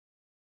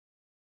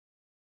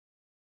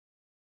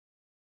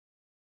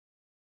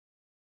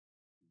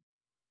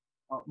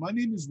My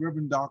name is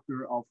Reverend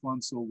Dr.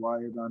 Alfonso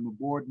Wyatt. I'm a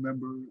board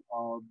member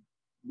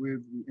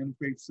with the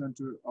Interfaith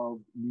Center of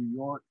New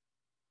York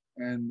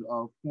and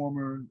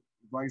former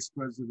vice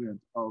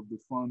president of the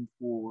Fund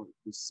for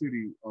the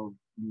City of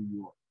New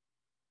York.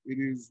 It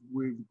is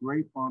with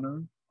great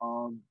honor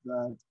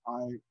that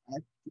I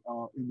act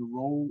in the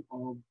role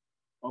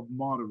of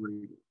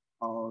moderator,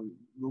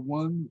 the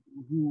one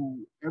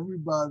who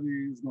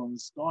everybody is going to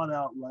start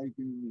out liking,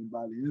 and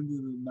by the end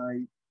of the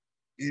night,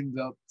 end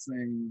up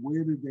saying,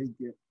 where did they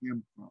get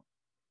him from?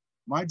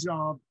 My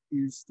job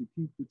is to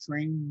keep the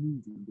train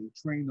moving, the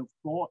train of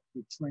thought,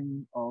 the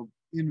train of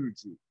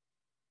energy.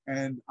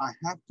 And I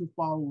have to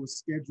follow a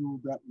schedule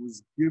that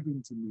was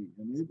given to me.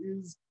 And it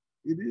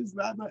is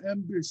rather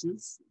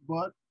ambitious,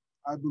 but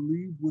I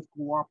believe with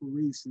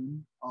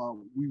cooperation,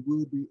 we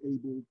will be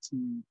able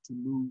to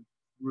move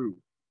through.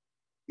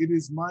 It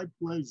is my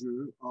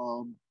pleasure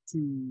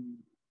to,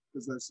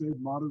 as I said,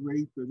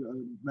 moderate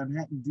the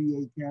Manhattan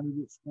DA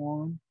Candidates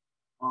Forum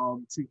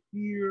to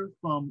hear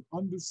from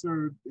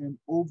underserved and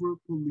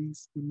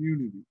over-policed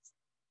communities.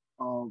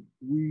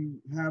 We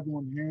have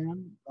on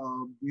hand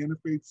the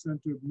Interfaith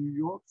Center of New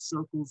York,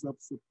 Circles of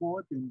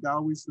Support, and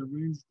Dawi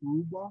Syringe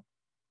Gruba,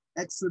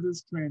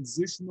 Exodus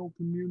Transitional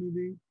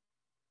Community,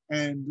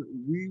 and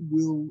we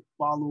will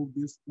follow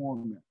this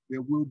format.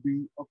 There will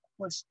be a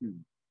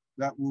question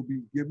that will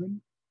be given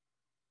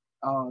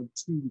to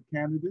the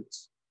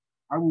candidates.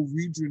 I will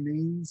read your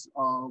names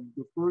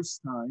the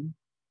first time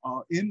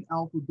in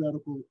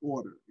alphabetical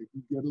order. If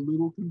you get a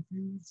little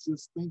confused,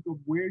 just think of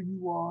where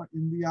you are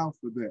in the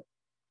alphabet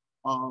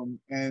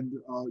and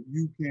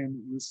you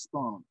can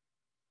respond.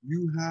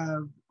 You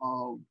have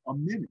a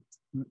minute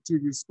to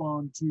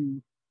respond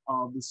to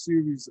the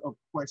series of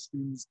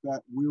questions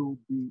that will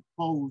be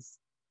posed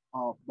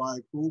by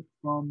folk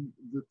from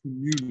the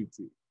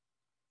community.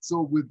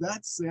 So with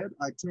that said,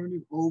 I turn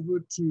it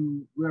over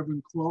to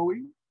Reverend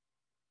Chloe,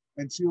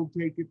 and she'll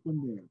take it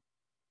from there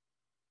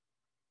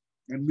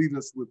and lead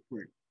us with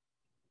prayer.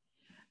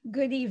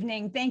 Good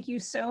evening. Thank you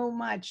so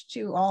much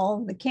to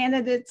all the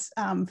candidates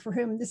for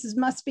whom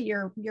must be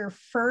your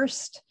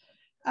first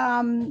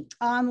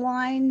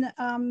online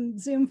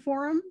Zoom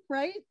forum,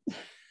 right?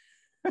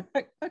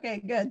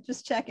 Okay, good,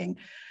 just checking.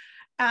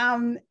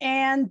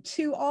 And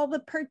to all the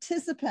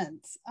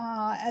participants,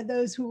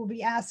 those who will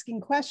be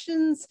asking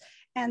questions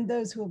and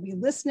those who will be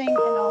listening and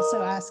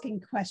also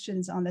asking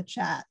questions on the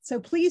chat. So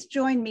please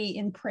join me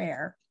in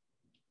prayer.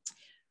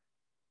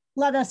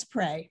 Let us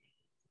pray.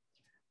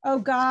 O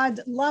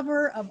God,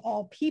 lover of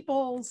all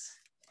peoples,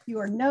 you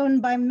are known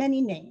by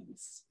many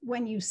names.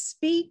 When you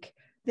speak,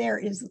 there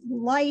is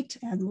light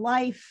and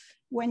life.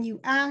 When you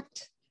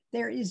act,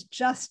 there is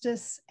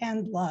justice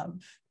and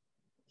love.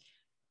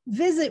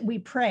 Visit, we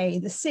pray,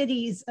 the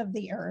cities of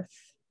the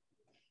earth.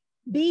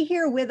 Be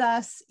here with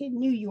us in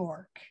New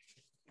York.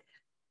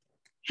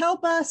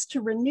 Help us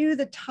to renew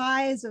the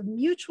ties of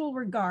mutual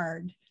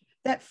regard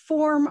that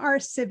form our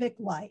civic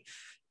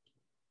life.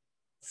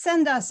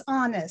 Send us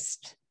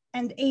honest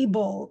and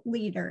able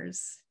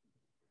leaders.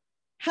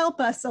 Help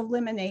us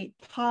eliminate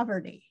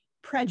poverty,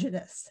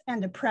 prejudice,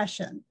 and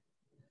oppression,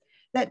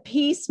 that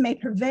peace may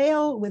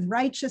prevail with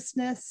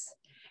righteousness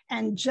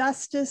and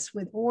justice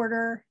with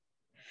order,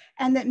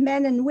 and that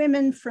men and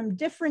women from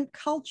different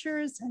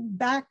cultures and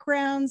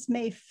backgrounds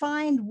may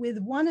find with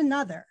one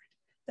another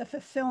the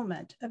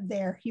fulfillment of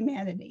their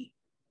humanity.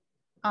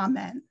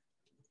 Amen.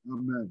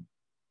 Amen.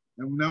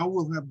 And now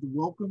we'll have the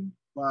welcome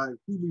by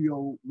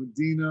Julio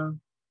Medina,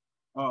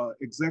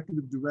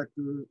 Executive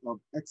Director of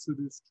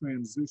Exodus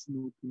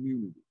Transitional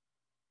Community.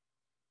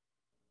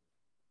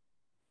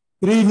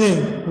 Good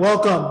evening,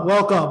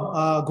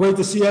 welcome. Great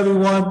to see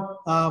everyone.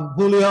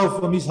 Julio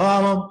from East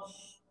Harlem,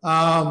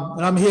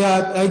 and I'm here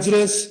at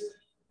Exodus.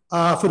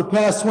 For the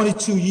past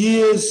 22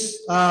 years,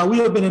 we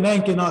have been an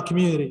anchor in our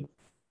community.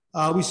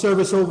 We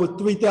service over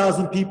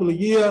 3,000 people a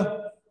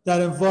year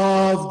that are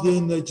involved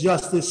in the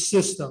justice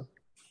system.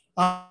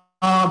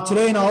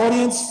 Today in our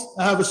audience,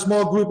 I have a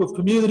small group of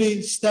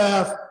community,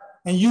 staff,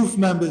 and youth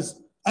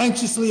members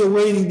anxiously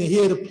awaiting to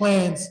hear the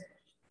plans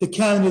the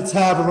candidates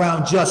have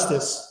around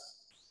justice.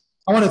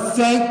 I want to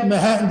thank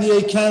Manhattan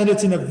DA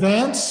candidates in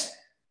advance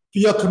for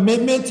your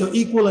commitment to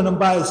equal and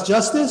unbiased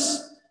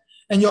justice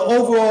and your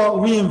overall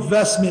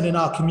reinvestment in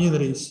our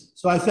communities.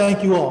 So I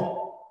thank you all.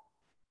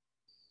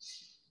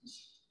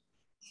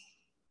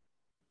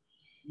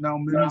 Now,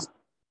 Minister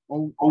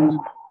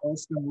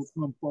Austin will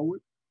come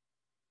forward.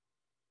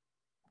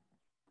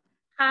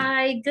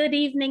 Hi, good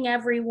evening,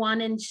 everyone,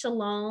 and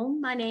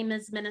shalom. My name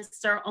is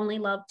Minister Only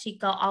Love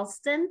Chica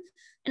Alston,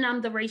 and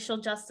I'm the Racial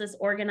Justice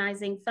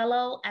Organizing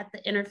Fellow at the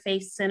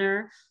Interfaith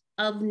Center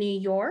of New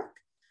York.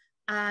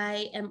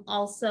 I am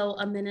also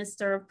a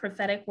minister of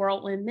Prophetic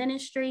Whirlwind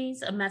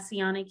Ministries, a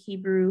Messianic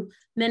Hebrew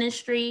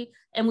ministry,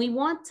 and we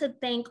want to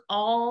thank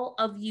all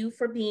of you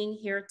for being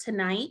here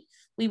tonight.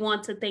 We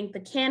want to thank the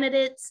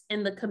candidates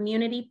and the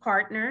community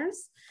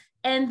partners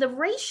and the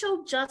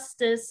racial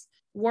justice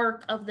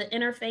work of the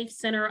Interfaith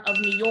Center of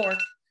New York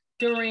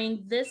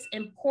during this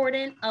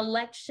important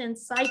election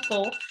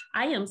cycle.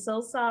 I am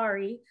so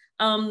sorry.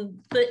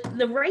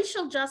 The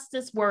racial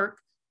justice work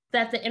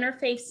that the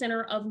Interfaith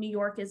Center of New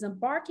York is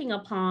embarking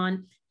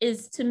upon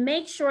is to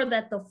make sure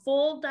that the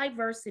full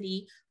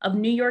diversity of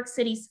New York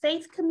City's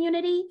faith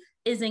community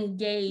is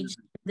engaged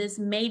in this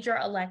major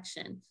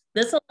election.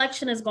 This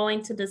election is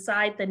going to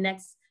decide the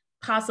next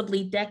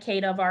possibly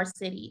decade of our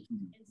city.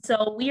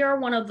 So we are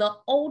one of the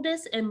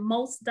oldest and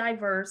most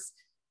diverse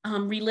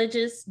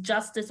religious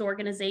justice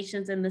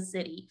organizations in the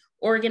city,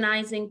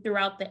 organizing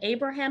throughout the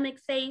Abrahamic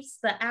faiths,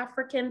 the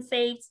African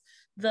faiths,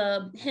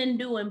 the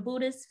Hindu and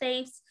Buddhist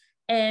faiths.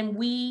 And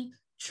we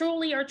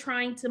truly are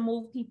trying to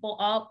move people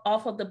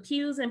off of the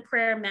pews and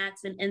prayer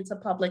mats and into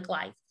public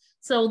life.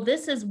 So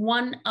this is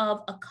one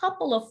of a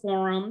couple of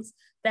forums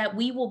that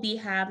we will be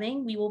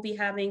having. We will be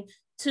having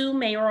 2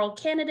 mayoral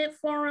candidate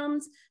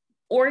forums,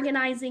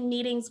 organizing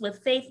meetings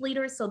with faith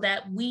leaders so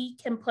that we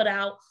can put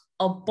out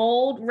a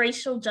bold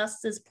racial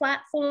justice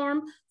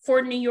platform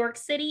for New York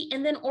City,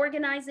 and then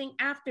organizing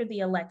after the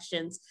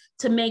elections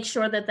to make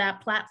sure that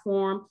that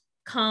platform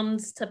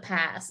comes to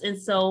pass.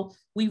 And so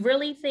we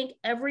really thank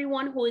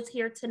everyone who is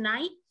here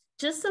tonight.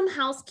 Just some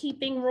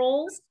housekeeping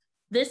rules.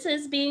 This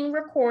is being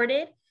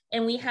recorded,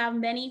 and we have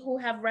many who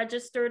have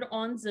registered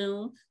on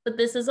Zoom, but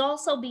this is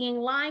also being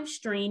live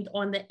streamed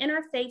on the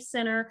Interfaith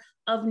Center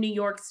of New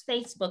York's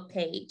Facebook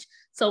page.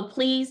 So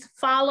please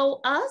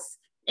follow us.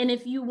 And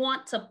if you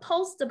want to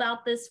post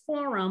about this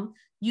forum,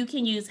 you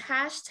can use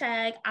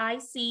hashtag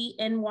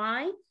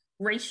ICNY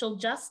racial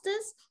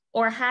justice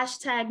or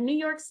hashtag New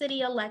York City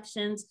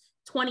elections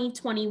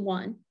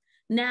 2021.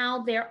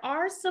 Now, there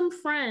are some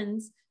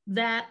friends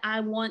that I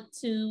want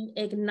to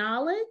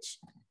acknowledge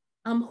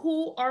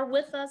who are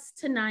with us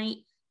tonight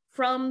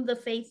from the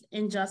faith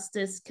and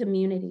justice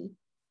community.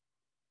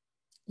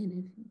 And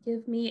if you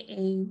give me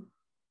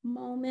a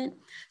moment.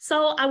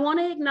 So I want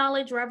to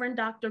acknowledge Reverend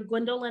Dr.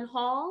 Gwendolyn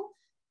Hall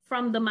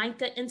from the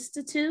Micah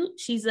Institute.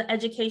 She's the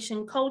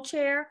education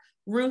co-chair.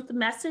 Ruth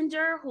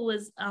Messenger, who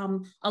is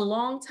a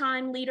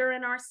longtime leader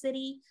in our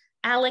city.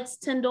 Alex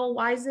Tyndall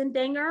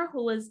Weisendinger,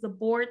 who is the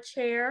board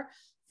chair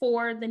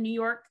for the New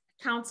York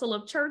Council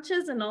of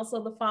Churches and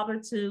also the father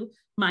to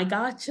my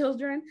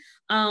godchildren.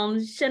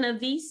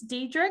 Genevieve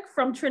Diedrich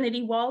from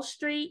Trinity Wall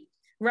Street.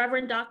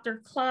 Reverend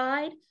Dr.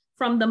 Clyde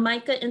from the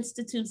Micah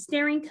Institute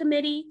Steering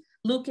Committee.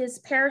 Lucas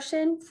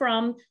Pearshin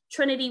from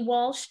Trinity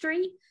Wall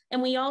Street.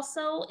 And we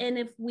also, and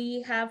if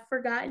we have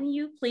forgotten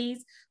you,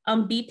 please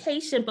be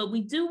patient, but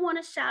we do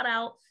want to shout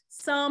out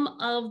some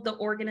of the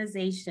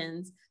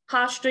organizations.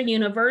 Hofstra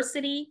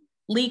University,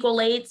 Legal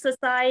Aid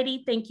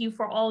Society, thank you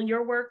for all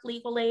your work,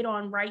 Legal Aid,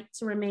 on Right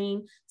to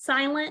Remain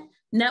Silent.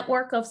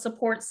 Network of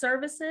Support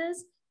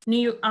Services,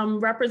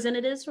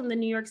 representatives from the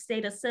New York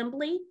State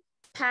Assembly,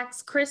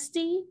 Pax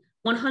Christi,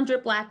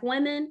 100 Black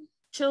Women,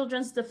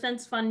 Children's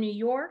Defense Fund New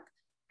York,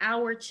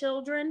 Our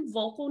Children,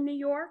 Vocal New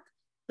York,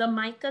 the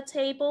Micah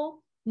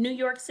Table, New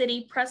York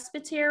City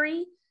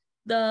Presbytery,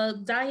 the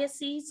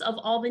Diocese of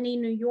Albany,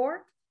 New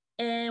York,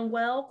 and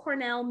Weill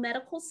Cornell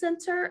Medical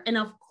Center, and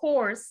of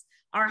course,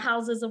 our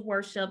houses of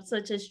worship,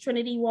 such as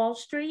Trinity Wall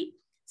Street,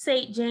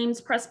 St.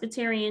 James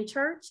Presbyterian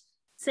Church,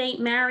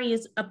 St.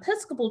 Mary's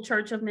Episcopal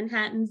Church of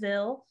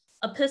Manhattanville,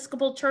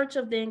 Episcopal Church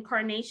of the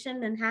Incarnation,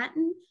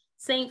 Manhattan,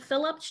 St.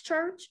 Philip's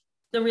Church,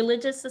 the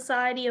Religious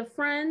Society of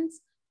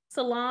Friends,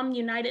 Salam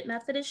United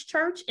Methodist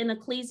Church, and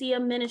Ecclesia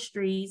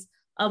Ministries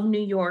of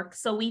New York.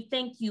 So we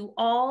thank you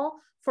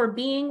all for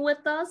being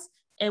with us.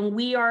 And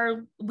we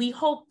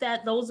hope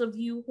that those of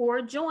you who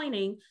are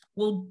joining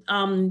will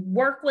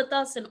work with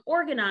us and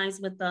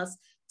organize with us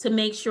to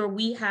make sure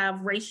we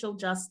have racial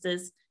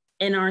justice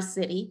in our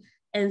city.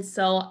 And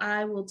so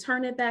I will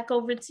turn it back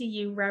over to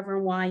you,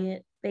 Reverend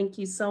Wyatt. Thank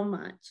you so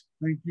much.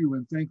 Thank you,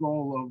 and thank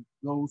all of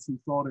those who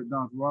thought it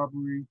not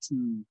robbery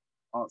to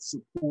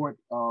support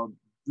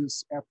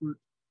this effort.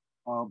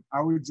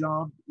 Our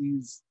job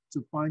is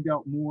to find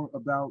out more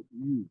about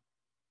you.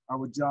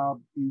 Our job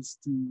is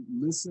to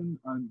listen,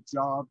 and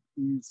job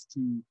is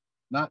to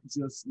not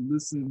just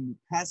listen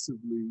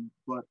passively,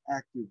 but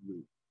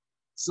actively.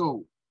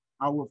 So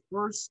our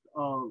first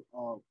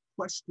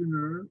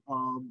questioner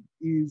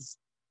is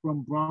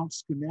from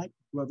Bronx Connect,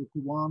 Brother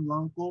Kawan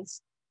Lankos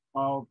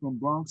from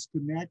Bronx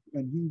Connect,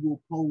 and he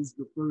will pose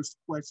the first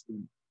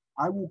question.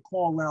 I will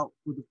call out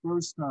for the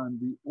first time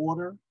the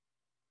order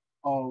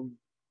of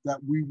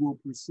that we will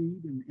proceed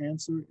and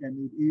answer,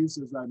 and it is,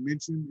 as I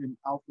mentioned, in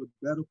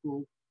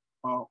alphabetical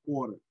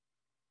order.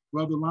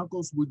 Brother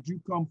Lankos, would you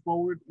come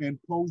forward and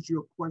pose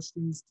your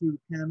questions to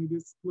the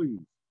candidates, please?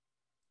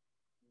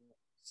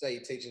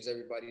 Salutations,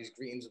 everybody.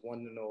 Greetings, one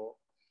and all.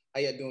 How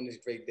you doing this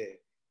great day?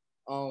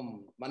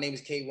 My name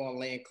is K1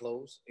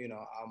 Landclose. You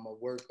know, I'm a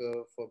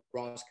worker for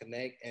Bronx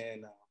Connect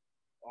and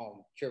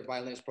Cure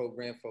Violence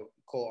Program for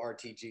called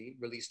RTG,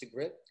 Release the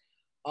Grip.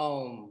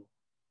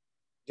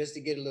 Just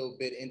to get a little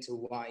bit into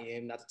who I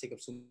am, not to take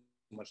up so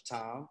much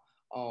time.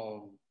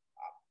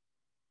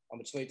 I'm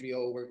a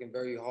 23-year-old working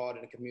very hard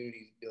in the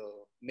community to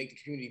make the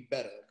community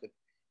better, but,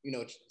 you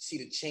know, see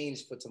the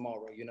change for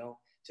tomorrow, you know?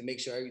 to make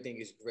sure everything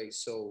is great.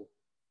 So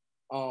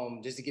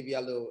just to give you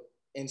a little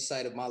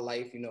insight of my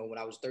life, you know, when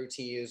I was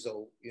 13 years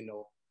old, you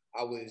know,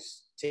 I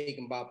was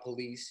taken by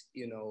police,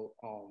 you know,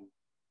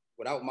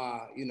 without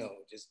my, you know,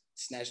 just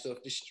snatched off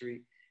the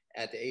street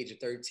at the age of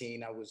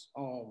 13. I was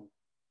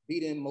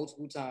beaten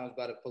multiple times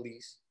by the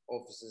police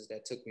officers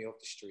that took me off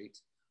the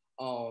streets.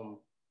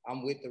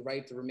 I'm with the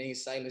Right to Remain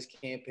Silent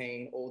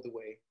campaign all the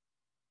way.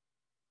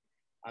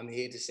 I'm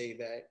here to say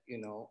that, you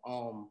know,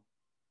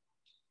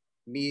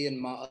 me and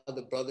my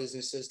other brothers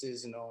and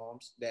sisters in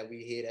arms that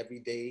we hit every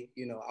day,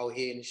 you know, out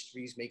here in the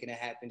streets, making it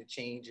happen to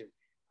change, and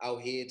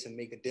out here to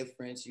make a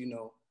difference, you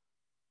know.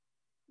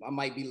 I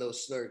might be a little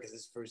slurred because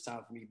it's the first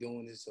time for me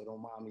doing this, so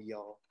don't mind me,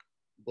 y'all.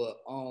 But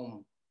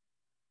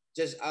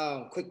just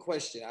quick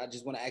question. I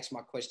just want to ask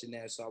my question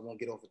now so I won't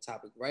get off the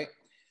topic, right?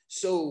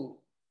 So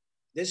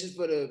this is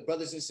for the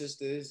brothers and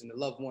sisters and the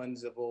loved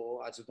ones of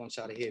all. I just want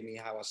y'all to hear me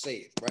how I say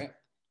it, right?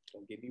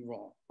 Don't get me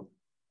wrong. I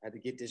had to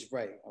get this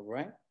right, all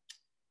right?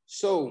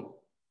 So,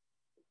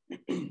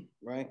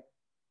 right,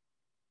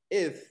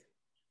 if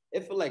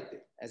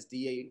elected as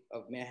DA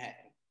of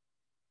Manhattan,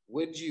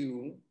 would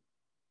you,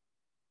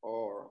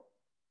 or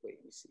wait,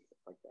 let me see if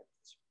I got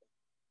this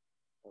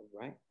right. All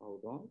right,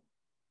 hold on.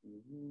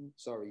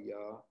 Sorry,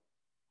 y'all.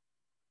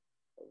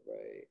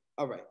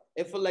 All right.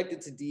 If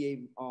elected to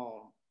DA,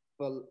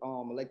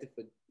 elected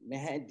for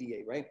Manhattan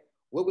DA, right?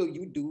 What will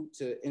you do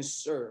to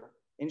ensure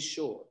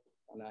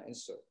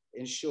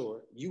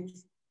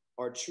youth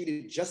are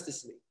treated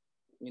justly,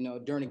 you know,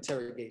 during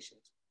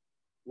interrogations?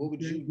 What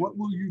would you do? What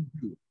will you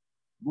do?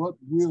 What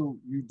will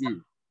you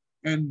do?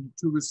 And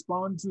to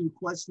respond to the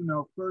question,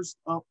 our first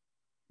up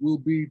will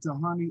be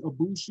Tahanie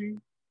Aboushi,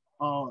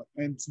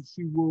 and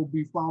she will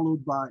be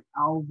followed by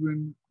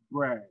Alvin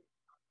Bragg.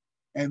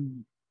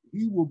 And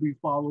he will be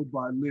followed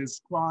by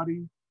Liz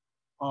Crotty,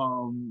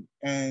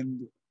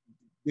 and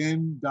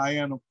then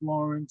Diana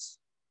Florence,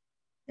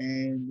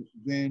 and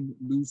then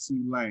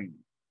Lucy Lane.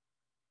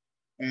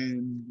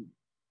 And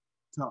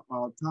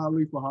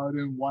Tali,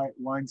 Farhadian,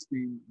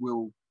 Weinstein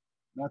will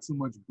not so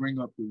much bring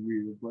up the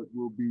rear, but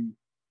will be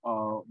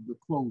the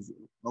closer,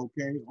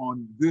 okay?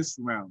 On this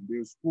round,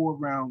 there's 4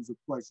 rounds of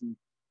questions.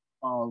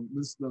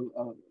 Mr.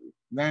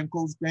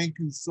 Lancos, thank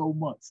you so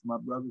much, my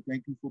brother.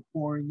 Thank you for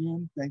pouring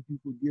in. Thank you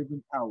for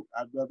giving out.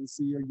 I'd rather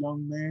see a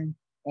young man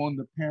on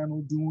the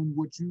panel doing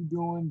what you're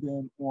doing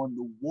than on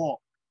the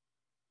walk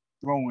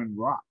throwing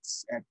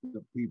rocks at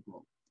the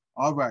people.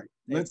 All right,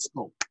 let's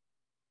go.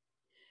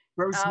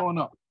 First one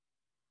up.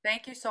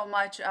 Thank you so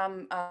much,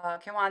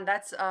 Kiwan.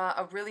 That's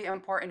a really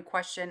important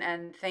question,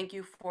 and thank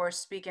you for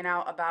speaking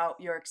out about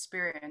your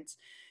experience.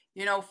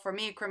 You know, for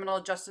me,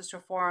 criminal justice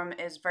reform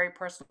is very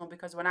personal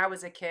because when I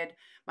was a kid,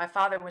 my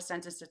father was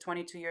sentenced to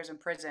 22 years in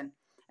prison.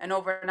 And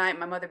overnight,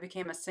 my mother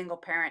became a single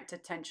parent to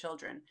 10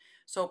 children.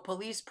 So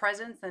police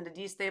presence and the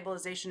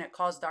destabilization it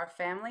caused our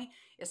family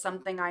is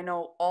something I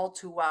know all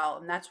too well.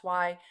 And that's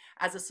why,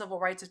 as a civil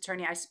rights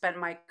attorney, I spent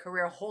my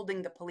career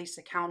holding the police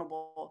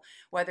accountable,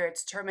 whether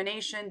it's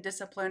termination,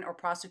 discipline, or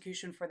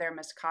prosecution for their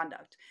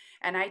misconduct.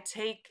 And I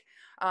take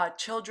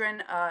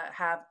children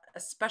have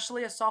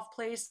especially a soft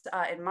place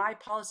in my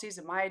policies,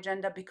 in my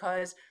agenda,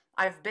 because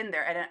I've been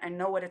there and I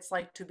know what it's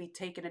like to be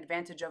taken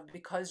advantage of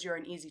because you're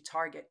an easy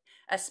target,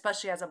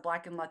 especially as a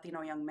Black and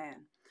Latino young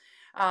man.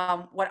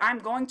 What I'm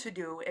going to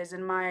do is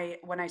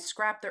when I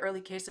scrap the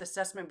Early Case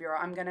Assessment Bureau,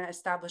 I'm going to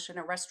establish an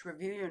arrest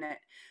review unit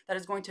that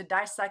is going to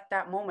dissect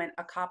that moment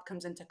a cop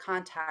comes into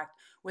contact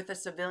with a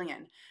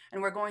civilian.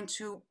 And we're going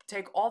to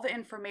take all the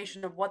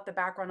information of what the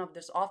background of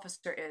this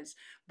officer is,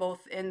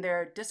 both in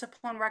their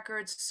discipline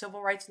records,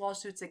 civil rights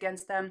lawsuits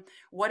against them,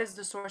 what is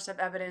the source of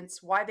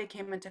evidence, why they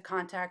came into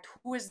contact,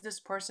 who is this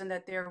person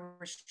that they're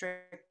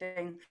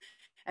restricting,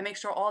 and make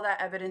sure all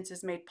that evidence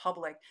is made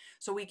public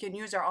so we can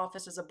use our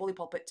office as a bully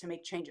pulpit to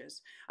make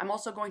changes. I'm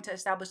also going to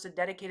establish a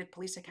dedicated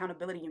police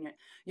accountability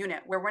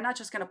unit where we're not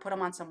just going to put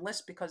them on some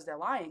list because they're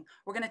lying.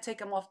 We're going to take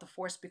them off the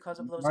force because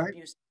of those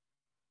abuses.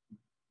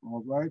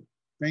 All right.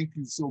 Thank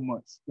you so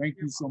much. Thank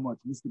you so much.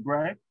 Mr.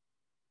 Bragg?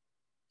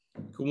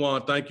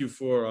 Kawan, thank you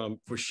for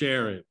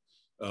sharing.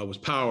 It was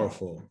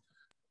powerful.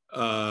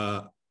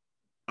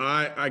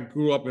 I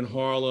grew up in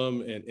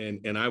Harlem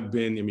and I've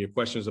been, your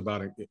questions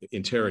about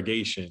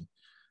interrogation.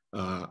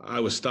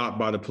 I was stopped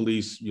by the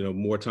police,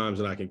 more times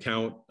than I can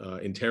count,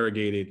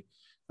 interrogated.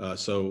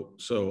 So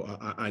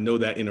I know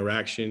that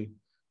interaction.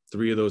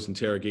 3 of those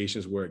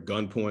interrogations were at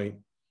gunpoint.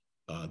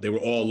 They were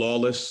all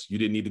lawless. You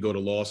didn't need to go to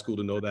law school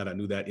to know that. I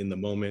knew that in the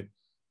moment.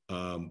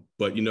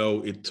 But,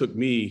 it took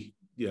me,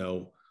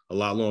 a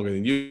lot longer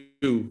than you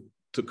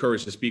took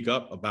courage to speak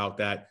up about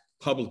that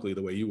publicly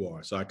the way you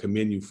are. So I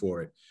commend you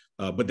for it.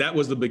 But that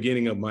was the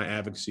beginning of my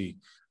advocacy.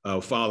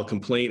 Filed a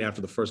complaint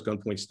after the first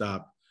gunpoint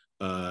stop.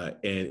 And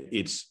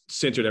it's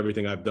centered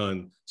everything I've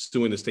done,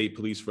 suing the state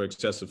police for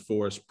excessive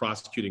force,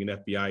 prosecuting an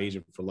FBI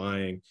agent for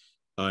lying,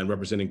 and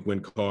representing Gwen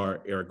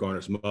Carr, Eric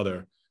Garner's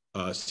mother,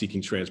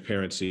 seeking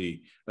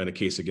transparency in a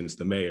case against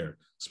the mayor.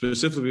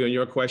 Specifically on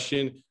your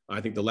question, I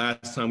think the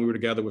last time we were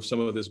together with some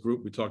of this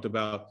group, we talked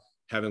about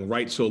having a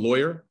right to a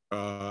lawyer,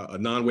 a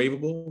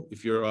non-waivable.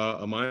 If you're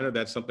a minor,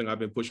 that's something I've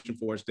been pushing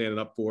for and standing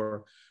up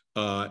for.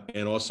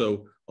 And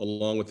also,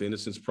 along with the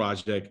Innocence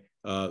Project,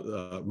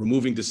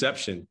 removing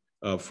deception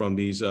from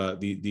these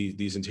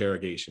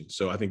interrogations.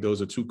 So I think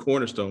those are two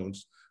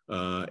cornerstones,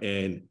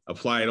 and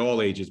apply at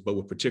all ages, but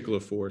with particular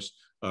force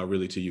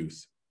really to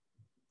youth.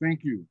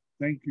 Thank you.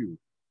 Thank you.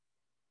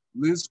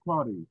 Liz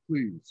Crotty,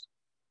 please.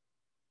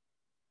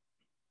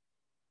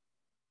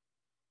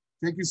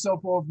 Take yourself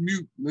off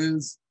mute,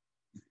 Liz.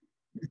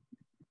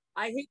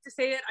 I hate to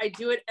say it, I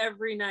do it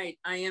every night.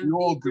 I am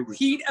the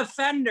repeat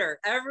offender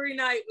every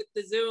night with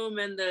the Zoom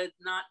and the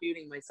not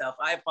muting myself.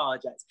 I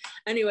apologize.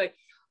 Anyway,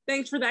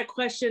 thanks for that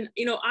question.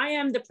 You know, I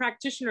am the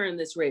practitioner in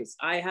this race.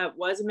 I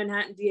was a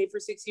Manhattan DA for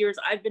 6 years.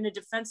 I've been a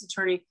defense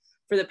attorney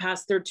for the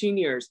past 13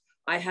 years.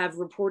 I have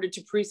reported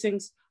to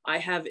precincts. I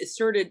have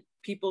asserted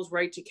people's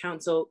right to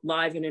counsel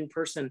live and in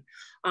person.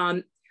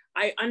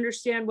 I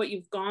understand what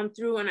you've gone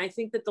through, and I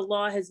think that the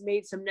law has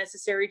made some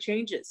necessary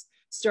changes,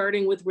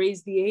 starting with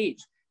raise the age.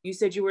 You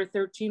said you were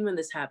 13 when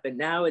this happened.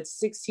 Now it's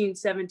 16,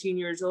 17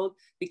 years old.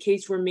 The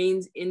case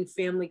remains in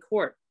family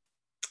court.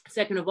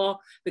 Second of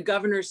all, the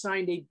governor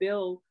signed a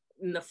bill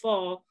in the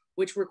fall,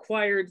 which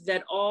required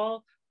that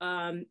all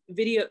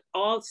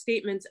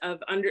statements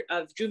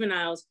of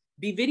juveniles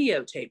be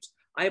videotaped.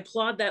 I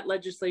applaud that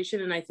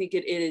legislation, and I think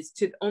it is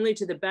only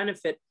to the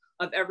benefit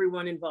of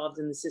everyone involved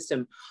in the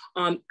system.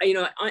 You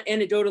know,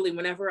 anecdotally,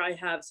 whenever I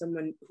have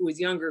someone who is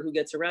younger who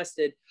gets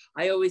arrested,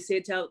 I always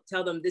say, tell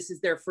them this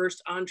is their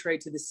first entree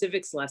to the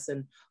civics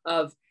lesson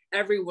of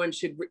everyone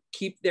should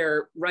keep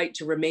their right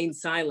to remain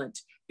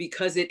silent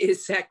because it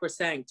is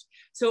sacrosanct.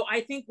 So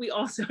I think we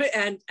also,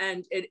 and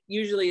it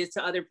usually is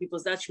to other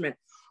people's detriment.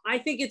 I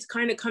think it's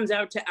kind of comes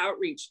out to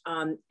outreach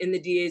in the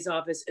DA's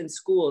office and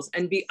schools,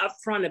 and be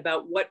upfront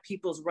about what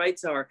people's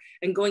rights are,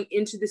 and going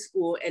into the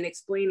school and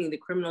explaining the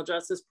criminal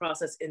justice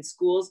process in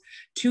schools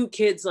to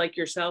kids like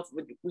yourself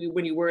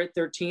when you were at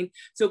 13.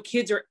 So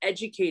kids are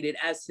educated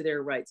as to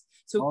their rights.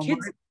 So all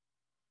kids, right.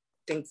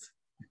 Thanks.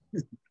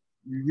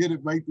 You hit it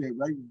right there,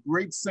 right?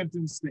 Great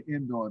sentence to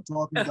end on,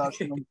 talking about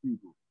young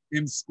people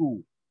in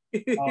school.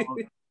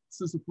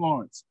 Sister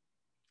Florence.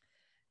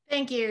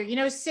 Thank you. You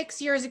know,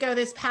 6 years ago,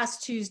 this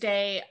past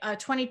Tuesday, a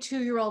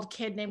 22-year-old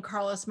kid named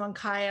Carlos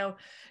Moncayo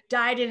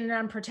died in an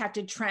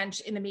unprotected trench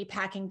in the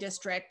meatpacking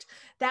district.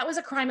 That was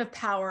a crime of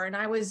power, and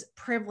I was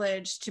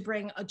privileged to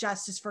bring a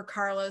justice for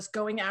Carlos,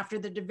 going after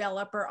the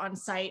developer on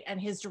site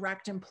and his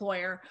direct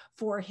employer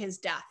for his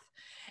death.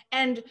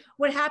 And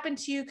what happened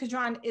to you,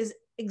 Kadron, is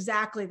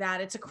exactly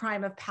that. It's a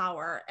crime of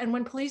power. And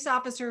when police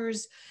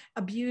officers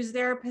abuse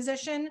their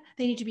position,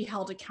 they need to be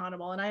held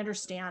accountable. And I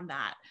understand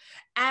that.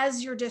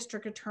 As your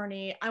district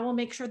attorney, I will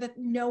make sure that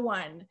no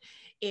one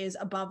is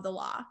above the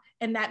law.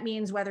 And that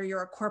means whether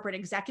you're a corporate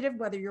executive,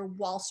 whether you're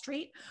Wall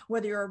Street,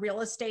 whether you're a real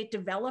estate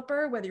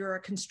developer, whether you're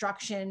a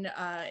construction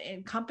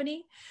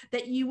company,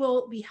 that you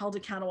will be held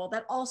accountable.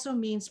 That also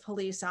means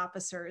police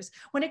officers.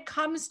 When it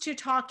comes to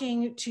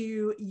talking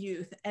to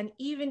youth, and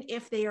even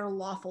if they are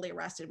lawfully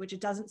arrested, which it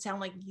doesn't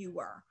sound like you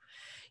were,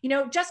 you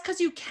know, just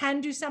because you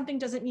can do something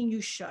doesn't mean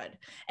you should.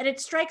 And it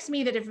strikes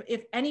me that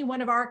if any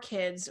one of our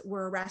kids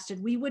were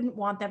arrested, we wouldn't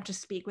want them to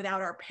speak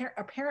without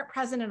a parent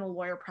present and a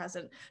lawyer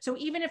present. So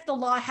even if the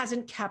law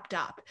hasn't kept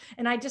up,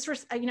 and I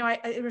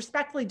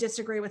respectfully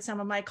disagree with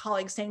some of my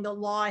colleagues saying the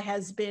law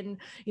has been,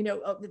 you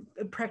know,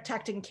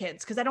 protecting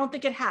kids, because I don't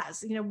think it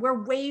has. You know,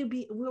 we're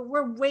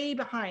way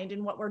behind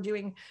in what we're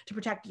doing to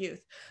protect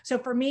youth. So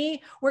for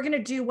me, we're going to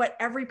do what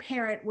every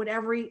parent would,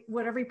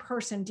 what every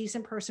person,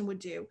 decent person would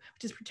do,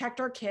 which is protect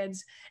our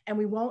kids, and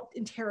we won't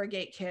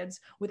interrogate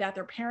kids without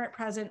their parent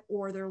present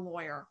or their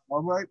lawyer.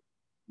 All right,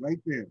 right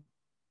there.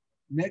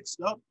 Next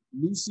up,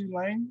 Lucy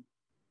Lang.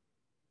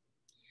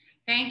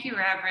 Thank you,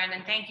 Reverend,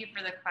 and thank you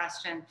for the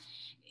question.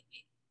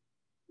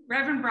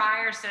 Reverend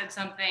Breyer said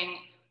something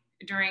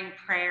during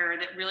prayer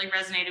that really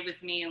resonated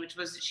with me, which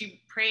was she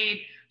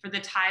prayed for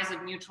the ties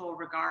of mutual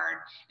regard.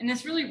 And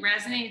this really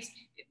resonates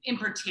in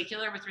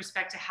particular with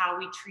respect to how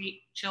we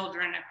treat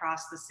children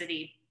across the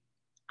city.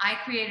 I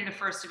created a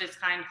first of its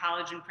kind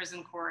college and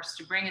prison course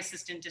to bring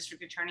assistant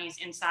district attorneys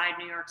inside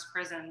New York's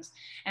prisons.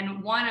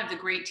 And one of the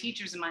great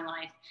teachers in my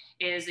life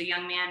is a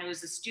young man who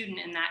was a student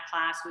in that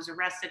class, who was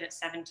arrested at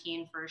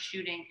 17 for a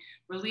shooting,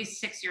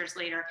 released 6 years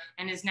later,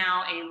 and is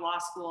now a law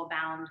school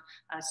bound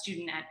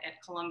student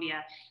at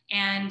Columbia.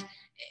 And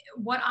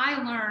what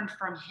I learned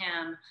from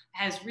him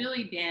has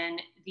really been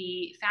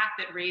the fact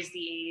that raise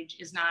the age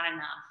is not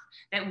enough,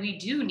 that we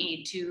do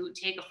need to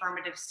take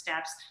affirmative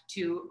steps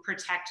to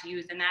protect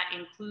youth, and that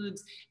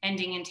includes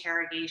ending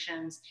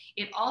interrogations.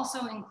 It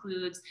also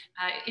includes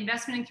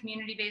investment in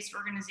community-based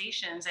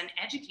organizations and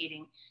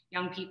educating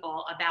young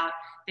people about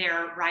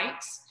their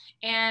rights,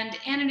 and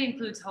it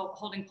includes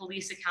holding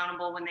police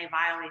accountable when they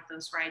violate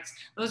those rights.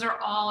 Those are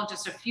all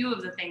just a few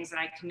of the things that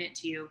I commit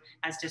to you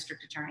as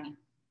district attorney.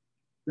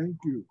 Thank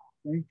you.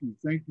 Thank you.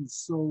 Thank you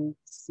so,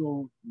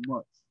 so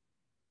much.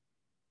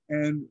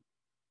 And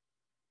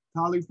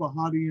Tali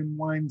Farhadian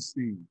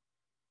Weinstein,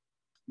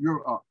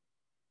 you're up.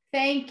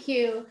 Thank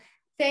you.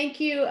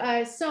 Thank you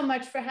so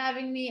much for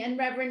having me. And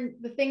Reverend,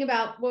 the thing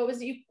about what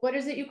is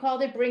it you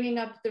called it, bringing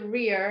up the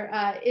rear,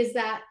 is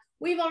that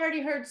we've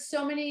already heard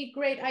so many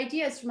great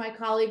ideas from my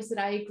colleagues that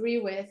I agree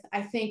with.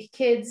 I think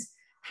kids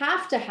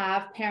have to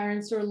have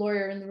parents or a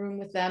lawyer in the room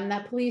with them,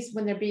 that police,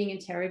 when they're being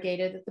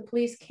interrogated, that the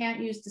police can't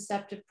use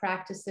deceptive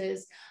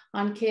practices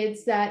on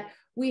kids, that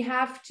we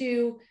have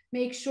to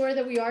make sure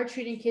that we are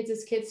treating kids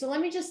as kids. So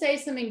let me just say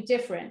something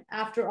different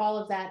after all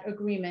of that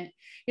agreement.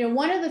 You know,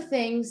 one of the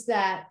things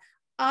that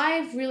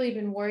I've really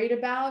been worried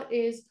about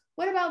is,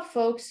 what about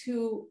folks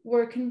who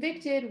were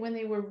convicted when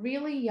they were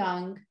really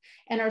young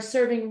and are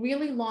serving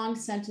really long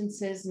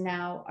sentences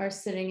now, are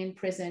sitting in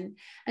prison?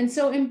 And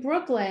so in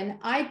Brooklyn,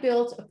 I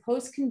built a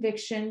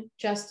post-conviction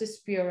justice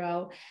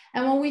bureau.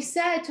 And when we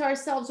said to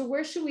ourselves, well,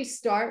 where should we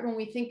start when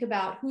we think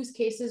about whose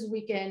cases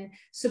we can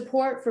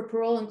support for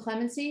parole and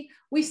clemency?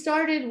 We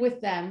started with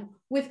them,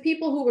 with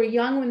people who were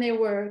young when they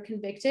were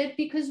convicted,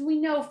 because we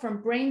know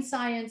from brain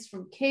science,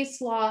 from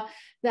case law,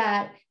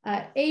 that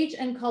age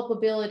and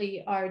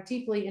culpability are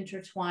deeply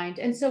intertwined.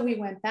 And so we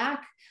went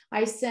back.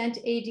 I sent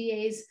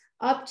ADAs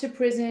up to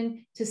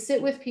prison to sit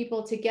with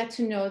people, to get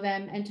to know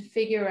them, and to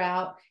figure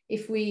out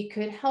if we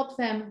could help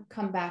them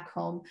come back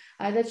home.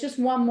 That's just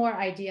one more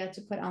idea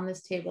to put on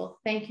this table.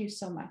 Thank you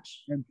so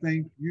much. And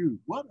thank you.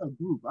 What a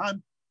group.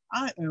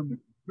 I am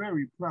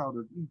very proud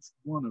of each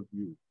one of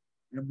you.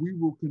 And we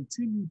will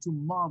continue to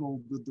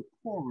model the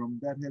decorum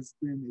that has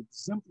been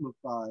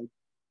exemplified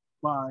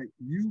by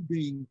you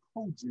being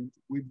cogent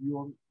with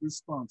your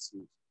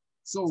responses.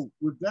 So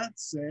with that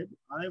said,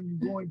 I'm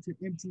going to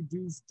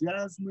introduce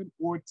Jasmine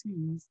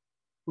Ortiz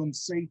from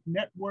Safe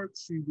Network.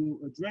 She will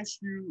address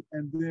you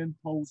and then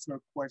pose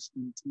her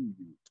question to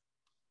you.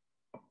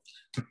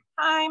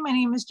 Hi, my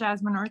name is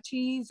Jasmine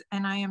Ortiz,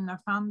 and I am the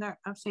founder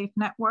of Safe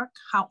Network.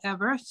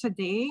 However,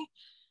 today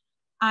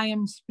I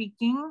am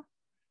speaking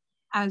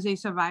as a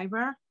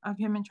survivor of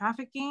human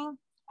trafficking,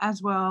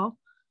 as well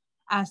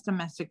as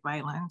domestic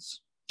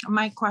violence.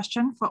 My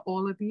question for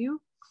all of you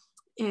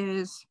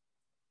is,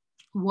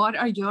 what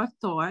are your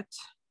thoughts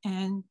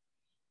and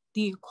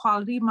the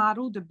equality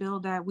model, the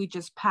bill that we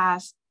just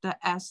passed, the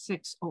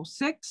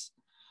S606?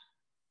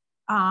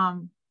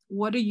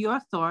 What are your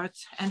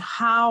thoughts, and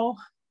how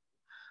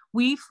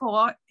we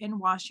fought in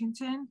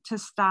Washington to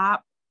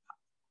stop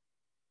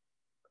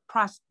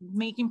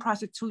making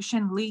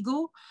prostitution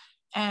legal,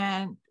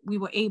 and we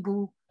were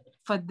able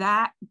for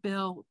that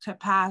bill to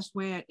pass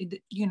where,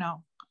 it, you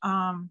know,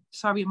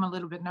 sorry, I'm a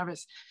little bit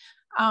nervous.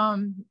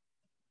 And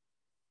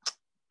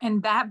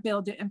that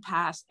bill didn't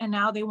pass. And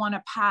now they want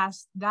to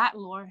pass that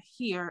law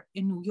here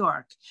in New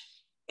York.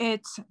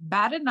 It's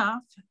bad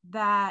enough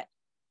that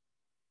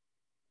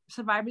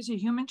survivors of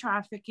human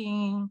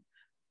trafficking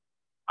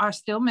are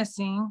still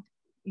missing,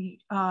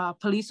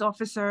 police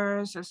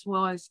officers, as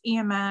well as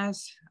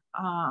EMS,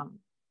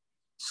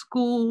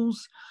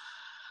 schools,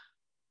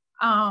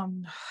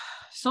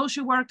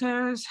 social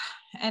workers,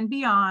 and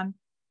beyond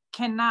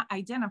cannot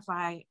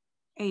identify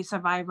a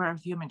survivor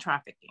of human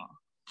trafficking.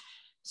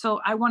 So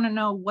I want to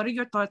know, what are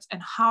your thoughts,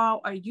 and how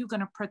are you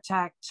going to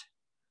protect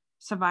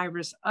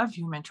survivors of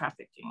human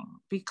trafficking?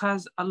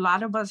 Because a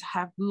lot of us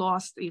have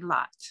lost a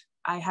lot.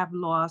 I have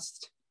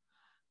lost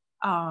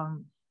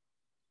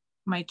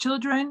my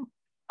children.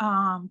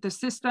 The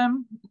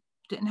system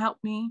didn't help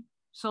me.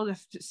 So the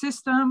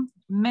system,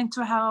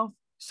 mental health,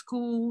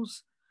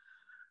 schools,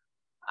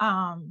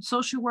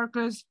 social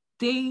workers,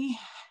 they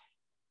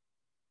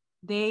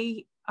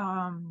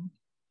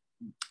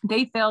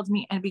failed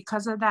me. And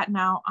because of that,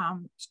 now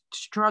I'm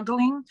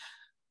struggling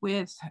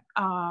with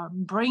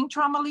brain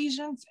trauma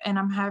lesions, and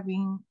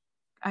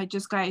I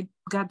just got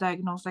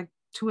diagnosed like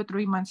 2 or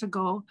 3 months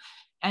ago.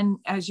 And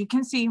as you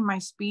can see, my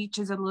speech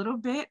is a little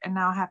bit, and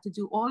now I have to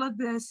do all of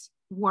this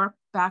work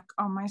back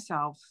on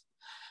myself.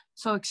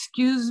 So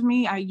excuse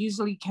me, I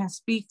usually can't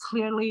speak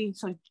clearly.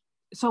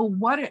 So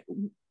what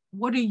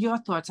are your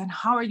thoughts, and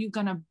how are you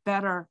gonna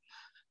better,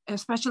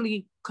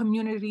 especially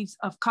communities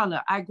of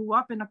color? I grew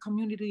up in a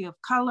community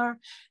of color,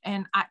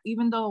 and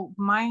even though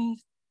my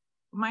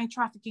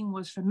trafficking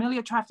was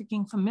familiar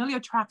trafficking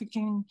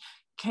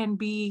can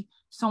be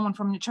someone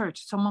from your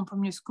church, someone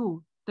from your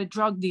school, the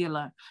drug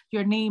dealer,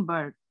 your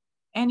neighbor,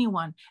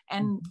 anyone.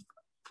 And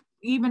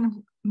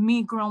even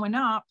me growing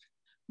up,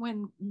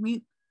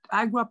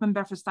 I grew up in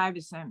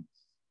Bedford-Stuyvesant,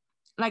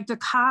 like the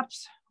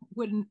cops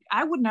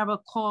I would never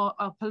call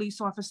a police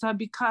officer,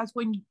 because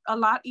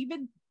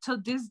even to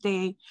this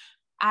day,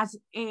 as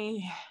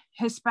a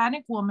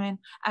Hispanic woman,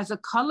 as a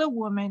color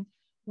woman,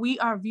 we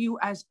are viewed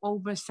as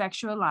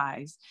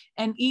over-sexualized.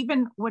 And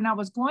even when I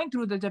was going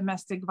through the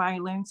domestic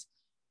violence,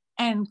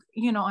 and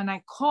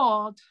I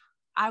called,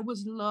 I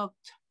was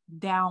looked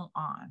down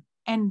on,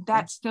 and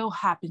that still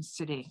happens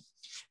today.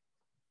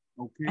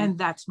 Okay. And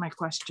that's my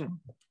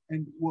question.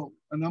 And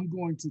I'm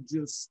going to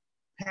just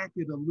pack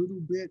it a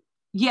little bit.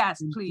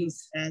 Yes,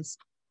 please. Ask,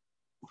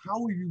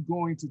 how are you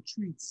going to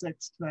treat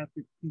sex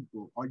trafficked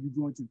people? Are you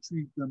going to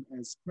treat them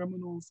as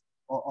criminals,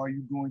 or are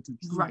you going to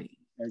treat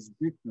them as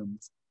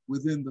victims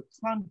within the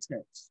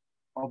context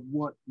of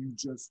what you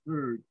just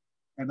heard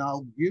And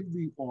I'll give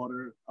the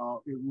order.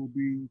 It will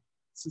be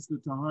Sister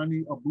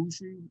Tahanie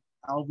Aboushi,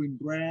 Alvin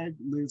Bragg,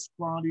 Liz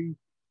Crotty,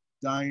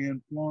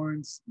 Diane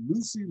Florence,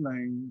 Lucy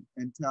Lane,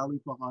 and Tali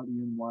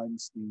Farhadian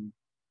Weinstein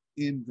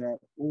in that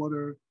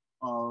order.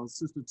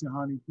 Sister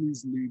Tahanie,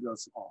 please lead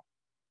us off.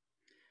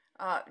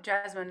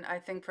 Jasmine, I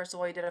think first of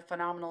all, you did a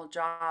phenomenal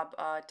job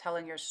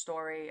telling your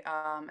story.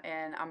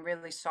 And I'm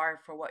really sorry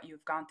for what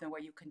you've gone through,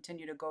 what you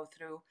continue to go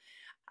through.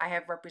 I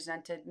have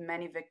represented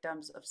many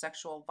victims of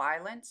sexual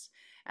violence.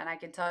 And I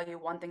can tell you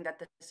one thing that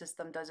the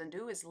system doesn't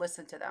do is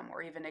listen to them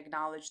or even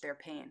acknowledge their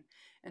pain.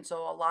 And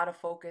so a lot of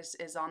focus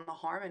is on the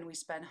harm, and we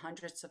spend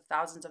hundreds of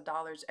thousands of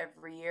dollars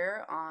every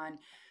year on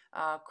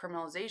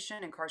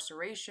criminalization,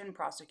 incarceration,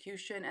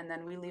 prosecution, and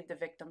then we leave the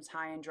victims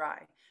high and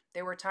dry.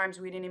 There were times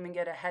we didn't even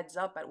get a heads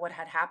up at what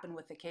had happened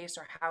with the case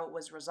or how it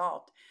was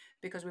resolved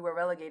because we were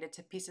relegated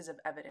to pieces of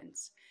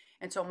evidence.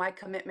 And so my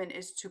commitment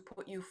is to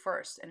put you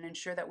first and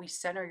ensure that we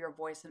center your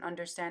voice and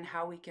understand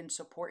how we can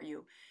support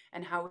you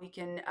and how we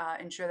can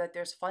ensure that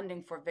there's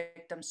funding for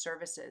victim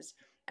services.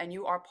 And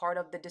you are part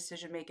of the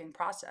decision-making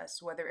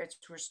process, whether it's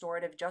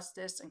restorative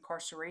justice,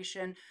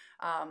 incarceration.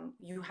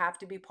 You have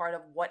to be part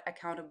of what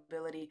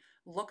accountability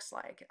looks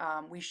like.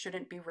 We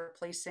shouldn't be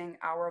replacing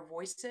our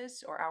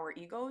voices or our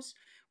egos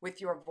with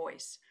your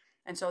voice.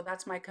 And so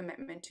that's my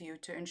commitment to you,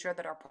 to ensure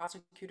that our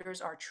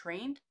prosecutors are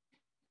trained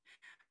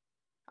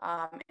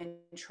in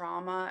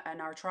trauma and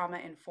are trauma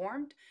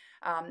informed,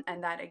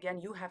 and that again,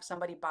 you have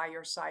somebody by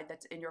your side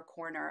that's in your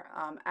corner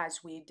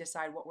as we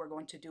decide what we're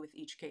going to do with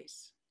each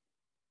case.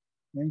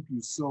 Thank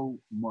you so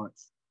much.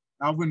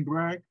 Alvin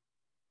Bragg.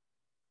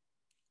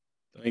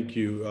 Thank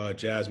you,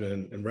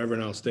 Jasmine. And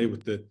Reverend, I'll stay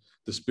with the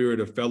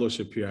spirit of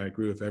fellowship here. I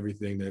agree with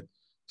everything that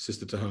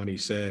Sister Tahanie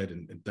said,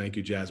 and thank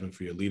you, Jasmine,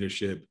 for your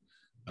leadership.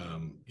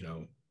 You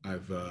know,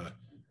 I've,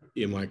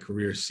 in my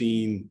career,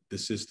 seen the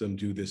system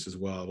do this as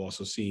well. I've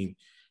also seen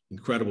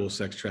incredible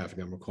sex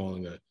trafficking. I'm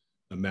recalling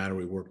a matter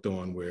we worked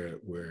on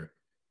where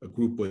a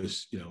group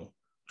was, you know,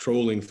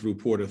 trolling through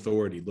Port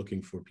Authority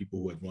looking for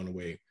people who had run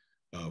away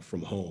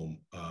from home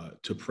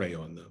to prey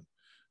on them.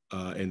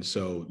 And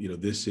so, you know,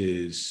 this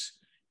is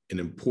an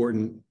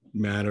important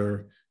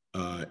matter.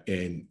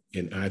 And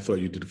I thought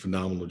you did a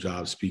phenomenal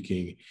job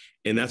speaking.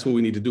 And that's what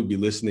we need to do, be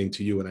listening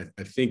to you. And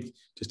I think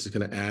just to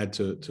kind of add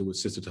to what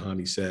Sister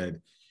Tahanie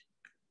said,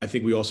 I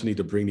think we also need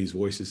to bring these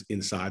voices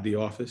inside the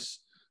office.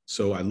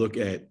 So I look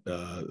at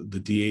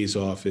the DA's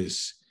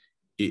office,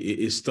 it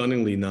is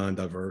stunningly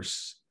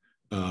non-diverse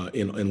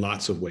in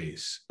lots of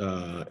ways.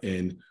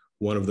 And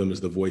one of them is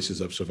the voices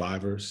of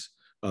survivors.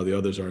 The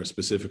others are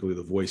specifically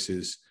the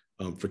voices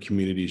for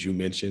communities you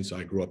mentioned. So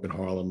I grew up in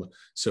Harlem,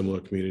 similar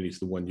community to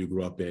the one you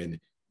grew up in. And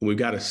we've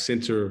got to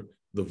center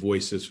the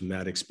voices from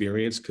that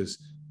experience, because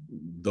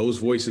those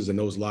voices and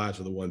those lives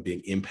are the one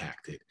being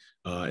impacted.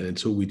 And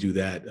until we do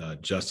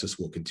that, justice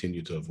will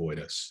continue to avoid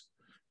us.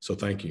 So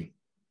thank you.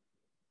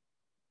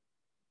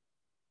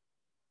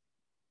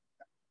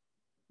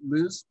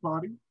 Liz,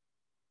 Crotty.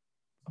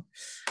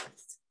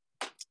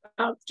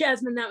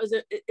 Jasmine,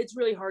 it's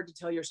really hard to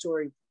tell your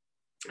story.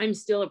 I'm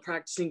still a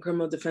practicing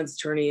criminal defense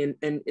attorney, and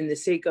in the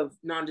sake of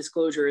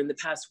non-disclosure, in the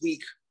past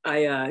week,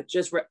 I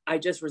just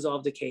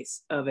resolved a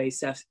case of a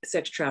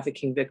sex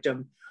trafficking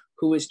victim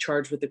who was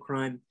charged with the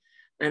crime.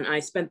 And I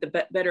spent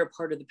the better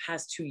part of the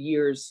past 2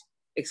 years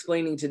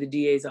explaining to the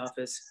DA's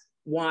office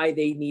why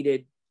they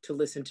needed to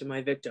listen to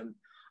my victim.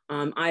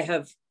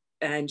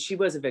 And she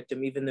was a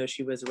victim, even though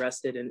she was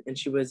arrested, and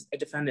she was a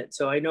defendant.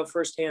 So I know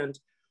firsthand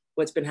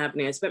what's been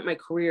happening. I spent my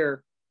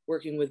career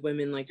working with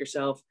women like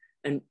yourself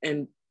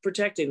and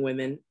protecting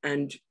women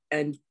and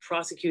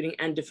prosecuting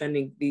and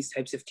defending these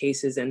types of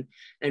cases. And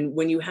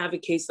when you have a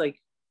case like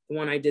the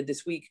one I did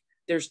this week,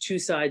 there's two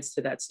sides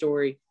to that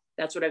story.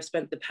 That's what I've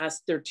spent the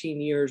past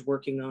 13 years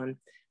working on.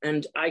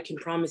 And I can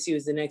promise you,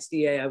 as the next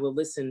DA, I will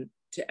listen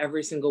to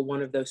every single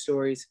one of those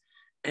stories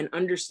and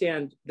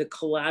understand the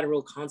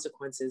collateral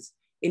consequences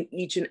in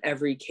each and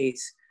every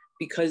case,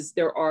 because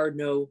there are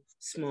no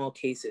small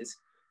cases.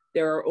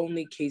 There are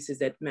only cases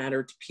that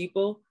matter to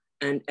people.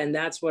 And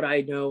that's what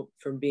I know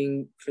from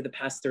being for the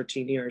past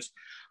 13 years.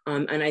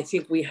 And I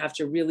think we have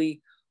to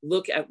really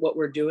look at what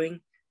we're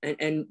doing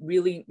and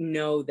really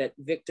know that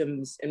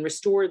victims, and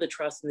restore the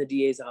trust in the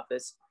DA's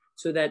office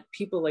so that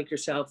people like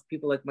yourself,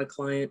 people like my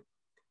client,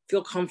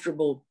 feel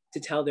comfortable to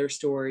tell their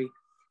story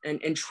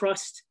and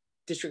trust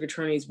district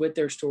attorneys with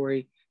their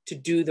story to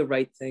do the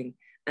right thing.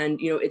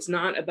 And, you know, it's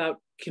not about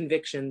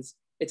convictions.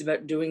 It's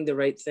about doing the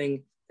right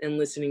thing and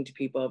listening to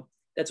people.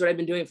 That's what I've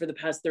been doing for the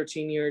past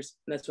 13 years.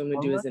 And that's what I'm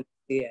going to do as an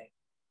DA.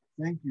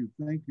 Thank you.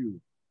 Thank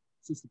you.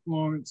 Sister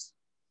Florence.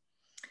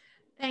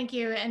 Thank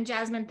you. And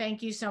Jasmine,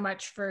 thank you so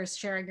much for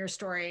sharing your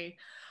story.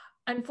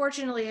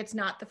 Unfortunately, it's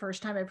not the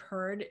first time I've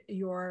heard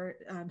your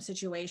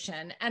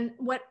situation. And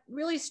what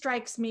really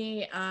strikes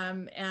me,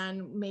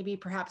 and maybe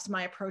perhaps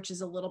my approach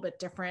is a little bit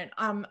different.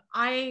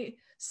 I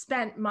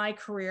spent my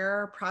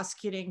career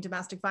prosecuting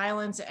domestic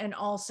violence and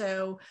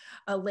also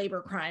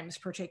labor crimes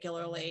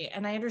particularly.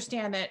 And I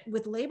understand that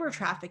with labor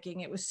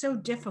trafficking, it was so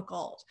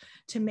difficult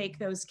to make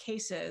those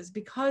cases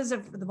because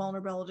of the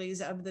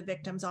vulnerabilities of the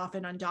victims,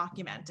 often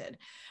undocumented.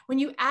 When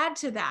you add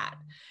to that,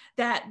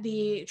 that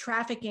the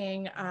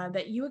trafficking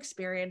that you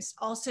experienced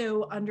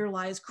also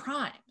underlies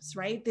crimes,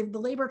 right? The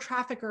labor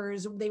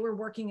traffickers, they were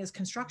working as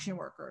construction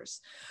workers.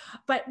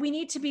 But we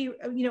need to be,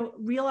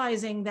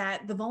 realizing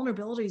that the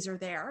vulnerabilities are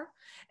there,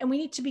 and we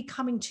need to be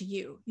coming to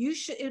you.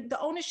 The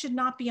onus should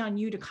not be on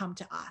you to come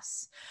to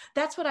us.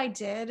 That's what I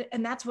did,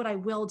 and that's what I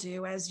will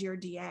do as your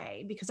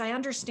DA, because I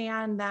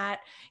understand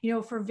that,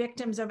 for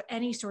victims of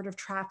any sort of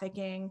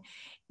trafficking,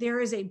 there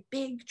is a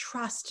big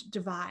trust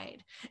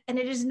divide, and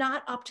it is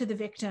not up to the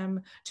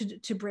victim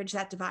to bridge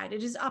that divide.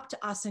 It is up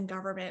to us in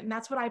government, and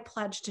that's what I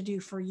pledge to do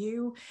for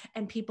you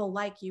and people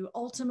like you.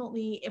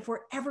 Ultimately, if we're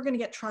ever going to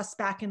get trust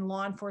back in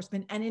law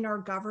enforcement and in our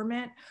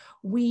government,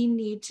 we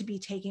need to be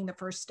taking the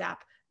first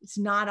step. It's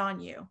not on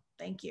you.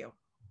 Thank you.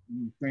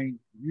 Thank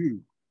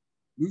you.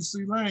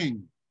 Lucy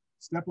Lane,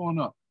 step on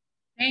up.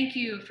 Thank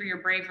you for your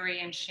bravery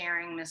in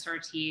sharing, Ms.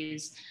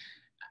 Ortiz.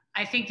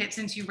 I think that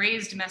since you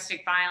raised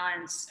domestic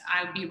violence,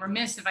 I would be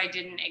remiss if I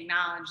didn't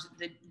acknowledge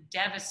the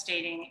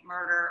devastating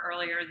murder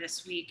earlier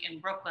this week in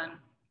Brooklyn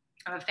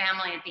of a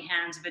family at the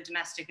hands of a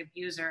domestic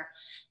abuser.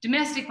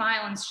 Domestic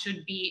violence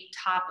should be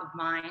top of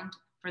mind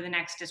for the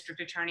next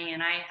district attorney,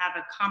 and I have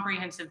a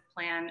comprehensive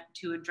plan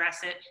to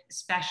address it,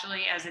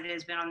 especially as it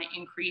has been on the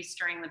increase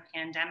during the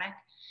pandemic.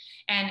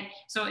 And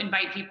so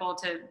invite people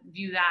to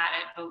view that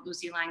at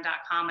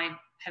votelucylang.com. I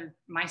have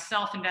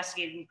myself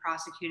investigated and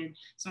prosecuted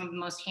some of the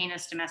most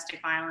heinous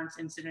domestic violence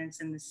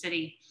incidents in the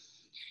city.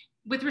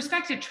 With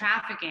respect to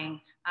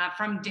trafficking,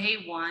 from day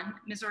one,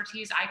 Ms.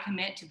 Ortiz, I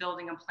commit to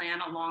building a plan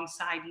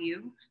alongside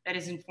you that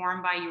is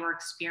informed by your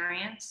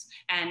experience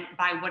and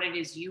by what it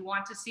is you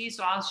want to see.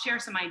 So I'll share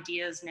some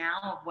ideas now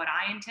of what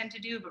I intend to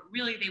do, but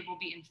really they will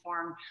be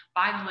informed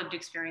by the lived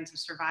experience of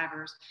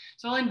survivors.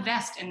 So I'll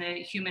invest in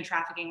the Human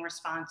Trafficking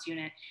Response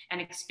Unit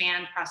and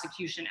expand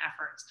prosecution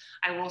efforts.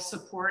 I will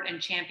support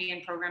and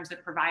champion programs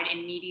that provide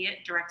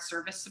immediate direct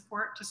service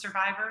support to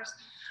survivors.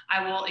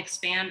 I will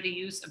expand the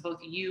use of both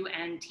U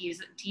and T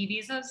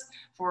visas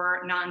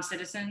for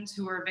non-citizens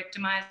who are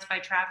victimized by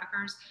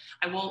traffickers.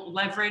 I will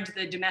leverage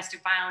the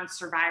Domestic Violence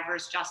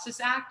Survivors Justice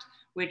Act,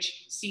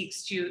 which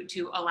seeks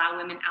to allow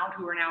women out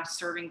who are now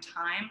serving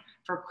time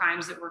for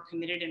crimes that were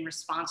committed in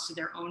response to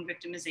their own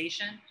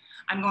victimization.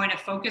 I'm going to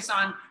focus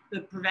on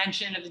the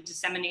prevention of the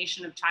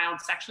dissemination of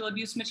child sexual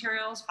abuse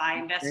materials by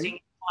investing in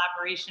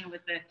collaboration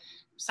with the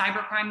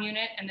Cybercrime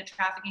Unit and the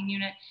Trafficking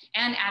Unit,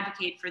 and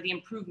advocate for the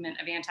improvement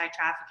of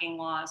anti-trafficking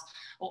laws.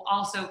 We'll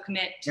also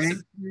commit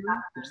to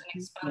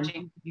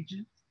expunging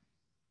convictions.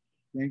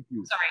 Thank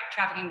you. Sorry,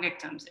 trafficking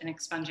victims and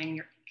expunging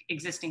your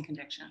existing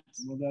convictions.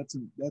 Well, that's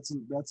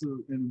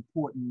an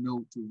important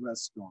note to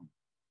rest on.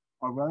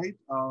 All right,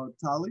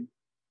 Tali.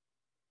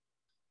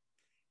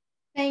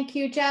 Thank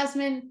you,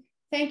 Jasmine.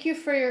 Thank you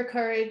for your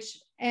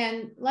courage.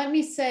 And let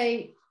me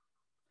say,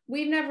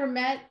 we've never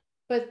met,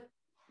 but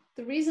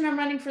the reason I'm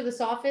running for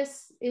this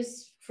office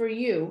is for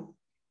you,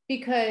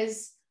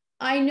 because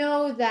I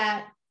know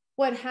that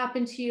what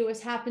happened to you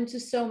has happened to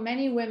so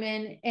many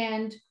women,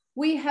 and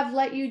we have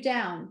let you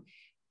down.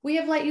 We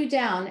have let you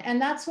down. And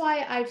that's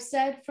why I've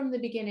said from the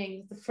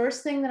beginning, the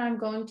first thing that I'm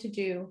going to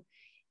do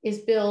is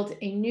build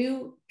a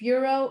new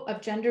Bureau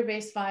of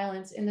Gender-Based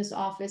Violence in this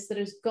office that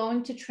is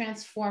going to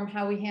transform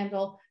how we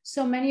handle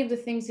so many of the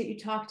things that you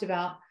talked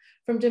about,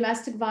 from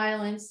domestic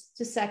violence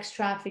to sex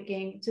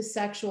trafficking to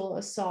sexual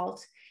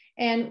assault.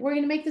 And we're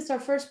going to make this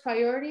our first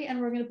priority, and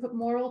we're going to put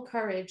moral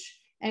courage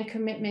and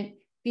commitment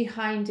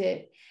behind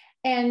it.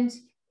 And,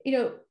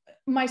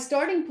 my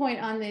starting point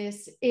on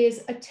this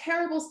is a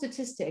terrible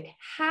statistic.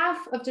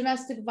 Half of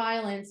domestic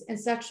violence and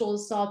sexual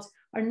assaults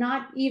are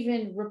not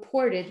even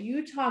reported.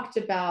 You talked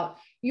about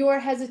your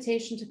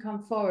hesitation to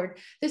come forward.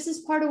 This is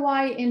part of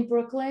why in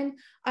Brooklyn,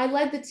 I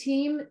led the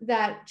team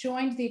that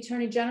joined the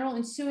Attorney General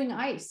in suing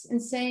ICE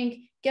and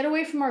saying, get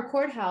away from our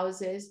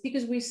courthouses,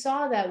 because we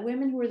saw that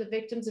women who were the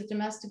victims of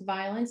domestic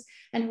violence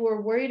and who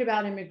were worried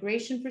about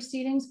immigration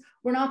proceedings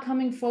were not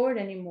coming forward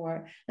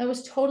anymore. That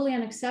was totally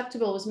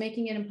unacceptable. It was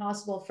making it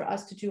impossible for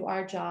us to do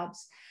our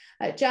jobs.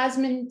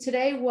 Jasmine,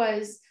 today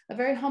was a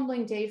very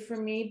humbling day for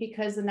me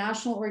because the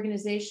National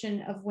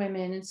Organization of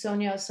Women and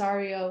Sonia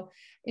Osorio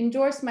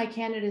endorsed my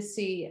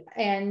candidacy.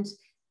 And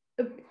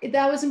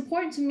that was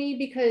important to me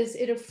because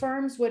it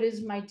affirms what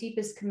is my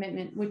deepest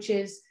commitment, which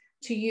is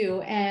to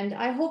you. And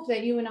I hope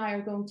that you and I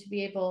are going to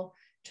be able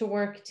to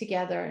work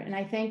together. And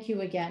I thank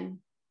you again.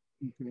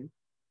 Okay.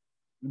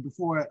 And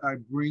before I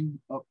bring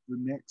up the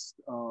next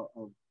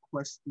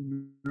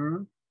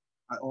questioner,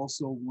 I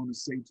also want to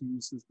say to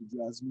you, Sister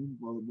Jasmine,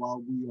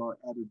 while we are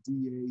at a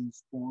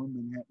DA's forum,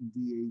 Manhattan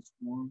DA's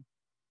forum,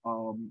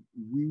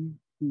 we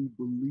who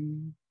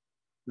believe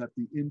that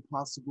the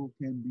impossible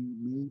can be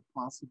made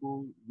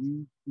possible,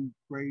 we who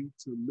pray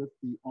to lift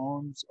the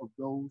arms of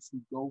those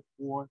who go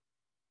forth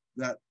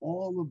that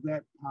all of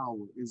that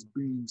power is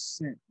being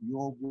sent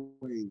your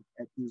way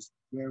at this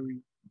very,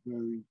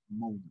 very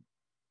moment.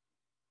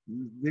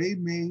 They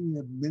may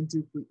have meant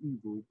it for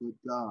evil, but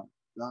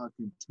God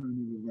can turn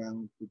it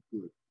around for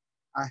good.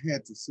 I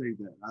had to say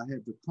that. I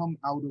had to come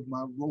out of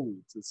my role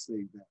to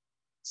say that.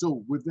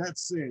 So with that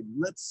said,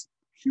 let's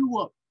cue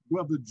up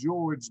Brother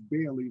George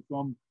Bailey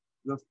from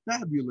the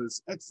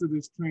fabulous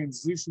Exodus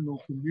Transitional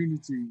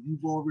Community.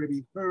 You've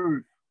already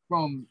heard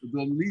from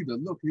the leader.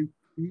 Look, he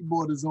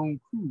brought his own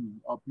crew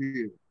up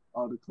here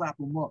to clap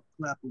him up,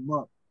 clap him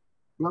up.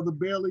 Brother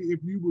Bailey, if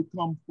you would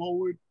come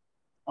forward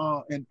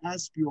and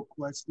ask your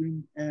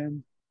question,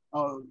 and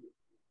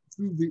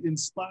through the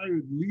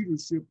inspired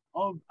leadership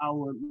of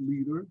our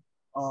leader,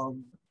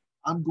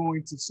 I'm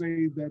going to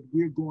say that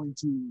we're going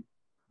to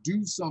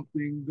do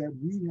something that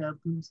we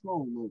have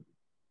control over.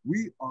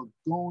 We are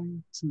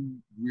going to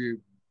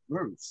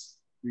reverse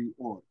the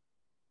order.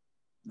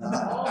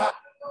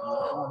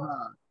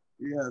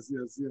 Yes.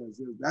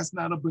 That's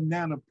not a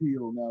banana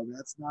peel now.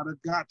 That's not a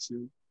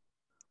gotcha.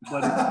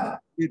 But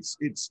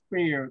it's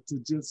fair to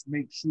just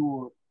make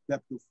sure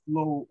that the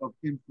flow of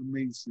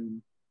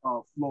information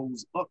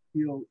flows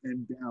uphill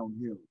and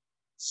downhill.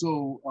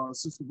 So,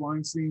 Sister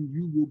Weinstein,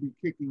 you will be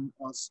kicking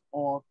us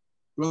off.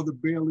 Brother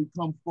Bailey,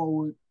 come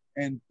forward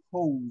and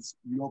pose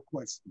your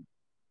question.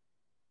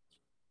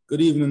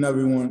 Good evening,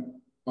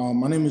 everyone.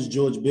 My name is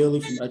George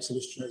Bailey from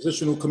Exodus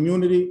Transitional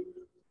Community.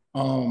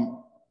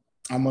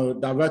 I'm a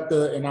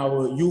director in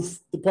our youth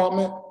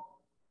department.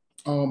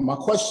 My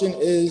question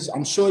is,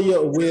 I'm sure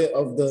you're aware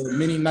of the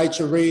many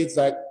NYCHA raids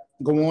that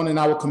go on in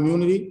our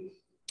community.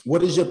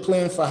 What is your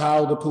plan for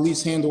how the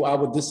police handle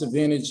our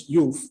disadvantaged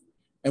youth?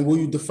 And will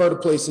you defer to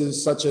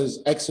places such as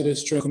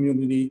Exodus Transitional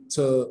Community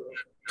to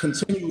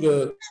continue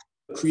to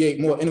create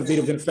more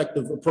innovative and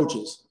effective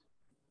approaches?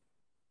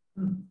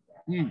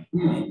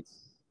 Change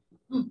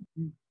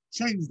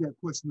that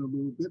question a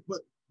little bit, but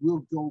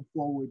we'll go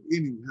forward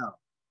anyhow.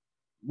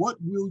 What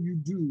will you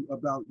do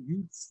about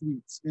youth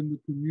suites in the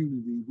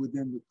community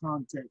within the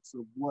context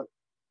of what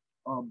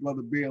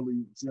Brother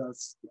Bailey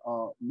just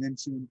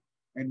mentioned?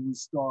 And we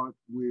start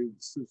with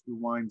Sister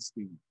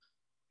Weinstein.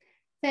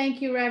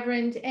 Thank you,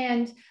 Reverend.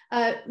 And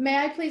may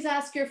I please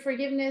ask your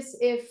forgiveness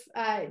if,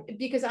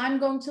 because I'm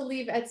going to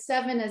leave at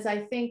 7, as I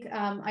think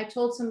I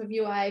told some of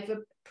you, I have a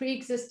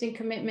pre-existing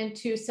commitment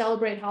to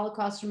celebrate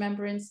Holocaust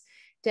Remembrance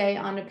Day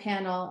on a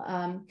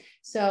panel.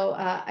 So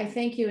I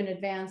thank you in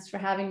advance for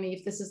having me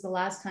if this is the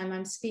last time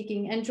I'm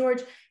speaking. And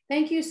George,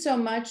 thank you so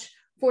much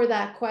for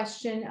that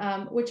question,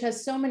 which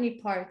has so many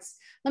parts.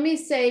 Let me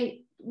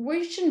say,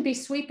 we shouldn't be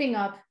sweeping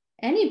up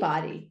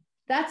anybody.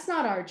 That's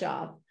not our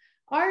job.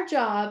 Our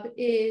job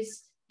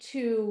is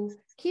to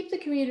keep the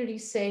community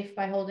safe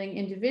by holding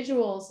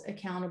individuals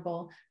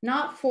accountable,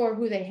 not for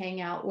who they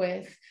hang out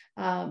with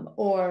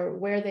or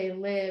where they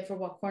live or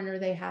what corner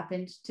they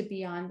happened to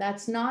be on.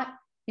 That's not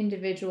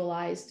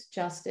individualized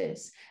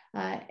justice.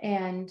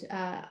 And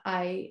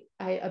I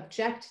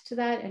object to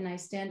that and I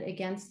stand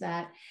against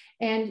that.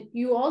 And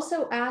you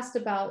also asked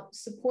about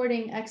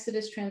supporting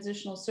Exodus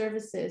Transitional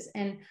Services.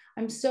 And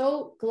I'm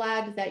so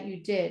glad that you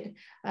did,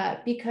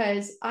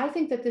 because I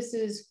think that this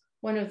is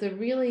one of the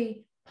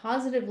really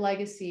positive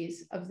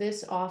legacies of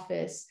this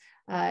office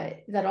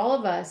that all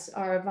of us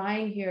are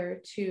vying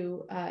here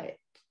to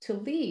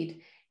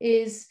lead,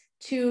 is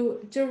to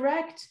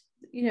direct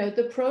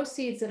the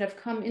proceeds that have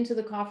come into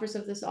the coffers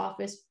of this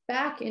office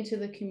back into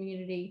the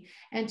community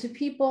and to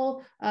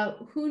people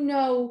who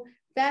know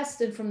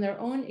best and from their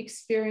own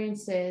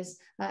experiences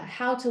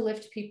how to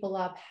lift people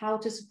up, how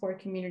to support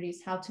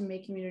communities, how to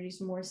make communities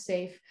more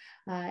safe.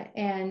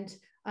 And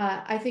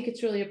I think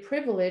it's really a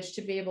privilege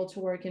to be able to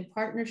work in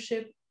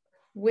partnership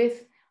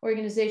with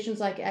organizations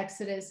like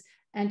Exodus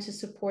and to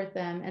support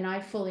them. And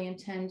I fully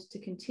intend to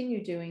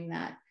continue doing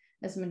that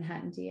as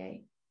Manhattan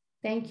DA.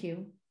 Thank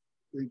you.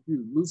 Thank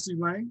you. Lucy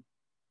Lang?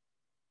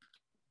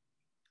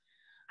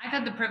 I've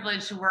had the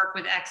privilege to work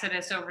with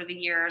Exodus over the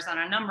years on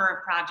a number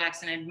of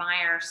projects and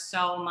admire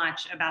so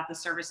much about the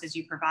services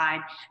you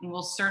provide, and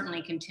will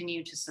certainly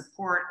continue to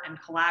support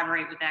and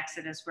collaborate with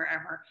Exodus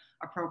wherever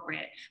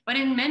appropriate. But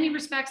in many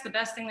respects, the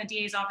best thing the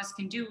DA's office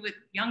can do with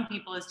young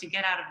people is to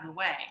get out of the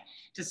way,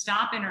 to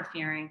stop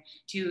interfering,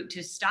 to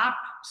stop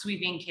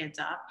sweeping kids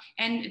up,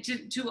 and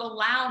to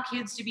allow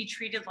kids to be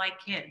treated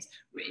like kids.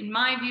 In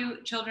my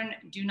view, children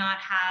do not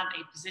have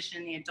a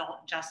position in the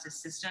adult justice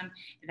system.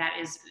 That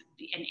is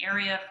an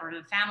area for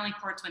the family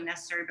courts when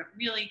necessary, but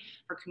really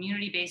for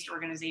community-based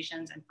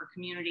organizations and for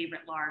community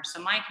writ large.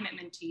 So my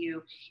commitment to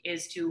you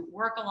is to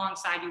work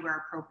alongside you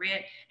where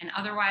appropriate, and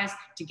otherwise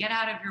to get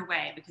out of your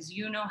way, because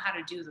you know how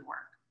to do the work.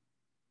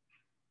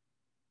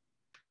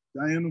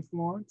 Diana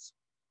Florence?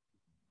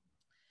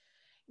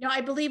 You know,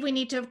 I believe we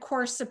need to, of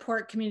course,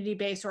 support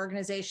community-based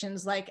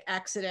organizations like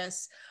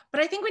Exodus,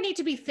 but I think we need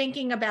to be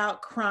thinking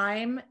about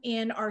crime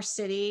in our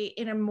city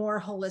in a more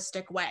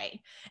holistic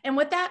way. And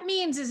what that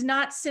means is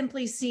not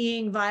simply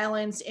seeing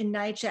violence in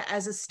NYCHA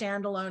as a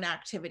standalone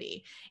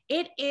activity.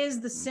 It is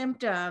the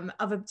symptom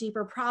of a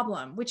deeper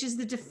problem, which is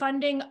the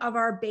defunding of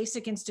our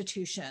basic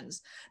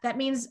institutions. That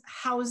means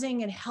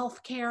housing and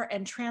healthcare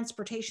and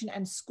transportation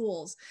and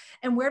schools.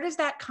 And where does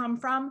that come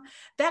from?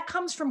 That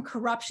comes from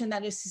corruption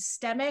that is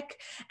systemic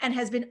and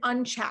has been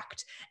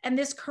unchecked. And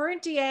this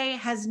current DA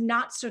has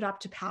not stood up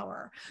to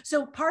power.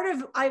 So part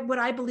of what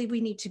I believe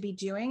we need to be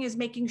doing is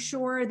making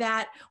sure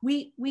that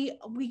we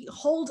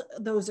hold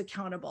those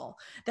accountable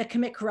that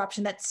commit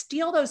corruption, that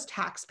steal those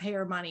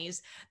taxpayer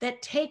monies,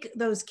 that take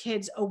those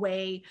kids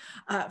away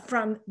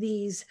from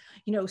these,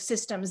 you know,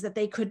 systems that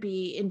they could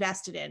be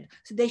invested in.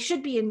 So they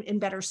should be in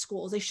better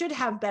schools. They should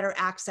have better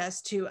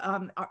access to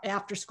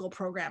after school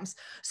programs.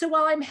 So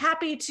while I'm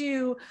happy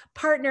to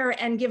partner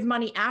and give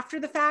money after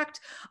the fact,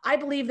 I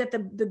believe that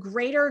the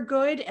greater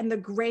good and the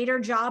greater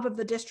job of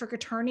the district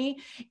attorney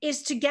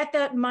is to get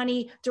that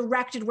money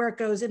directed where it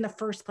goes in the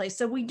first place.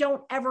 So we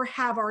don't ever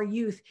have our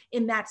youth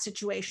in that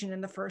situation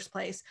in the first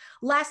place.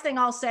 Last thing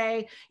I'll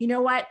say, you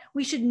know what?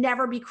 We should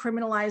never be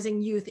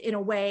criminalizing youth in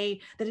a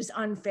way that is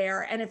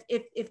unfair. And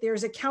if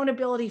there's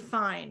accountability,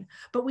 fine,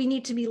 but we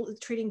need to be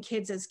treating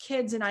kids as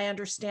kids. And I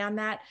understand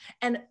that.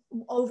 And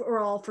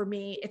overall, for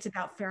me, it's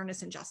about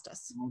fairness and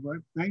justice. All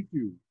right, thank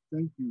you,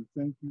 thank you,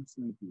 thank you,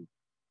 thank you.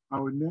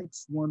 Our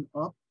next one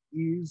up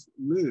is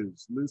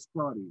Liz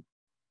Crotty.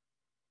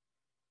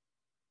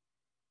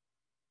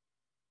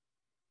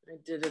 I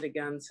did it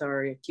again,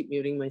 sorry, I keep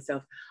muting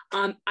myself.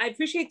 I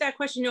appreciate that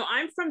question. You know,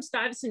 I'm from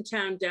Stuyvesant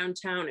Town,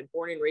 downtown, and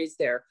born and raised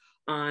there.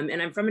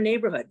 And I'm from a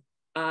neighborhood.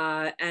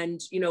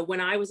 And, you know, when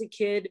I was a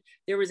kid,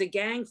 there was a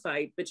gang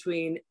fight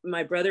between,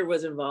 my brother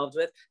was involved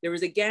with, there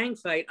was a gang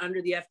fight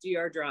under the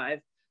FDR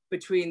Drive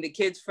between the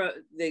kids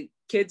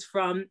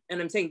from,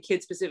 and I'm saying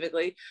kids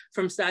specifically,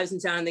 from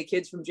Stuyvesant Town and the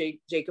kids from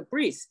Jacob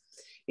Reese.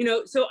 You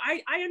know, so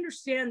I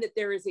understand that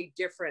there is a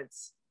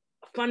difference,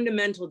 a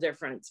fundamental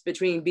difference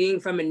between being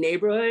from a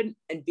neighborhood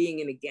and being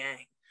in a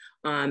gang.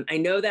 I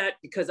know that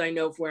because I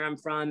know where I'm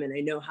from and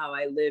I know how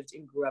I lived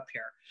and grew up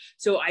here.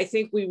 So I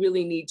think we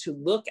really need to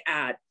look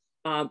at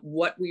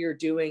what we are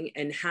doing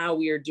and how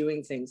we are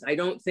doing things. I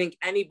don't think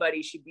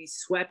anybody should be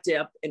swept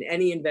up in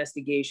any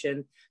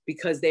investigation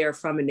because they are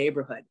from a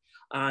neighborhood.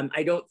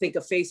 I don't think a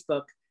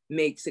Facebook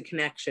makes a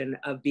connection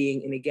of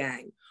being in a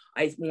gang.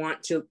 I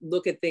want to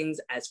look at things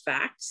as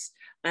facts.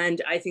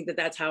 And I think that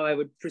that's how I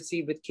would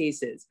proceed with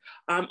cases.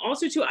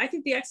 Also too, I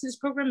think the Exodus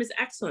program is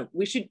excellent.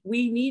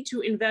 We need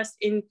to invest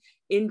in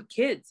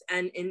kids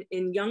and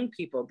in young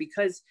people,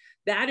 because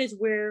that is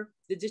where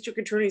the district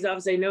attorney's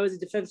office, I know as a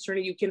defense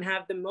attorney, you can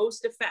have the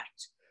most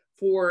effect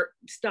for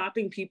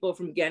stopping people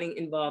from getting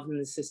involved in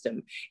the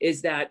system,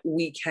 is that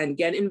we can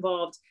get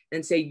involved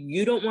and say,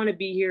 you don't want to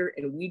be here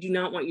and we do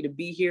not want you to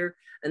be here.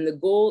 And the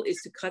goal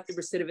is to cut the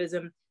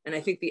recidivism. And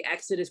I think the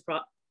Exodus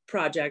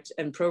project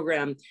and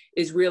program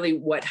is really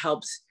what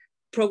helps.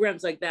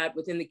 Programs like that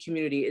within the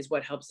community is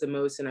what helps the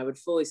most. And I would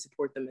fully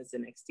support them as the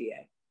next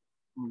DA.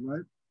 All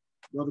right,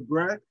 Brother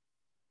Bragg.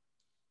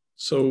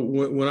 So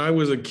when I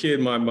was a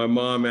kid, my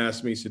mom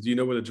asked me, she said, do you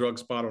know where the drug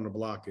spot on the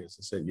block is?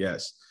 I said,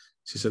 yes.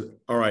 She said,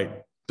 all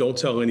right, don't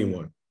tell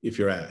anyone if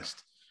you're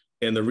asked.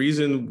 And the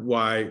reason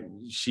why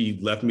she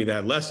left me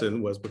that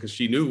lesson was because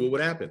she knew what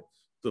would happen.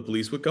 The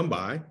police would come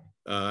by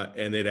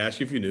and they'd ask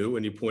you if you knew,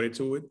 and you pointed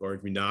to it, or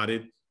if you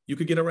nodded, you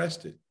could get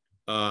arrested.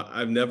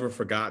 I've never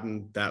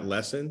forgotten that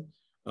lesson.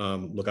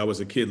 Look, I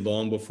was a kid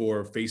long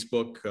before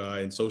Facebook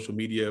and social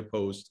media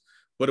posts,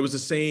 but it was the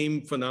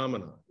same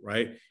phenomenon,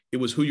 right? It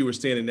was who you were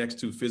standing next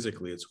to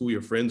physically. It's who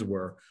your friends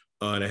were.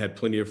 And I had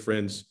plenty of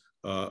friends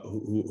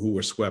who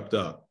were swept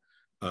up.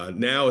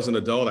 Now, as an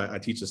adult, I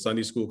teach a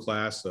Sunday school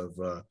class of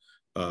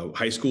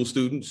high school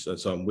students.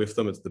 So I'm with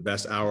them. It's the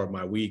best hour of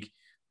my week.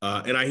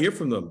 And I hear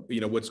from them,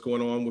 you know, what's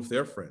going on with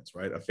their friends,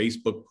 right? A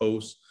Facebook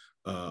post,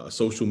 a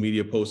social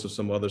media post of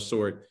some other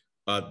sort.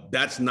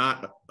 That's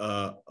not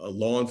a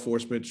law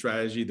enforcement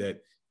strategy that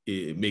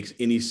it makes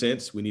any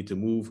sense. We need to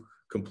move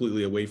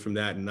completely away from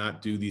that and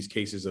not do these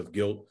cases of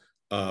guilt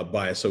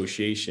by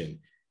association.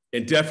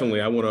 And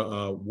definitely, I want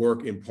to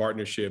work in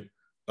partnership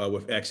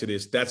with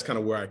Exodus. That's kind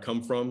of where I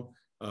come from.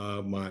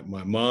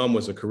 My mom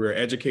was a career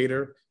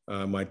educator.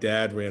 My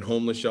dad ran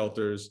homeless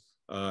shelters.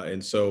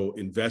 And so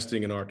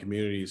investing in our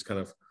community is kind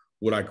of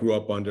what I grew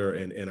up under.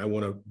 And I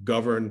want to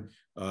govern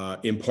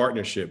in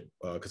partnership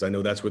because I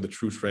know that's where the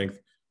true strength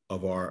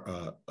of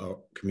our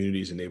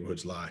communities and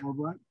neighborhoods lie. All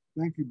right.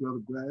 Thank you, Brother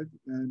Bragg.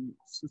 And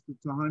Sister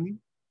Tahanie?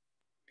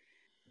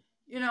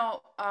 You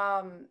know,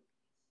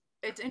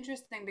 it's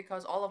interesting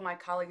because all of my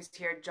colleagues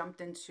here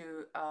jumped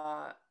into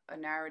a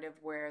narrative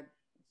where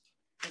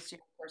this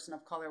young person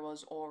of color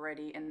was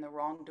already in the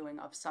wrongdoing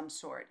of some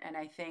sort. And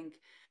I think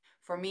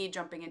for me,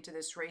 jumping into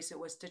this race, it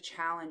was to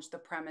challenge the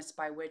premise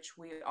by which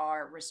we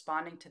are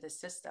responding to the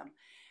system.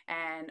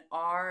 And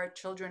our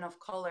children of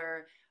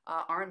color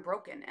aren't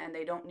broken and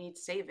they don't need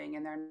saving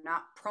and they're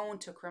not prone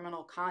to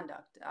criminal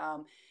conduct.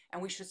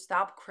 And we should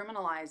stop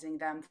criminalizing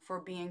them for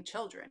being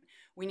children.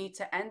 We need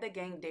to end the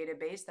gang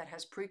database that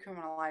has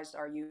pre-criminalized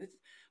our youth.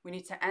 We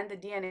need to end the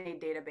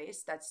DNA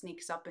database that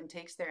sneaks up and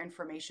takes their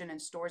information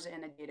and stores it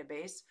in a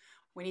database.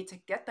 We need to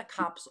get the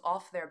cops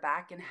off their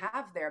back and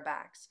have their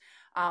backs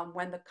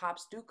when the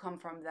cops do come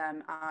from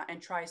them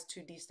and tries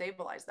to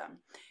destabilize them.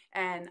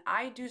 And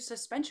I do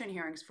suspension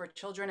hearings for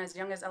children as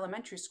young as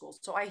elementary school.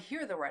 So I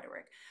hear the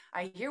rhetoric.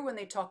 I hear when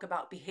they talk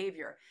about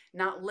behavior,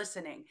 not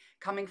listening,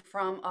 coming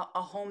from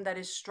a home that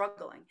is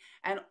struggling.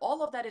 And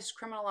all of that is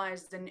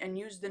criminalized and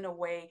used in a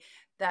way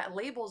that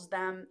labels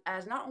them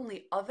as not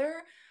only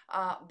other,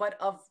 but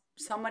of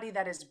somebody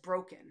that is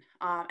broken.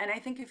 And I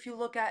think if you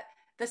look at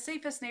the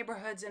safest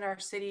neighborhoods in our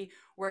city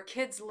where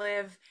kids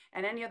live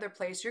and any other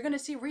place, you're going to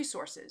see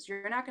resources.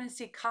 You're not going to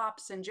see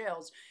cops and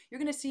jails. You're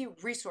going to see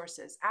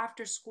resources,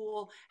 after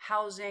school,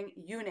 housing,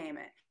 you name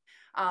it.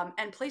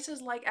 And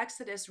places like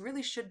Exodus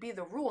really should be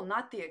the rule,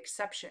 not the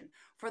exception.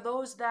 For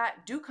those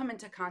that do come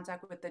into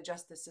contact with the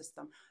justice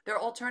system, their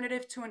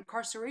alternative to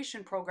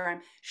incarceration program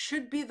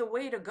should be the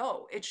way to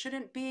go. It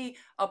shouldn't be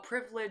a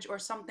privilege or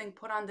something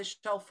put on the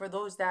shelf for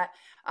those that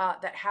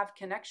have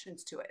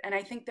connections to it. And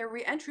I think their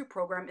reentry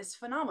program is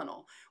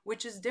phenomenal,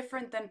 which is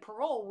different than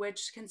parole,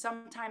 which can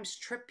sometimes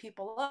trip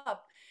people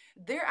up.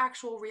 Their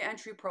actual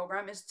reentry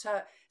program is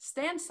to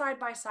stand side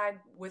by side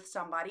with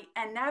somebody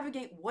and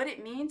navigate what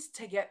it means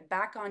to get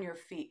back on your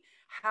feet.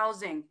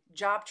 Housing,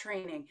 job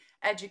training,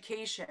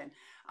 education.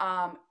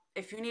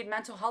 If you need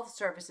mental health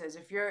services,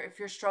 if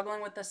you're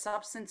struggling with a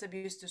substance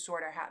abuse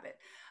disorder habit.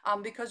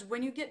 Because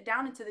when you get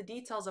down into the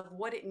details of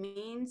what it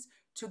means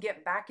to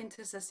get back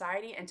into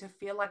society and to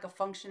feel like a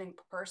functioning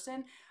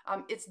person,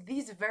 it's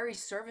these very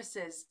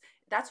services.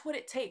 That's what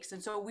it takes.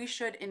 And so we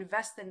should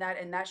invest in that,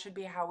 and that should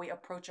be how we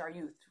approach our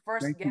youth.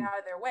 First, get out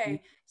of their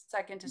way.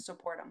 Second, to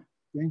support them.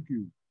 Thank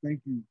you.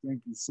 Thank you.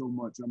 Thank you so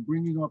much. I'm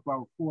bringing up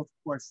our fourth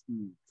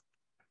question.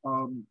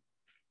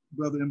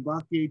 Brother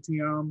Mbake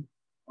Tiam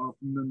from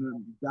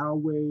the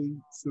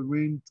Dawe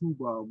Serin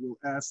Tuba will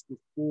ask the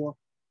fourth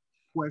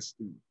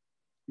question.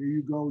 Here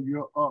you go.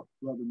 You're up,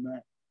 Brother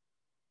Matt.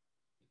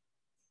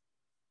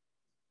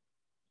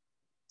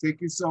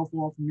 Take yourself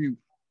off mute.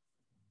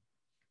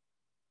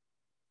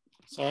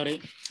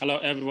 Sorry. Hello,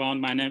 everyone.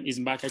 My name is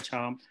Mbake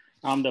Cham.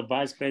 I'm the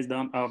Vice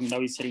President of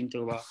Dawe Serin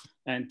Tuba.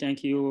 And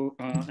thank you,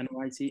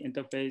 NYC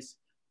Interface,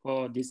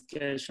 for this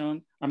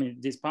session.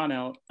 This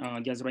panel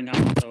gathering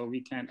out so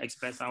we can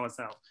express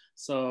ourselves.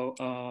 So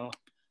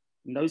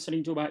Dawe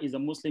Serin Tuba is a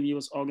Muslim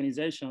youth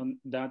organization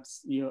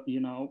that's,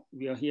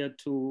 we are here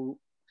to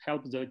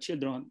help the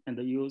children and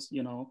the youth,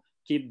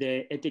 keep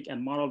their ethic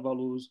and moral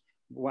values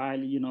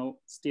while,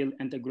 still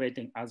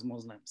integrating as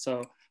Muslims.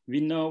 So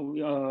we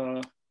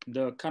know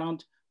the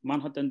current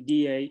Manhattan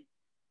DA,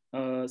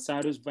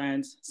 Cyrus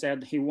Vance,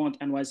 said he wants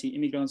NYC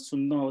immigrants to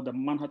know the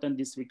Manhattan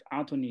District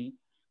Attorney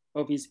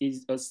Office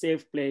is a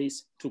safe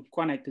place to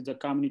connect the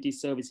community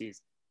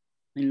services.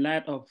 In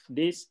light of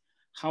this,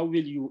 how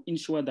will you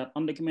ensure that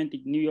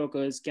undocumented New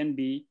Yorkers can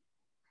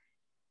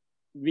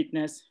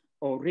witness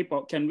or report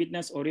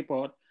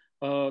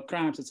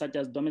crimes such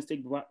as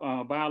domestic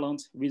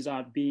violence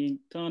without being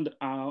turned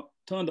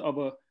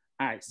over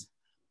eyes?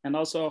 And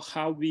also,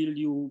 how will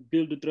you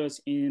build the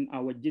trust in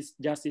our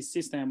justice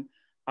system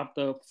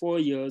after 4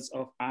 years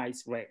of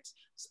ICE raids?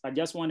 So I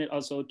just wanted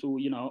also to,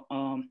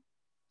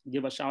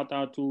 give a shout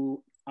out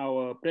to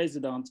our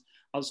president,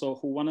 also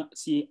who wanna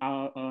see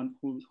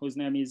whose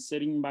name is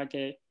Serin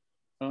Mbake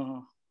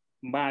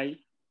Mbai,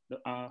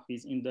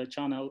 he's in the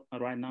channel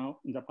right now,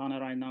 in the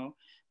panel right now,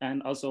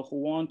 and also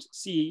who want to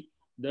see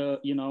the,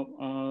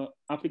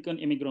 African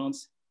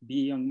immigrants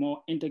being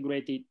more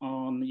integrated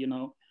on,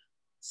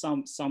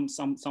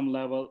 some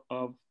level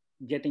of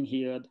getting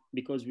heard,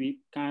 because we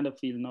kind of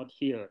feel not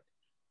heard.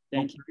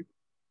 Thank you.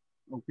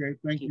 Okay,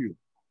 thank you.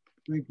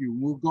 Thank you.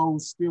 We'll go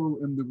still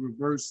in the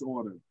reverse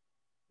order.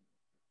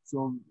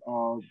 So,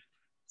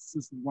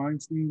 Sister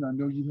Weinstein, I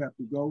know you have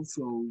to go,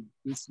 so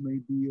this may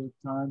be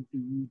a time for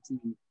you to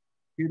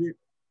hit it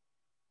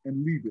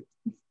and leave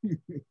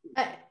it.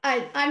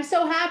 I'm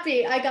so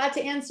happy I got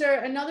to answer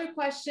another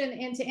question,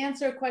 and to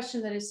answer a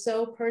question that is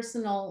so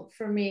personal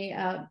for me.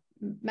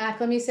 Mac,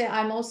 let me say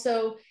I'm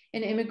also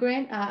an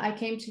immigrant. I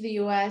came to the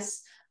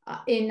US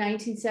in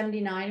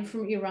 1979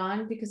 from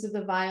Iran because of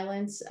the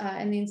violence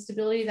and the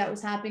instability that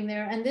was happening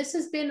there. And this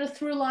has been a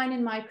through line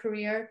in my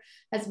career,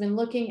 has been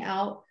looking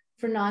out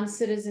for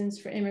non-citizens,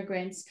 for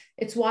immigrants.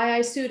 It's why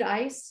I sued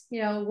ICE,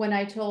 when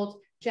I told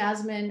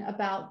Jasmine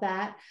about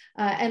that.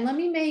 And let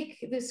me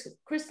make this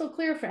crystal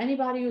clear for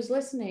anybody who's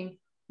listening.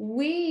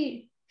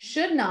 We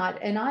should not,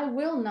 and I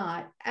will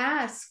not,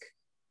 ask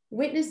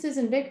witnesses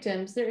and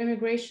victims their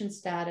immigration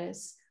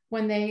status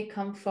when they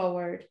come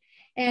forward.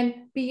 And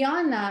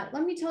beyond that,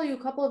 let me tell you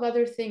a couple of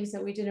other things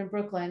that we did in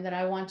Brooklyn that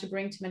I want to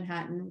bring to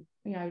Manhattan.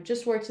 I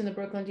just worked in the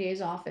Brooklyn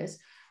DA's office.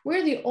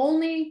 We're the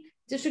only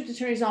district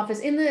attorney's office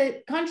in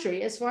the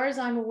country, as far as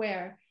I'm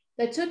aware,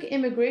 that took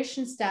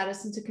immigration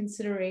status into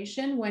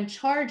consideration when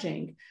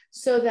charging,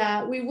 so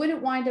that we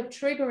wouldn't wind up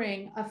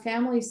triggering a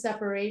family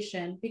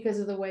separation because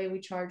of the way we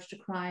charged a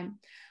crime.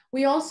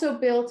 We also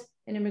built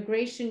an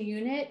immigration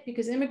unit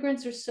because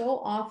immigrants are so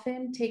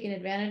often taken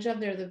advantage of.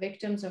 They're the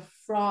victims of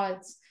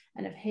frauds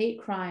and of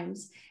hate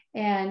crimes.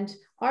 And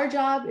our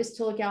job is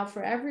to look out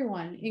for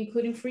everyone,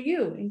 including for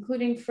you,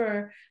 including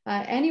for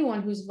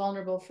anyone who's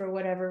vulnerable for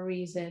whatever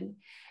reason.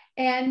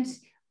 And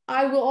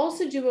I will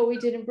also do what we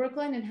did in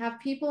Brooklyn and have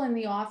people in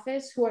the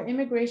office who are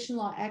immigration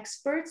law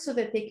experts so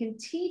that they can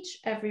teach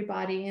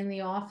everybody in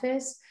the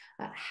office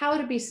how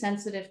to be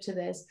sensitive to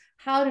this,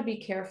 how to be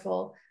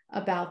careful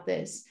about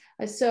this.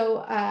 I'm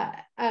so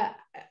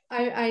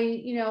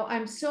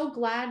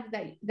glad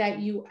that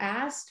you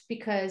asked,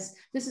 because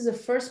this is a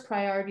first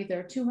priority. There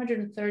are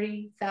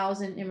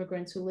 230,000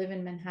 immigrants who live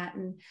in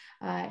Manhattan,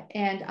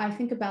 and I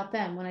think about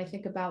them when I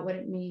think about what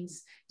it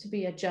means to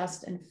be a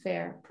just and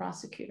fair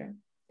prosecutor.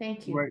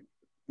 Thank you. Right,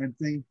 and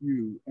thank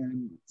you.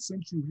 And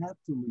since you have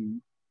to leave,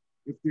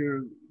 if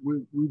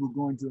we were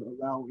going to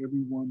allow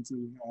everyone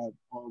to have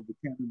all the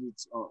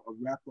candidates a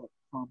wrap-up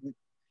comment,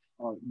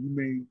 you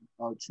may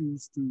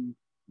choose to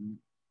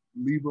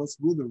leave us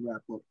with a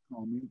wrap-up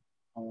comment,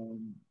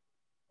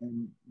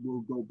 and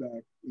we'll go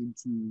back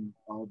into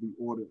the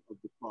order of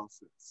the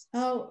process.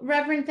 Oh,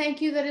 Reverend,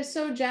 thank you. That is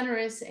so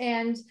generous.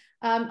 And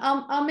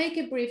I'll make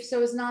it brief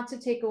so as not to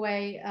take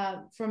away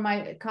from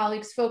my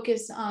colleagues'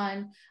 focus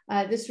on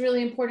this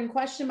really important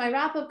question. My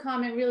wrap-up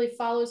comment really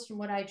follows from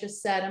what I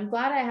just said. I'm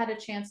glad I had a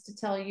chance to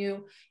tell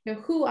you,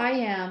 who I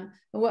am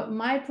and what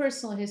my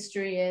personal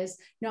history is.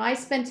 I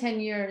spent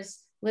 10 years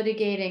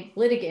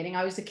litigating.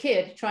 I was a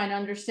kid trying to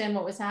understand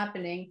what was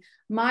happening.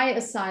 My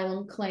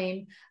asylum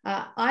claim,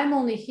 I'm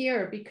only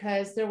here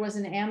because there was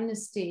an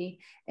amnesty,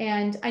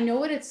 and I know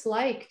what it's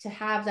like to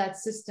have that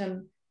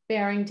system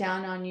bearing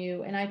down on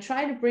you. And I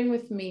try to bring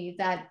with me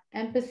that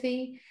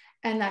empathy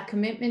and that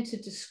commitment to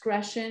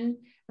discretion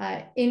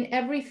in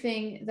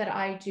everything that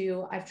I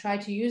do. I've tried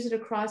to use it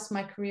across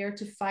my career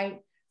to fight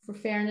for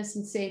fairness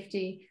and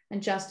safety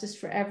and justice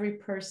for every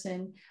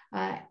person.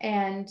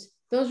 And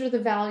those are the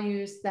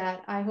values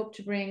that I hope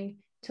to bring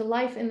to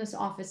life in this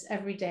office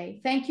every day.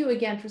 Thank you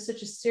again for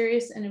such a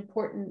serious and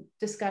important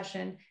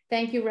discussion.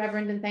 Thank you,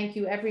 Reverend, and thank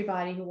you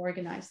everybody who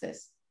organized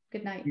this.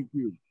 Good night. Thank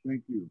you,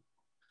 thank you.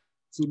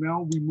 So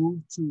now we move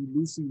to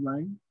Lucy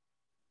Lang.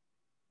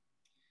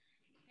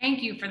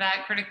 Thank you for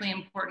that critically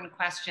important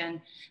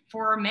question.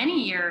 For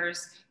many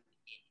years,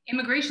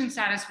 immigration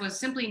status was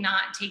simply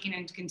not taken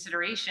into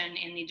consideration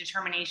in the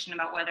determination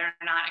about whether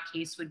or not a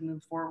case would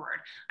move forward.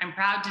 I'm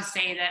proud to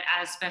say that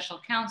as special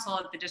counsel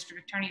at the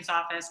district attorney's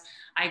office,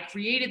 I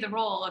created the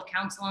role of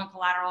counsel on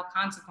collateral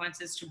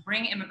consequences to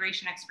bring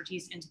immigration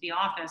expertise into the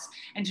office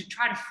and to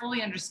try to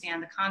fully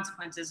understand the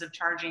consequences of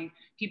charging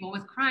people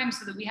with crimes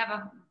so that we have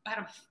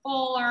a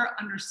fuller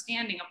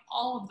understanding of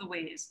all of the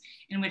ways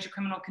in which a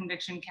criminal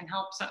conviction can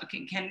help,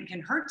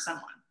 can hurt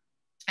someone.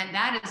 And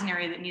that is an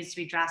area that needs to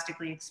be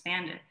drastically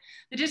expanded.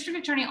 The district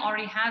attorney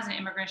already has an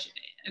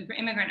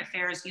immigrant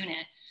affairs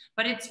unit,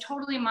 but it's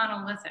totally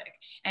monolithic.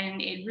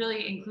 And it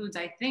really includes,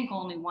 I think,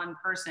 only one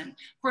person.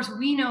 Of course,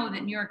 we know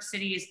that New York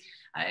City's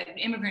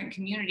immigrant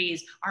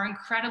communities are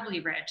incredibly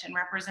rich and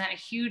represent a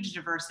huge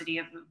diversity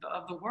of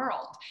the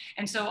world.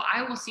 And so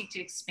I will seek to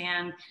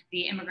expand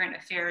the immigrant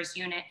affairs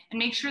unit and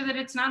make sure that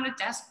it's not a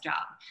desk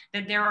job,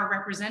 that there are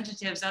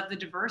representatives of the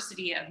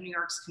diversity of New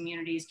York's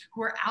communities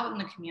who are out in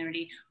the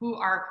community, who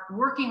are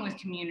working with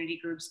community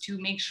groups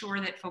to make sure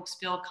that folks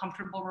feel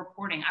comfortable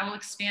reporting. I will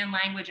expand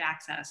language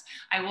access.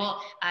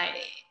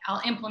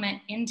 I'll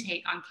implement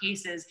intake on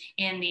cases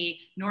in the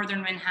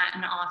Northern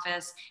Manhattan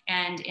office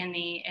and in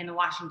the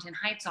Washington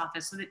Heights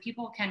office so that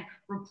people can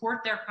report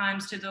their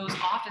crimes to those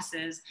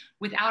offices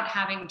without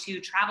having to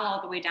travel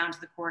all the way down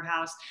to the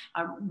courthouse,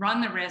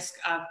 run the risk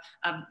of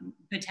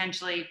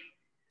potentially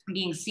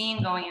being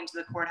seen going into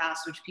the courthouse,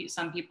 which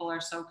some people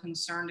are so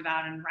concerned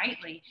about, and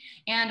rightly.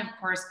 And of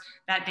course,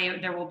 that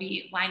there will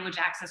be language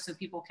access so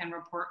people can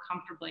report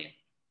comfortably.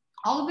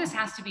 All of this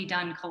has to be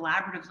done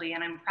collaboratively,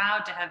 and I'm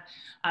proud to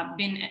have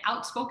been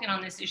outspoken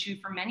on this issue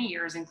for many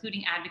years,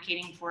 including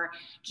advocating for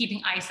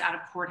keeping ICE out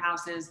of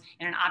courthouses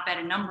in an op-ed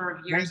a number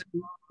of years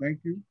ago.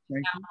 Thank you.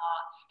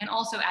 And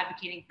also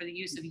advocating for the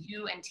use of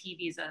U and T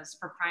visas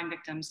for crime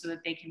victims so that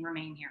they can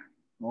remain here.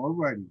 All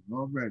righty.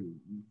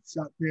 You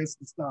shot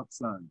past the stop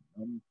sign.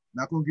 I'm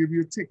not gonna give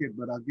you a ticket,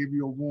 but I'll give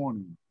you a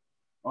warning.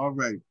 All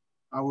right,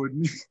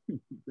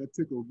 that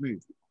tickled me.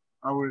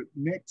 Our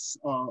next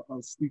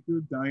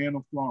speaker, Diana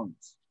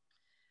Florence.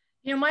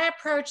 My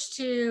approach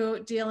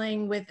to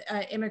dealing with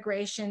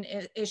immigration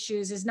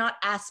issues is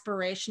not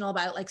aspirational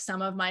about like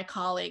some of my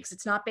colleagues.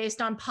 It's not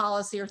based on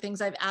policy or things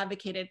I've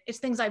advocated. It's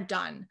things I've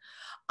done.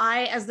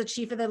 as the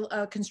chief of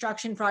the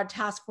construction fraud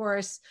task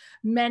force,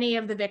 many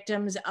of the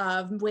victims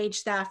of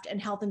wage theft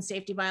and health and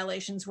safety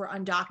violations were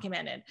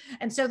undocumented.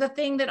 And so the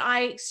thing that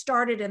I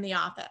started in the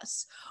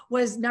office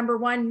was, number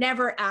one,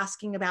 never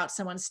asking about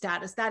someone's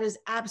status. That is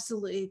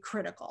absolutely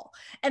critical.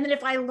 And then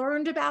if I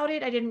learned about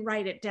it, I didn't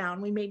write it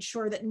down. We made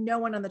sure that no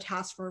one on the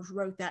task force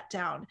wrote that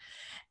down.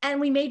 And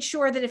we made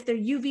sure that if their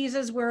U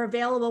visas were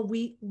available,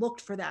 we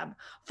looked for them.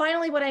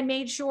 Finally, what I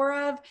made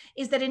sure of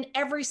is that in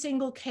every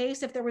single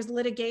case, if there was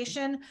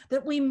litigation,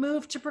 that we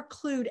moved to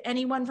preclude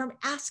anyone from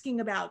asking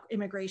about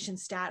immigration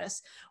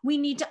status. We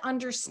need to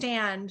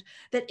understand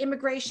that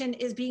immigration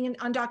is, being an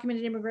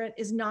undocumented immigrant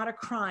is not a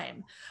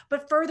crime.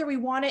 But further, we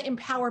want to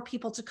empower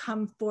people to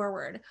come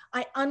forward.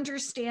 I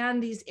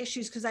understand these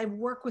issues because I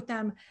work with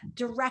them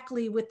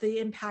directly with the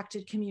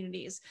impacted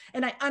communities.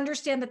 And I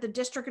understand that the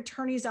district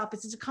attorney's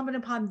office is incumbent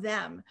upon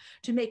them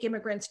to make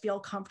immigrants feel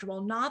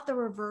comfortable, not the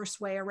reverse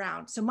way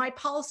around. So my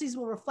policies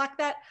will reflect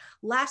that.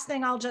 Last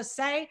thing I'll just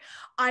say,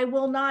 I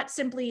will not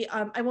simply,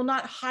 I will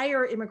not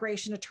hire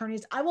immigration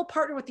attorneys. I will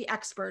partner with the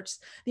experts,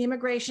 the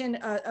Immigration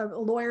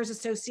Lawyers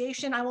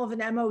Association. I will have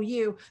an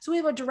MOU. So we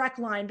have a direct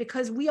line,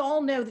 because we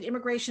all know that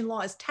immigration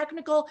law is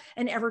technical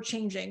and ever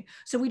changing.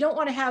 So we don't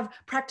want to have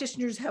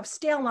practitioners have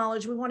stale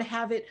knowledge. We want to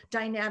have it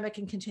dynamic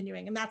and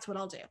continuing. And that's what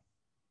I'll do.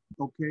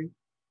 Okay,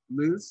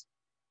 Liz?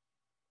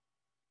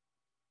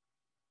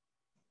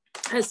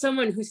 As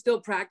someone who still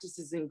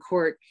practices in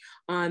court,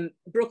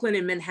 Brooklyn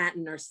and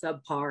Manhattan are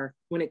subpar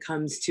when it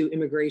comes to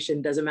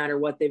immigration. Doesn't matter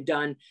what they've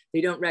done.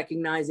 They don't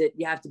recognize it.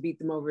 You have to beat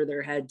them over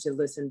their head to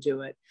listen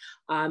to it.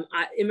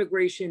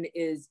 Immigration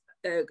is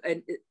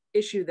an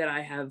issue that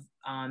I have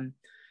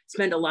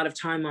spent a lot of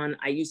time on.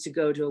 I used to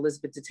go to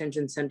Elizabeth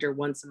Detention Center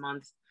once a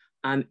month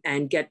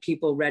and get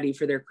people ready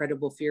for their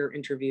credible fear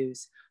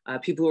interviews.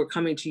 People who are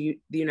coming to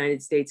the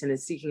United States and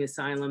is seeking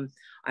asylum,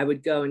 I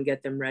would go and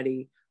get them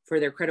ready for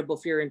their credible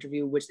fear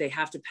interview, which they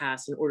have to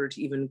pass in order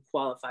to even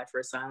qualify for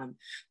asylum.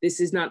 This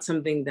is not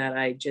something that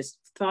I just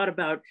thought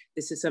about.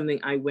 This is something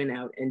I went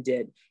out and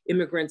did.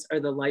 Immigrants are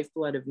the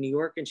lifeblood of New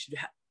York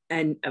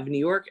and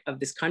of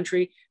this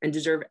country, and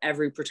deserve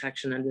every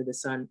protection under the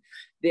sun.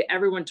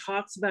 Everyone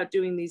talks about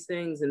doing these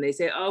things and they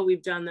say, oh,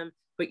 we've done them.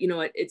 But you know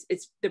what,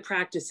 it's the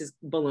practice is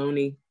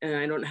baloney, and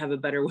I don't have a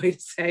better way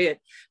to say it,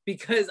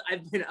 because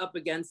I've been up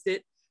against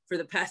it for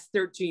the past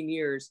 13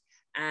 years.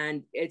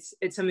 And it's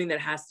something that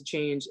has to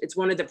change. It's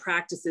one of the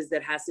practices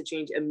that has to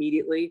change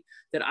immediately,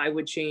 that I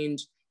would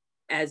change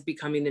as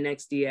becoming the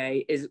next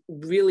DA, is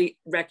really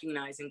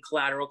recognizing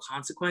collateral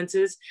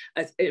consequences,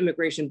 as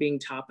immigration being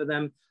top of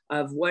them,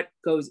 of what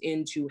goes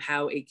into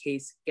how a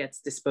case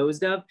gets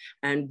disposed of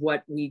and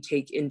what we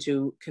take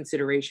into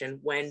consideration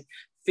when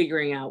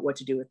figuring out what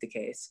to do with the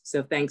case.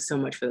 So thanks so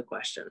much for the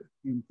question.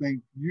 And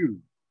thank you.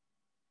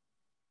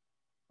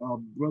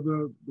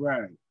 Brother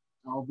Bragg,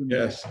 Alvin.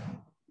 Yes. Bragg.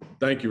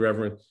 Thank you,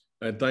 Reverend.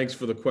 And thanks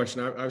for the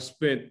question. I've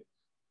spent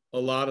a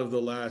lot of the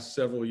last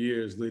several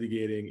years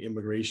litigating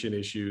immigration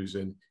issues,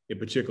 and in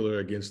particular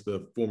against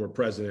the former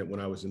president when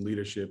I was in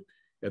leadership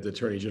at the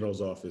Attorney General's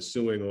office,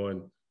 suing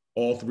on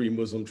all 3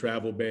 Muslim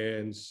travel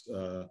bans,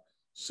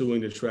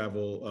 suing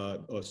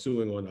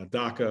on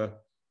DACA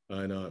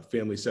and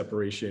family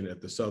separation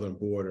at the southern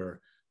border.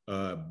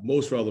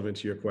 Most relevant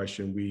to your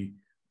question, we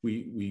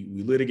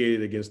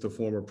litigated against the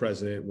former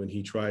president when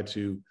he tried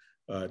to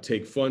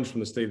take funds from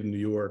the state of New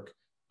York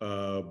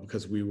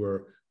because we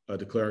were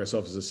declaring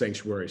ourselves as a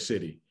sanctuary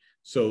city.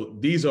 So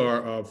these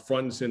are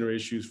front and center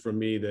issues for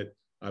me that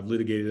I've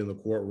litigated in the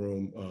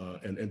courtroom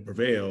and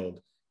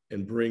prevailed,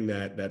 and bring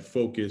that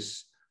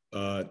focus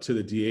to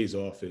the DA's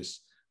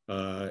office.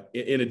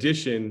 In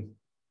addition,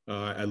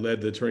 I led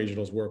the Attorney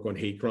General's work on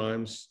hate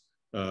crimes,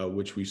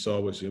 which we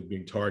saw was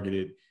being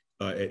targeted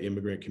at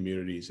immigrant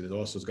communities. And it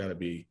also has got to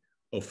be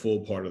a full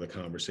part of the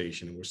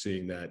conversation. And we're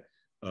seeing that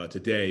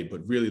today,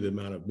 but really the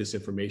amount of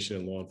misinformation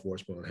in law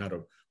enforcement on how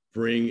to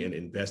bring and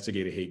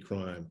investigate a hate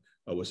crime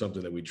was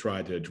something that we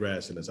tried to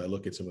address. And as I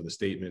look at some of the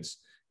statements,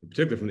 in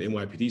particular from the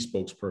NYPD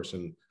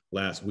spokesperson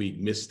last week,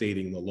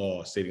 misstating the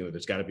law, stating that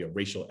there's got to be a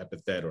racial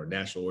epithet or a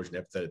national origin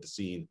epithet at the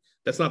scene.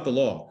 That's not the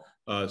law.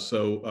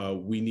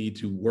 So we need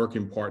to work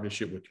in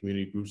partnership with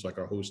community groups like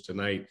our host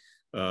tonight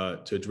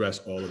to address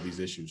all of these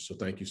issues. So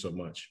thank you so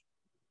much.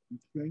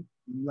 Okay,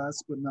 and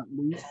last but not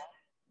least,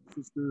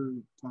 Sister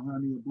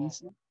Tahanie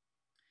Aboushi.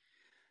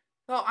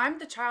 So I'm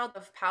the child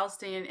of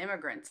Palestinian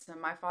immigrants,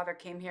 and my father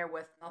came here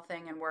with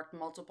nothing and worked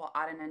multiple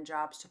odd-and-end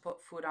jobs to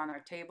put food on our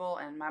table,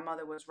 and my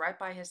mother was right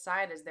by his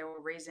side as they were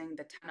raising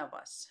the 10 of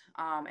us.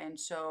 And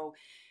so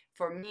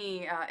for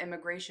me,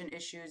 immigration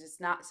issues,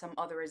 it's not some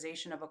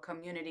otherization of a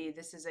community.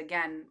 This is,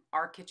 again,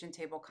 our kitchen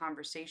table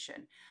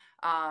conversation.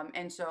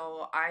 And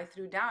so I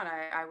threw down.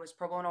 I was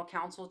pro bono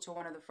counsel to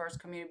one of the first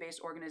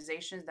community-based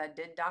organizations that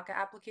did DACA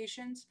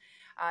applications.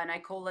 And I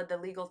co-led the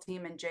legal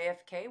team in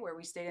JFK, where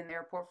we stayed in the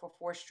airport for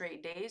 4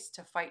 straight days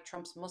to fight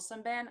Trump's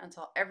Muslim ban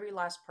until every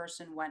last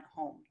person went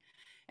home.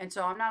 And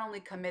so I'm not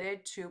only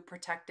committed to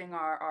protecting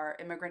our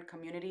immigrant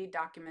community,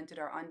 documented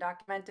or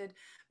undocumented,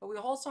 but we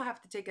also have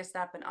to take a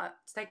step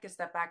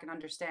back and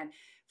understand,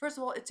 first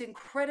of all, it's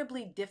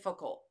incredibly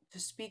difficult to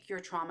speak your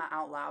trauma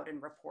out loud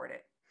and report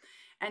it.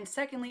 And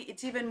secondly,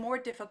 it's even more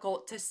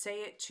difficult to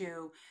say it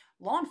to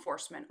law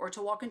enforcement or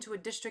to walk into a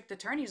district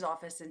attorney's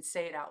office and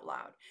say it out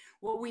loud.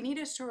 What we need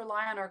is to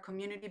rely on our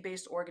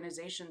community-based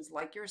organizations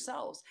like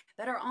yourselves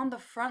that are on the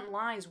front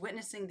lines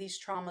witnessing these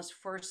traumas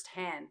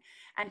firsthand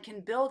and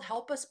can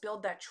help us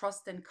build that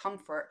trust and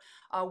comfort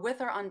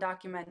with our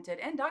undocumented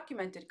and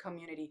documented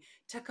community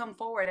to come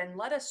forward and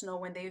let us know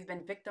when they've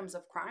been victims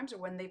of crimes or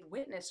when they've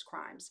witnessed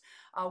crimes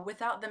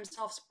without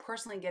themselves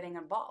personally getting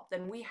involved.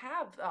 And we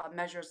have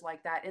measures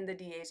like that in the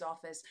DA's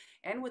office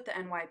and with the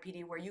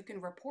NYPD where you can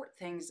report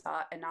things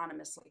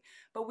anonymously.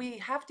 But we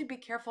have to be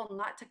careful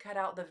not to cut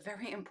out the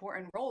very important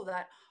role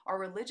that our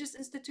religious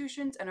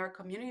institutions and our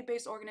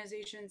community-based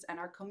organizations and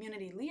our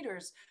community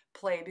leaders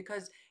play,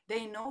 because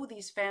they know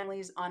these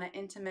families on an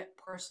intimate,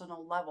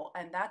 personal level.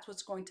 And that's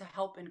what's going to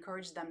help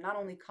encourage them not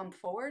only come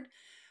forward,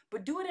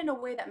 but do it in a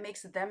way that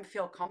makes them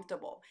feel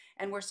comfortable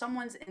and where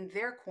someone's in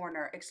their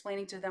corner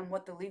explaining to them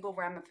what the legal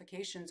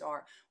ramifications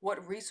are,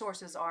 what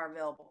resources are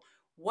available,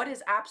 what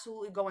is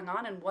absolutely going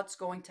on, and what's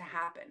going to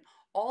happen.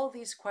 All of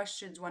these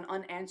questions, when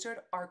unanswered,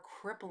 are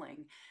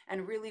crippling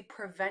and really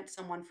prevent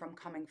someone from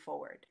coming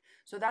forward.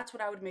 So that's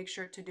what I would make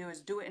sure to do, is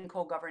do it in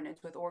co-governance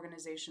with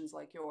organizations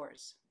like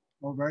yours.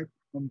 All right.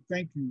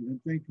 Thank you,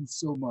 and thank you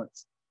so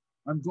much.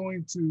 I'm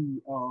going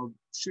to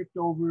shift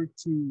over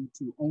to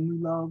Only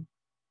Love,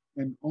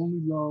 and Only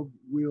Love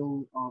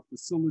will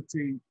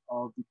facilitate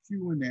the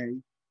Q&A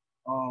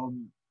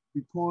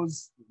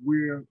because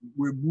we're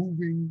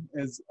moving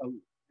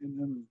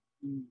in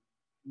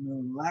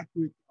an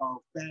alacrity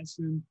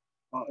fashion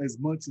as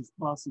much as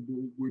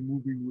possible. We're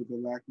moving with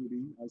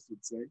alacrity, I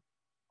should say.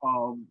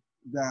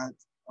 That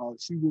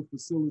she will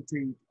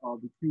facilitate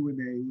the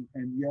Q&A,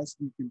 and yes,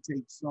 we can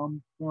take some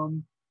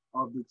from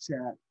the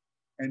chat,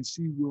 and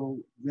she will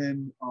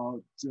then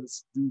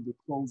just do the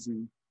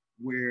closing,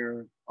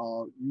 where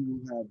you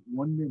will have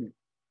 1 minute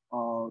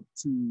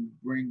to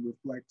bring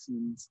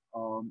reflections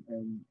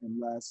and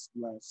last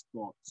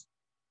thoughts.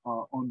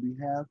 On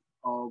behalf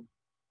of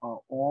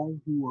all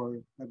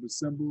who have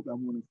assembled, I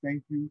want to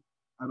thank you.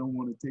 I don't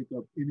want to take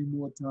up any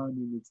more time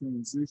in the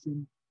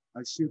transition.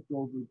 I shift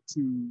over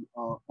to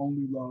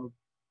Only Love.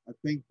 I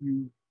thank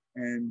you,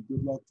 and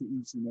good luck to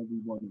each and every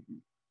one of you.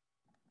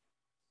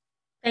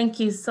 Thank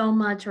you so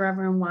much,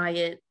 Reverend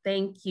Wyatt.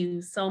 Thank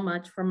you so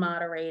much for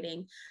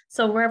moderating.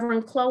 So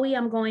Reverend Chloe,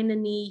 I'm going to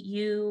need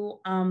you,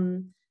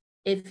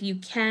 if you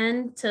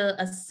can, to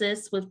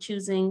assist with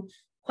choosing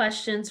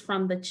questions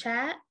from the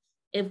chat.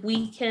 If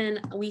we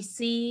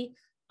see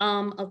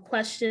a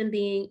question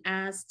being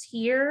asked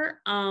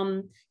here.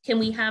 Can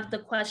we have the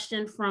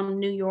question from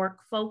New York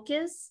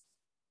Focus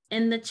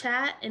in the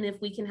chat? And if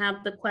we can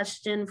have the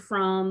question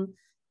from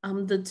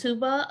the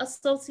Tuba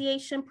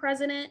Association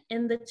president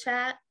in the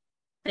chat.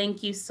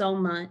 Thank you so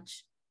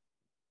much.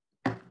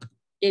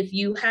 If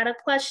you had a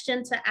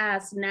question to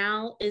ask,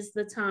 now is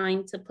the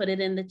time to put it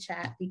in the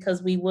chat,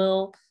 because we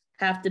will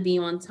have to be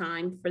on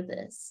time for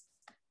this.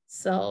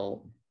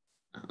 So,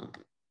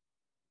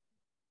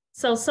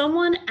 so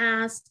someone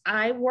asked,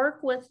 I work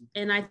with,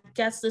 and I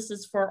guess this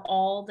is for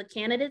all the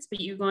candidates, but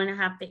you're going to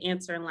have to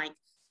answer in like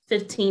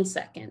 15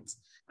 seconds.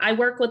 I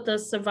work with the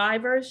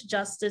Survivors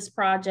Justice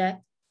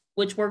Project,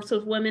 which works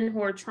with women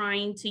who are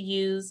trying to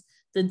use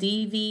the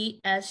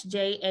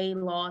DVSJA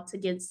law to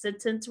get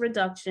sentence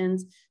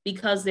reductions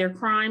because their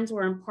crimes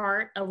were in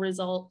part a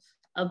result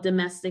of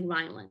domestic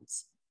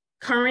violence.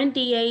 Current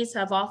DAs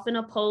have often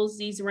opposed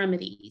these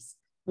remedies.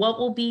 What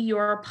will be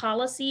your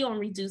policy on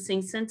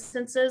reducing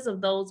sentences of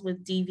those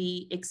with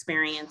DV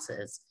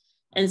experiences?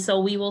 And so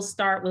we will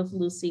start with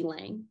Lucy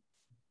Lang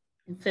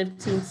in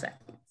 15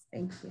 seconds.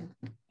 Thank you.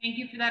 Thank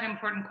you for that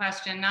important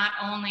question. Not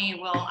only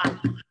will I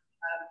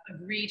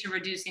agree to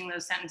reducing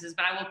those sentences,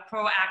 but I will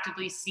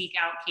proactively seek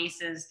out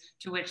cases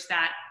to which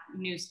that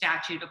new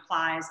statute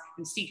applies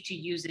and seek to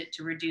use it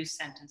to reduce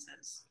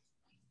sentences.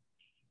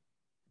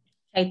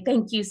 Okay,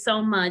 thank you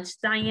so much.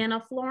 Diana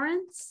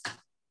Florence?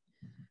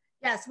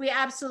 Yes, we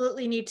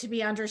absolutely need to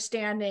be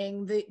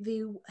understanding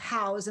the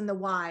hows and the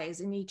whys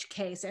in each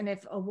case. And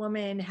if a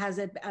woman has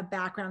a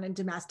background in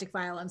domestic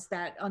violence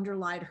that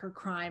underlied her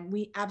crime,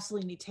 we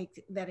absolutely need to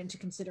take that into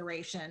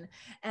consideration.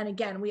 And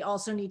again, we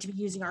also need to be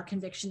using our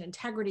conviction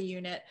integrity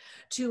unit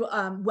to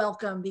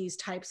welcome these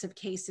types of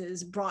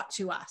cases brought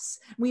to us.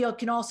 We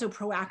can also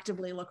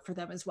proactively look for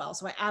them as well.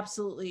 So I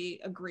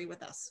absolutely agree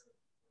with this.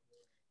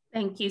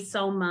 Thank you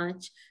so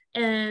much.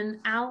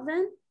 And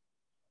Alvin?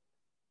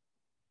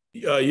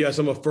 Yes,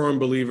 I'm a firm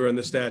believer in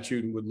the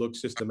statute and would look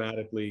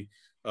systematically.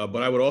 But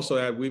I would also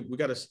add, we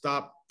got to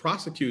stop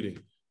prosecuting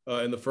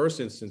in the first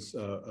instance.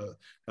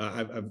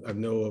 I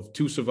know of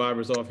 2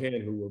 survivors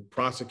offhand who were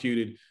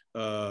prosecuted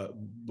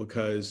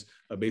because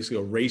basically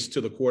a race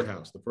to the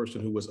courthouse. The person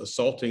who was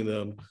assaulting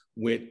them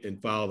went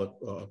and filed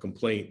a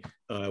complaint.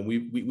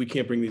 We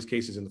can't bring these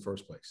cases in the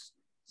first place.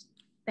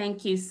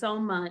 Thank you so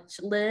much.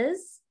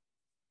 Liz?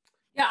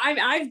 Yeah,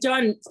 I've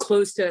done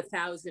close to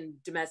 1,000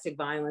 domestic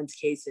violence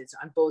cases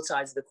on both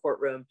sides of the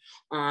courtroom.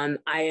 I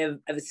have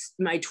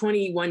my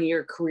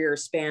 21-year career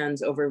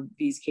spans over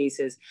these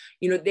cases.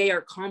 You know, they are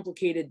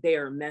complicated, they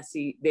are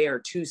messy, they are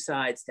two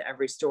sides to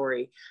every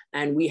story.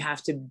 And we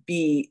have to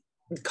be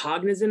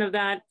cognizant of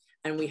that.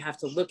 And we have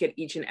to look at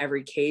each and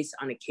every case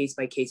on a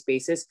case-by-case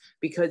basis,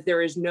 because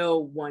there is no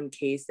one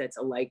case that's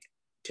alike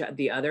to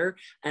the other.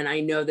 And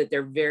I know that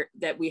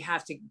that we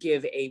have to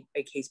give a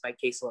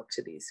case-by-case look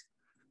to these.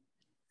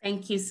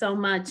 Thank you so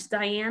much.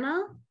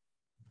 Diana?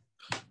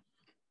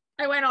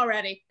 I went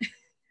already.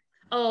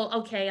 Oh,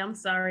 okay. I'm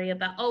sorry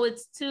about,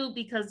 it's 2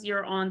 because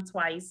you're on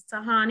twice.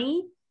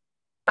 Tahanie?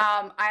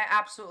 I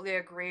absolutely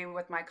agree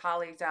with my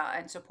colleagues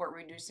and support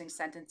reducing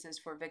sentences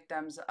for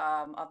victims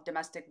of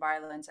domestic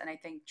violence. And I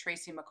think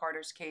Tracy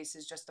McCarter's case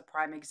is just a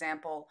prime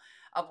example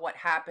of what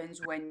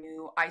happens when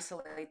you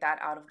isolate that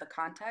out of the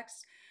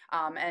context.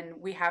 And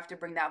we have to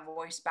bring that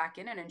voice back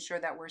in and ensure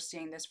that we're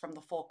seeing this from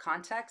the full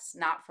context,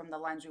 not from the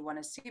lens we want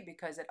to see,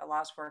 because it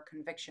allows for a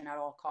conviction at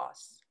all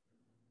costs.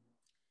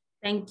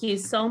 Thank you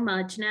so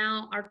much.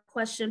 Now, our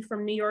question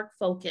from New York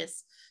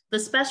Focus. The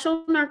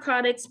Special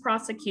Narcotics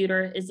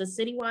Prosecutor is a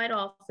citywide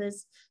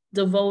office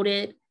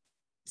devoted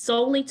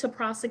solely to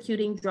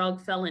prosecuting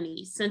drug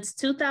felonies. Since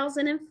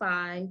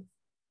 2005,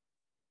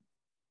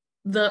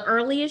 the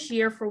earliest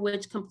year for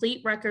which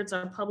complete records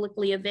are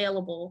publicly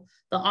available,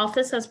 the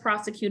office has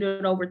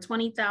prosecuted over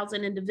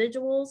 20,000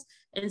 individuals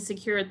and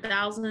secured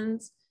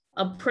thousands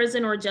of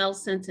prison or jail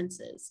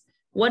sentences.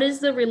 What is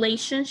the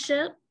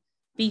relationship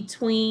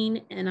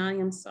between, and I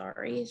am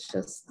sorry, it's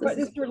just— what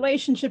is the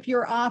relationship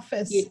your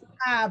office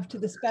have to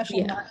the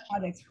Special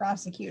Narcotics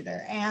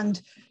Prosecutor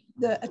and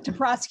to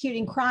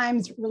prosecuting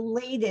crimes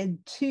related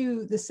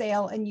to the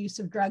sale and use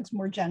of drugs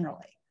more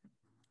generally?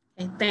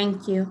 Okay,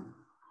 thank you.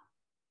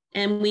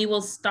 And we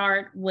will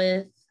start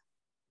with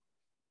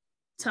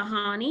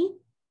Tahanie.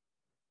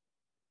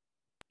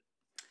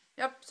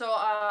 Yep, so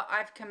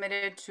I've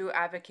committed to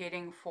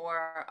advocating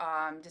for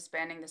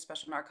disbanding the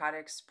Special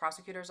Narcotics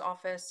Prosecutor's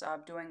Office,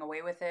 doing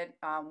away with it.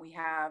 We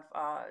have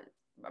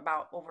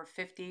about over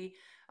 50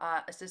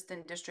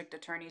 assistant district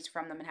attorneys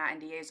from the Manhattan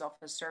DA's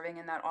office serving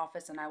in that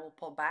office, and I will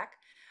pull back.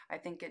 I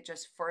think it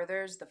just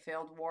furthers the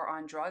failed war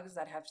on drugs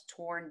that have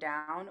torn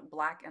down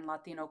Black and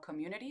Latino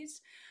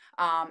communities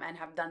and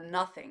have done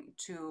nothing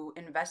to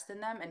invest in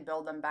them and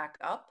build them back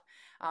up.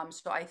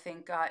 So I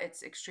think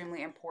it's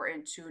extremely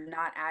important to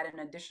not add an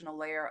additional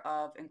layer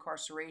of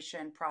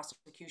incarceration,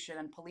 prosecution,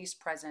 and police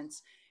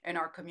presence in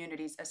our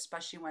communities,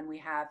 especially when we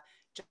have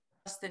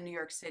just in New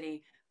York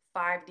City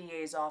 5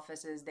 DA's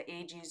offices, the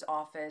AG's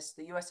office,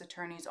 the U.S.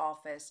 Attorney's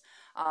office,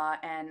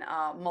 and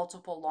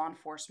multiple law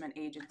enforcement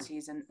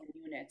agencies and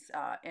units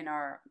in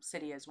our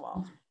city as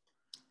well.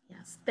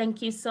 Yes,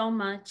 thank you so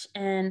much.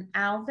 And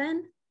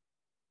Alvin?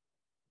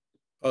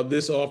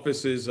 This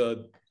office is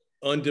a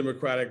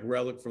undemocratic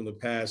relic from the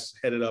past,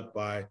 headed up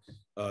by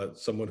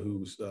someone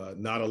who's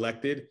not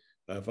elected.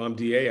 If I'm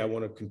DA, I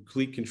want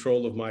complete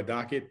control of my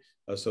docket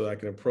so that I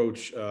can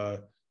approach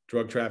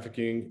drug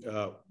trafficking,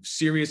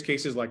 serious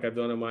cases like I've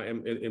done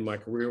in my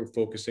career,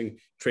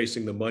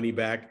 tracing the money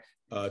back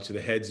to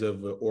the heads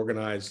of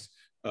organized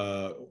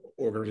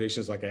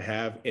organizations like I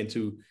have, and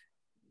to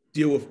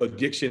deal with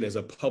addiction as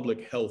a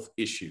public health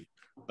issue.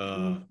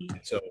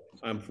 So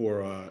I'm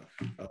for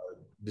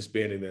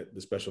disbanding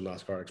the Special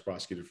Narcotics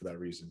Prosecutor for that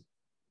reason.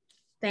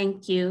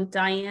 Thank you.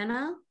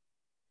 Diana?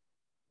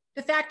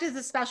 The fact is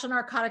the Special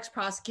Narcotics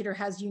Prosecutor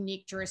has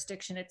unique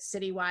jurisdiction. It's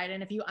citywide.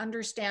 And if you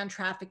understand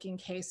trafficking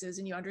cases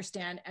and you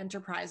understand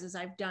enterprises,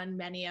 I've done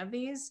many of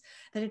these,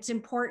 then it's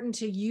important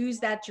to use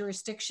that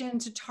jurisdiction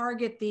to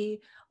target the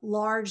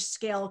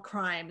large-scale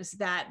crimes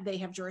that they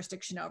have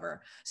jurisdiction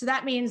over. So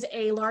that means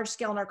a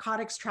large-scale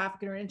narcotics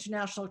trafficker, an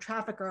international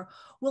trafficker,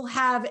 will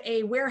have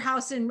a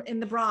warehouse in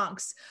the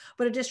Bronx,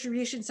 but a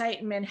distribution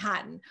site in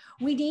Manhattan.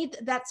 We need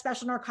that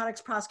Special Narcotics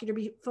Prosecutor to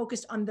be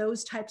focused on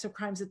those types of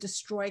crimes that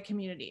destroy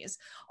communities.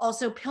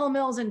 Also, pill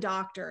mills and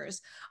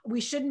doctors. We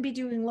shouldn't be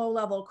doing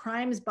low-level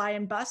crimes. Buy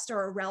and bust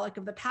are a relic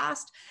of the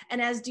past.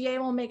 And as DA,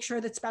 will make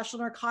sure that Special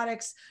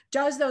Narcotics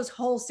does those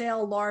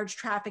wholesale large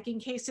trafficking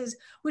cases,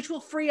 which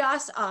will free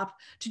us up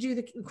to do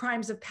the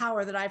crimes of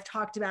power that I've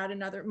talked about in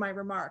my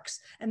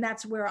remarks. And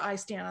that's where I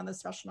stand on the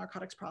Special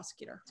Narcotics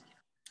Prosecutor.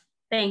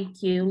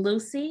 Thank you.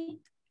 Lucy?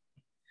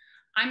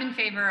 I'm in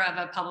favor of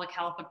a public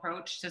health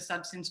approach to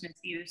substance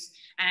misuse.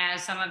 And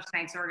as some of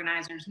tonight's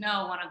organizers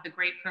know, one of the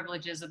great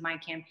privileges of my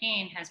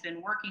campaign has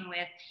been working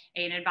with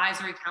an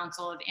advisory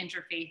council of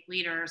interfaith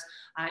leaders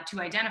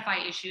to identify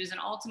issues and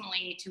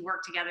ultimately to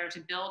work together to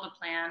build a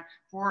plan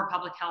for a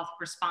public health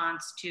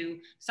response to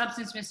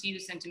substance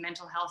misuse and to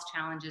mental health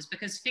challenges.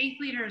 Because faith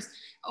leaders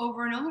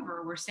over and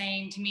over were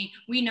saying to me,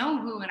 we know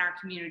who in our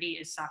community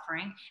is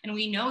suffering, and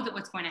we know that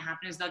what's going to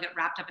happen is they'll get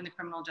wrapped up in the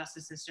criminal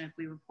justice system if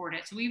we report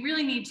it. So we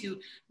really need to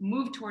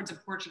move towards a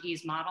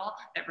Portuguese model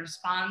that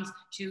responds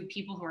to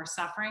people who are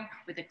suffering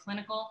with a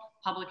clinical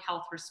public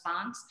health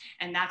response.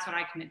 And that's what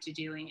I commit to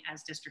doing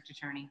as district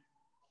attorney.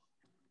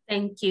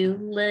 Thank you.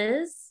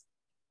 Liz?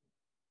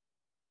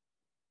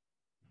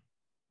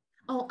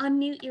 Oh,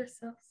 unmute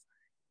yourself.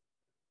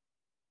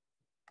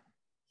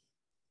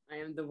 I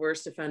am the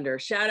worst offender.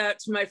 Shout out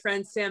to my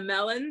friend Sam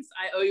Mellons.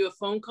 I owe you a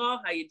phone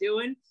call. How you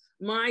doing?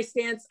 My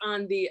stance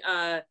on the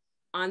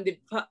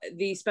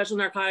special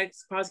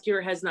narcotics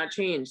prosecutor has not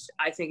changed.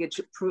 I think it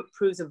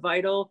proves a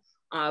vital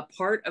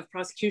part of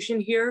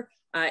prosecution here.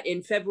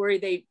 In February,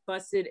 they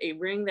busted a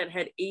ring that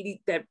had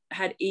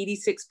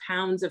 86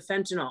 pounds of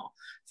fentanyl.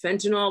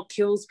 Fentanyl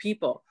kills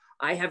people.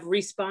 I have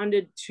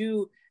responded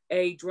to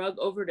a drug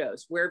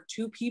overdose where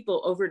 2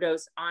 people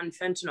overdosed on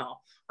fentanyl.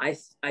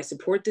 I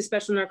support the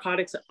special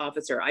narcotics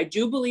officer. I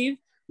do believe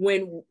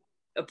when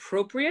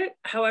appropriate,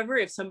 however,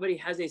 if somebody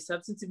has a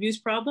substance abuse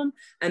problem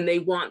and they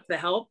want the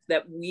help,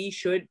 that we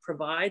should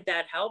provide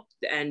that help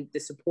and the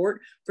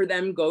support for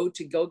them go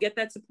get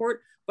that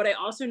support. But I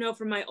also know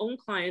from my own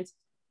clients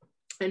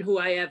and who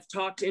I have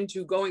talked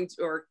into going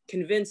to, or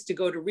convinced to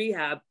go to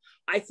rehab,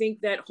 I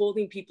think that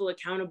holding people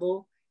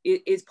accountable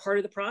is part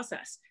of the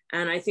process.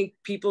 And I think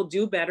people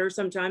do better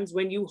sometimes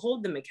when you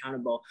hold them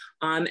accountable.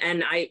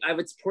 And I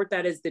would support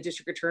that as the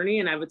district attorney,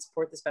 and I would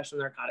support the special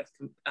narcotics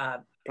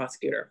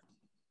prosecutor.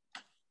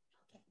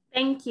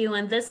 Thank you.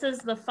 And this is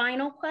the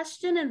final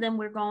question, and then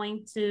we're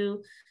going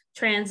to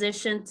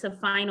transition to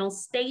final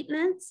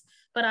statements.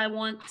 But I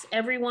want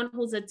everyone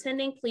who's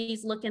attending,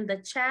 please look in the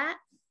chat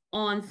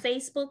on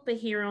Facebook, but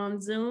here on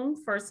Zoom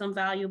for some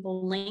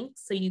valuable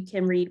links so you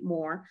can read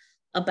more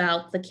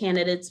about the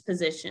candidates'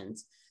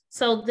 positions.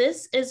 So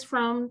this is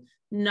from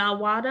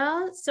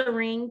Nawada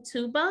Serene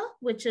Tuba,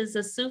 which is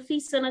a Sufi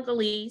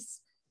Senegalese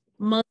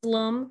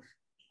Muslim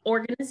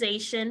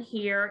organization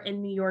here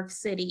in New York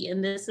City.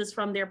 And this is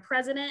from their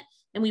president.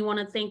 And we want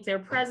to thank their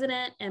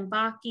president and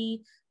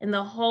Baki and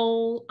the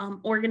whole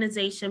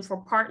organization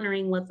for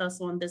partnering with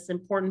us on this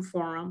important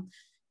forum.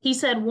 He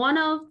said, one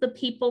of the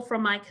people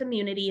from my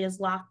community is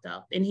locked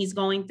up and he's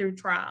going through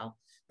trial.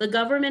 The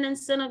government in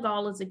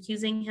Senegal is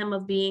accusing him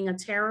of being a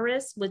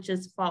terrorist, which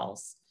is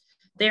false.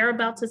 They're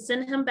about to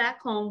send him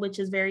back home, which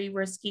is very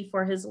risky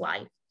for his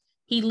life.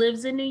 He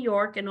lives in New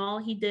York, and all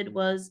he did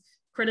was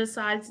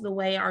criticize the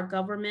way our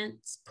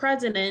government's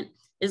president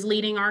is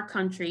leading our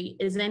country.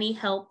 Is any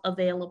help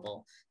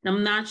available? And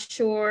I'm not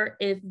sure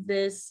if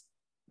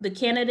the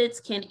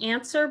candidates can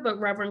answer, but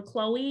Reverend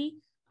Chloe,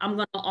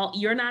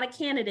 you're not a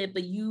candidate,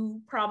 but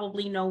you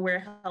probably know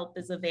where help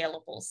is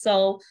available.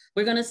 So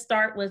we're gonna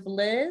start with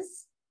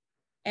Liz.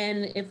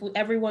 And if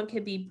everyone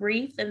could be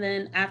brief, and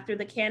then after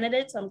the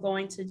candidates, I'm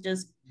going to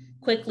just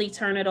quickly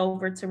turn it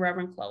over to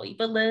Reverend Chloe.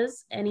 But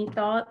Liz, any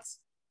thoughts?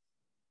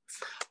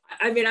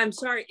 I mean, I'm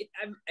sorry,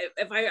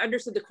 if I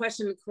understood the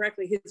question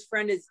correctly, his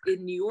friend is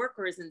in New York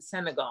or is in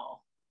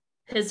Senegal?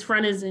 His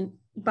friend is in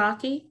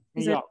Baki?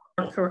 Yeah,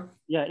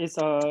 it's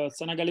a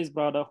Senegalese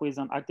brother who is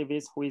an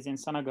activist who is in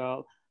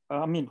Senegal,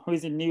 who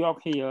is in New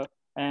York here,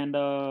 and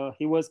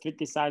he was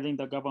criticizing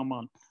the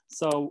government.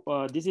 So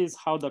this is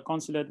how the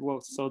consulate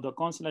works. So the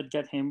consulate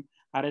get him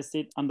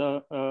arrested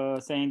under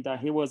saying that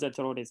he was a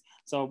terrorist.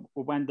 So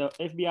when the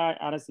FBI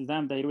arrested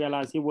them, they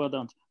realized he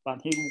wasn't,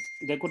 but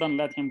they couldn't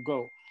let him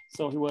go.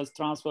 So he was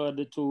transferred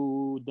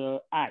to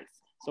the ICE.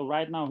 So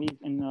right now he's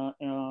in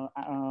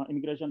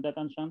immigration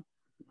detention,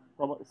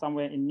 probably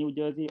somewhere in New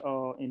Jersey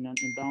or in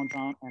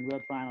downtown, and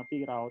we're trying to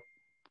figure out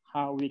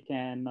how we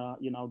can,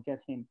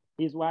 get him.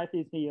 His wife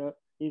is here.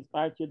 His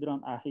 5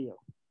 children are here.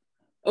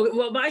 Okay,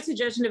 well, my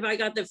suggestion, if I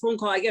got the phone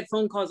call, I get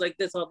phone calls like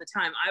this all the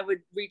time. I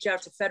would reach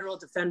out to federal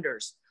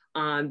defenders.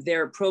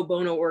 They're a pro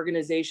bono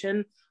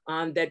organization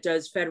that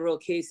does federal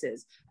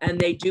cases. And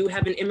they do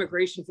have an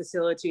immigration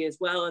facility as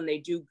well. And they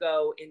do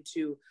go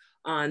into,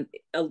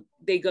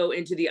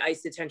 the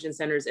ICE detention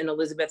centers in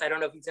Elizabeth. I don't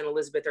know if he's in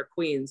Elizabeth or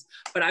Queens,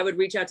 but I would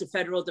reach out to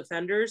federal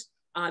defenders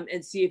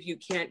and see if you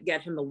can't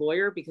get him a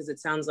lawyer, because it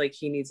sounds like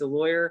he needs a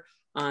lawyer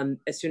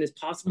as soon as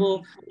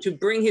possible to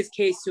bring his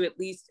case to at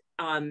least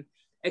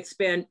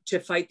expand to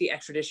fight the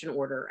extradition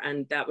order.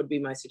 And that would be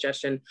my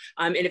suggestion.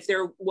 And if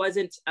there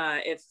wasn't,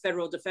 if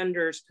federal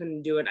defenders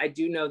couldn't do it, I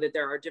do know that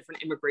there are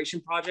different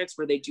immigration projects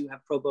where they do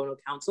have pro bono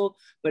counsel,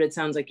 but it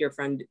sounds like your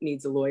friend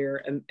needs a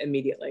lawyer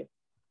immediately.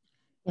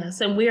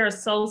 Yes, and we are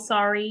so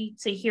sorry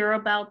to hear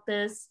about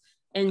this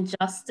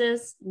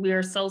injustice. We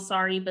are so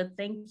sorry, but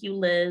thank you,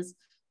 Liz,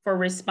 for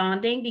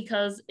responding,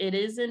 because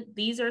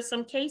these are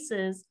some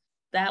cases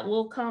that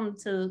will come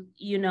to,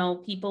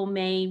 people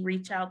may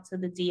reach out to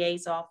the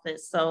DA's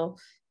office. So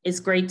it's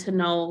great to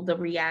know the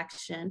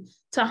reaction.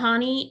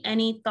 Tahanie,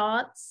 any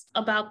thoughts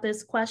about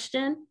this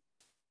question?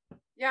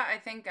 Yeah, I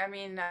think,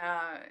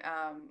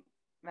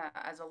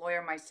 as a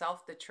lawyer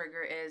myself, the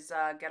trigger is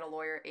get a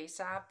lawyer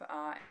ASAP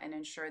and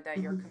ensure that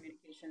your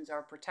communications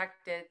are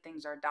protected,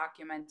 things are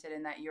documented,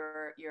 and that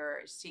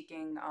you're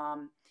seeking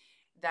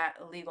that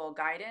legal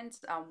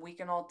guidance. We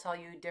can all tell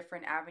you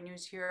different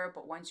avenues here,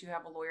 but once you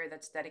have a lawyer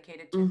that's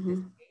dedicated to this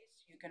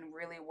case, you can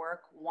really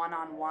work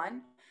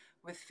one-on-one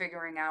with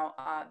figuring out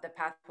the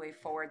pathway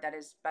forward that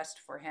is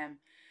best for him.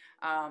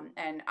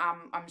 And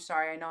I'm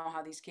sorry, I know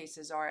how these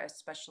cases are,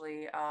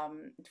 especially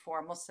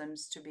for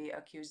Muslims to be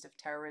accused of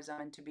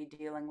terrorism and to be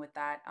dealing with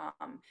that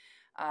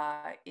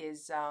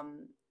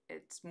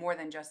it's more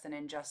than just an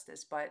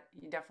injustice, but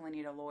you definitely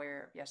need a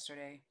lawyer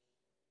yesterday.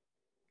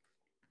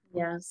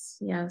 Yes,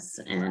 yes,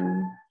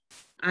 and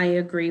I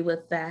agree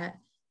with that.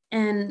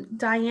 And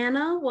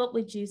Diana, what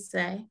would you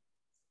say?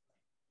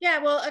 Yeah,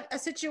 well, a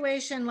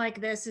situation like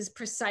this is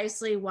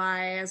precisely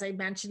why, as I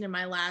mentioned in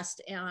my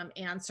last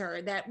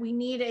answer, that we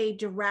need a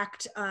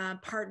direct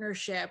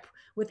partnership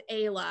with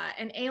AILA,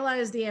 and AILA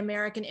is the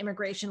American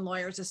Immigration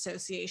Lawyers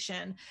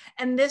Association,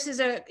 and this is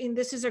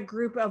a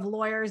group of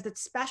lawyers that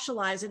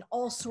specialize in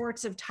all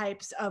sorts of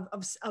types of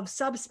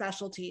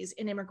subspecialties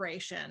in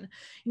immigration.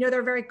 You know, there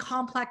are very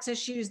complex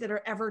issues that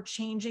are ever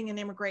changing in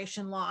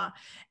immigration law,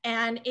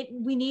 and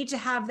we need to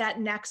have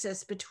that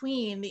nexus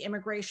between the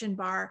immigration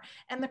bar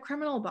and the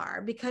criminal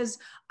bar, because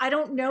I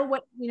don't know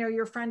what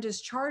your friend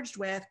is charged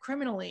with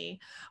criminally,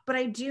 but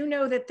I do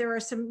know that there are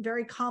some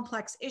very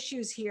complex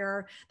issues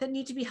here that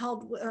need to be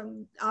held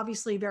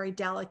obviously very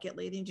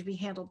delicately. They need to be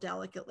handled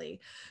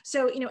delicately.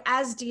 So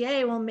as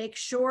DA, we'll make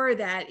sure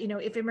that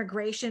if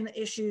immigration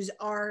issues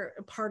are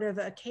part of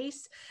a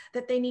case,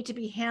 that they need to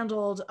be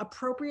handled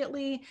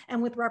appropriately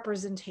and with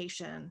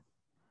representation.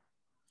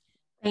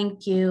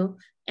 Thank you.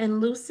 And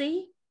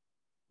Lucy?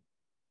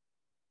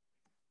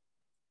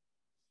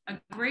 A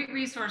great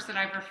resource that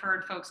I've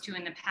referred folks to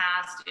in the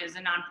past is a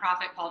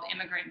nonprofit called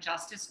Immigrant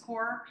Justice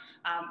Corps,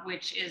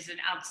 which is an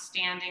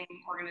outstanding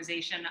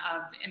organization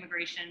of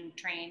immigration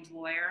trained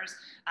lawyers.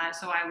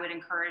 So I would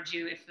encourage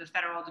you, if the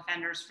federal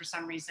defenders for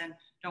some reason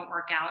don't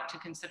work out, to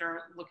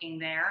consider looking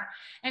there.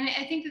 And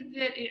I think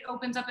that it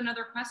opens up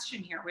another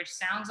question here, which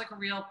sounds like a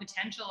real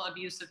potential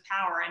abuse of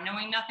power. And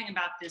knowing nothing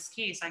about this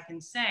case, I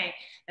can say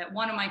that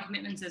one of my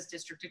commitments as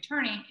district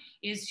attorney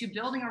is to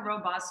building a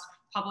robust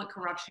public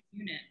corruption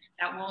unit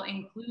that will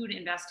include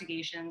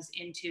investigations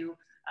into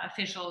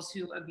officials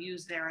who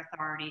abuse their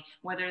authority.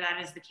 Whether that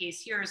is the case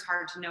here is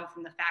hard to know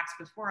from the facts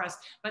before us,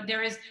 but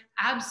there is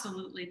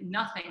absolutely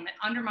nothing that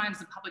undermines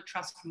the public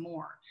trust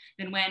more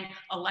than when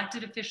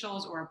elected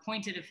officials or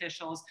appointed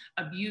officials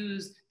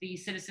abuse the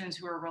citizens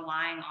who are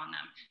relying on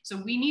them. So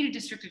we need a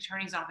district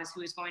attorney's office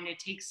who is going to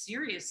take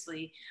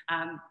seriously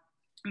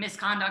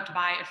misconduct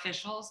by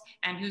officials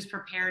and who's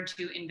prepared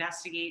to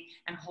investigate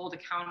and hold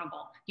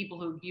accountable people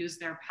who abuse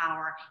their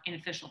power in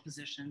official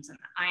positions. And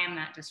I am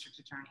that district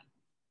attorney.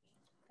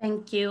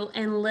 Thank you.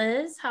 And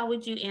Liz, how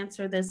would you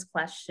answer this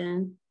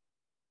question?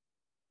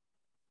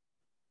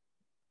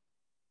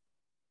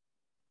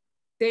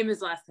 Same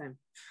as last time.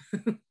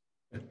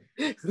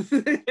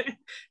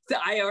 So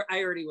I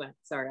already went.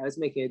 Sorry, I was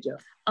making a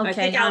joke.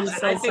 Okay, I'm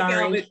so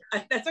sorry.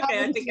 That's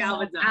okay. I think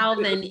Alvin's on.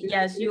 Alvin,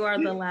 yes, you are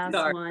the last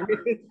one.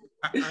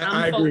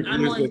 I agree.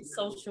 I'm on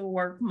social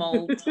work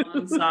mode. So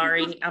I'm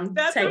sorry. I'm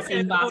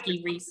texting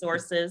Baki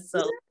resources.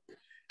 So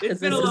because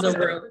this is a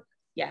real,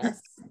 yes,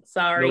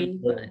 sorry.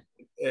 No,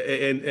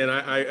 and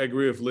I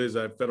agree with Liz.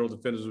 Federal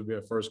defenders would be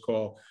our first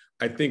call.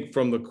 I think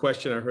from the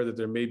question, I heard that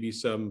there may be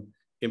some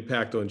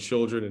impact on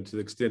children, and to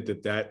the extent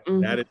that that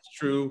is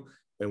true,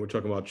 and we're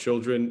talking about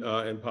children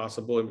and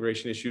possible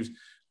immigration issues,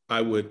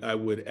 I would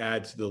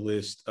add to the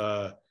list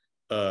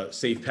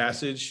Safe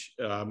Passage.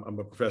 I'm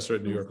a professor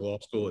at New York Law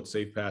School at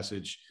Safe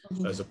Passage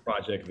as a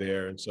project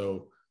there. And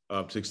so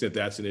to the extent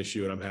that's an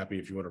issue, and I'm happy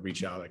if you want to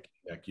reach out, I can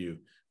connect you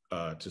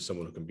to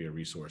someone who can be a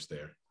resource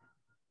there.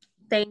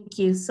 Thank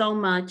you so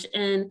much.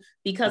 And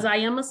because I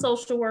am a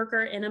social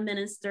worker and a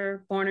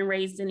minister, born and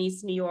raised in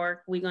East New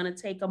York, we're going to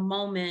take a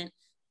moment,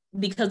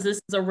 because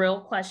this is a real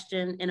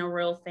question in a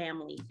real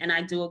family. And I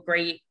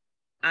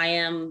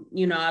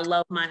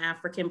love my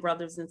African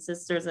brothers and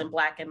sisters and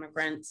Black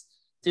immigrants.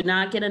 Do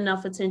not get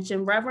enough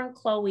attention. Reverend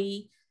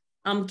Chloe,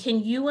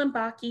 can you and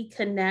Baki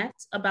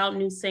connect about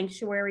New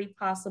Sanctuary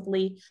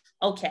possibly?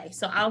 Okay,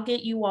 so I'll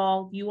get you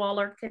all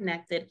are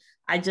connected.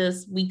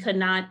 We could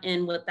not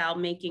end without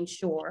making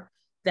sure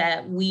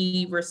that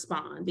we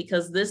respond,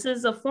 because this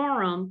is a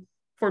forum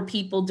for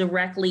people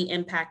directly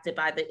impacted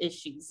by the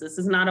issues. This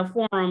is not a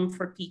forum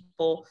for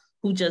people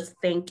who just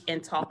think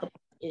and talk about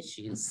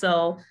issues.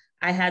 So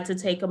I had to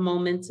take a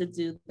moment to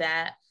do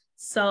that.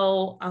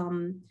 So,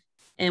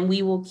 and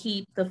we will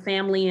keep the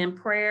family in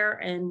prayer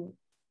and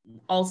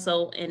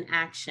also in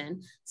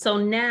action. So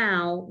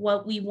now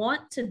what we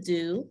want to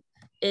do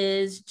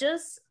is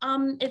just,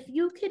 if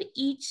you could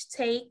each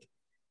take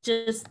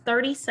just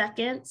 30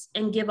 seconds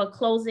and give a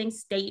closing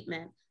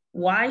statement.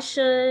 Why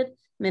should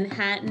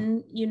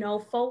Manhattan,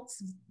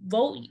 folks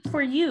vote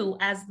for you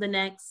as the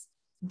next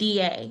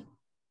DA?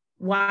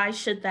 Why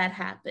should that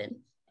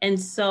happen? And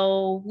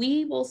so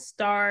we will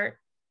start.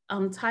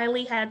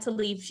 Tali had to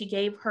leave. She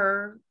gave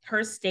her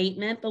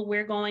statement, but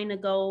we're going to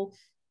go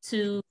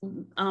to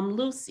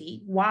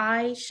Lucy.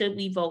 Why should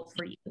we vote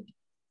for you?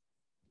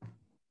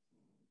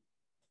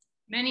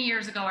 Many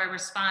years ago, I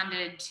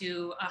responded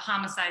to a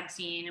homicide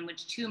scene in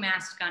which 2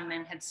 masked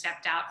gunmen had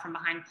stepped out from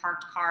behind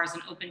parked cars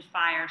and opened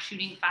fire,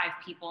 shooting 5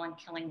 people and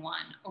killing 1.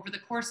 Over the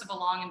course of a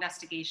long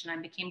investigation, I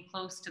became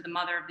close to the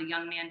mother of the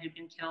young man who'd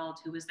been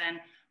killed, who was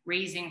then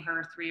raising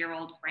her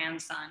 3-year-old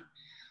grandson.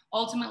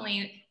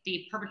 Ultimately,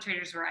 the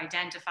perpetrators were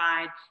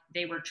identified,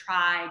 they were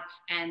tried,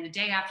 and the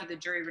day after the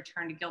jury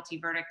returned a guilty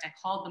verdict, I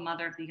called the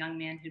mother of the young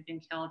man who'd been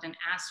killed and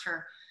asked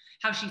her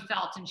how she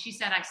felt. And she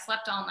said, I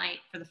slept all night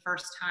for the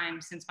first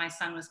time since my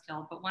son was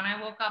killed. But when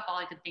I woke up, all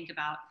I could think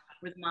about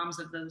were the moms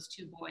of those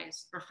 2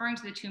 boys, referring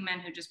to the 2 men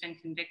who'd just been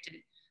convicted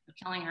of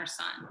killing her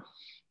son.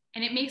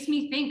 And it makes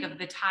me think of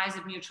the ties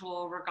of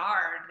mutual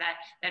regard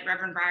that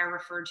Reverend Breyer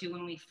referred to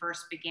when we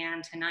first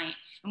began tonight.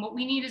 And what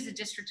we need is a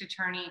district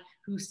attorney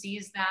who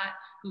sees that,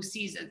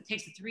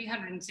 takes a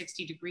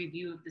 360-degree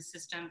view of the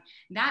system.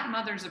 That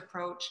mother's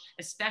approach,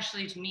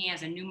 especially to me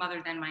as a new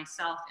mother than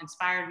myself,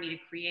 inspired me to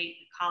create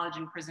the college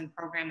and prison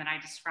program that I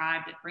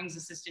described that brings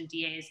assistant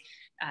DAs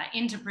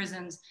into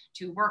prisons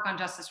to work on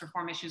justice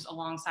reform issues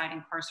alongside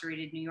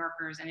incarcerated New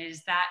Yorkers. And it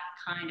is that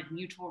kind of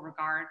mutual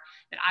regard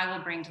that I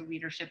will bring to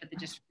leadership at the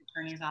district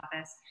attorney's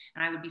office.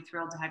 And I would be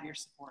thrilled to have your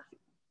support.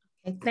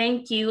 Okay,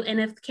 thank you. And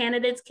if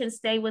candidates can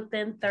stay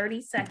within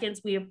 30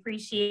 seconds, we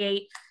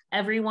appreciate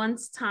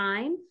everyone's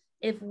time.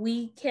 If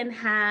we can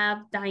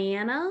have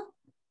Diana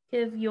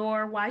give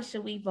your why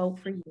should we vote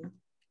for you?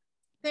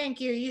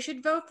 Thank you. You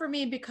should vote for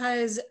me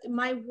because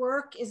my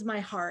work is my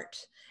heart.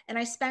 And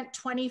I spent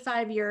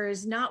 25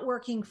 years not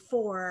working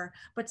for,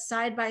 but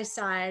side by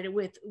side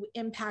with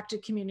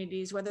impacted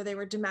communities, whether they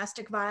were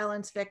domestic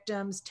violence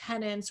victims,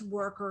 tenants,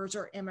 workers,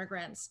 or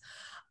immigrants.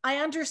 I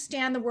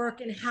understand the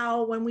work and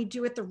how, when we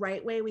do it the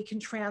right way, we can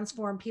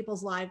transform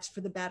people's lives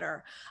for the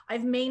better.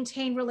 I've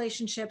maintained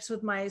relationships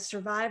with my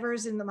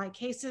survivors in my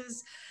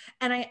cases,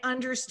 and I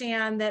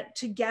understand that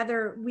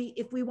together,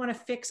 if we want to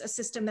fix a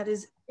system that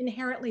is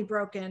inherently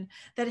broken,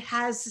 that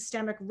has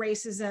systemic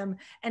racism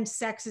and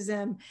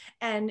sexism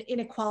and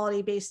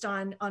inequality based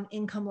on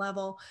income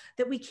level,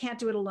 that we can't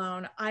do it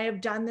alone. I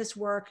have done this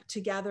work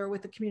together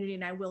with the community,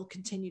 and I will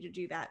continue to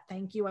do that.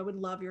 Thank you. I would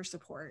love your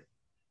support.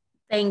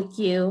 Thank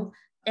you.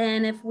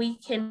 And if we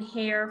can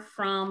hear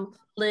from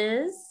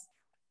Liz.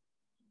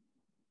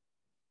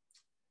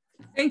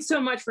 Thanks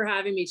so much for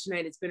having me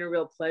tonight. It's been a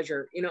real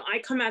pleasure. You know, I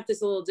come at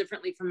this a little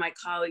differently from my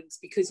colleagues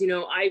because, you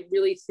know, I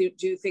really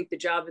do think the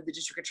job of the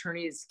district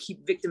attorney is to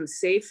keep victims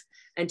safe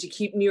and to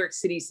keep New York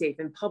City safe.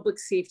 And public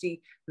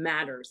safety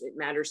matters. It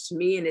matters to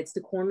me, and it's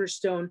the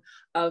cornerstone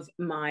of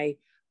my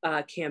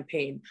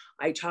campaign.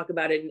 I talk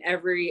about it in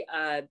every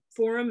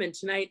forum, and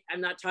tonight I'm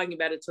not talking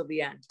about it till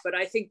the end. But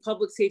I think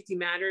public safety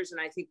matters,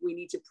 and I think we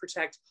need to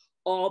protect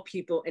all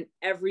people in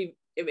every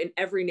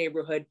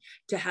neighborhood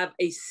to have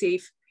a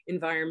safe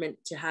environment,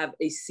 to have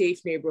a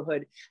safe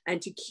neighborhood,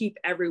 and to keep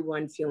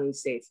everyone feeling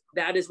safe.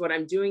 That is what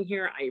I'm doing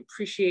here. I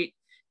appreciate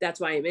that's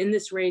why I'm in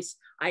this race.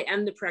 I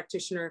am the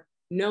practitioner.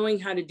 Knowing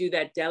how to do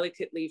that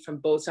delicately from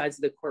both sides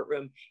of the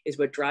courtroom is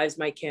what drives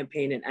my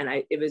campaign.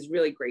 And it was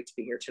really great to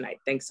be here tonight.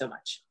 Thanks so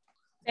much.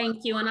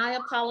 Thank you. And I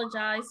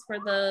apologize for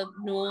the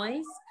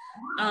noise.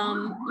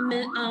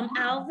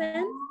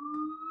 Alvin?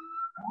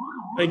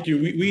 Thank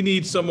you. We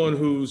need someone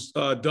who's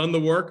done the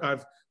work.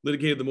 I've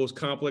litigated the most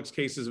complex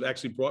cases, have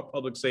actually brought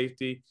public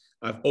safety.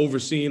 I've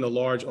overseen a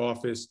large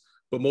office,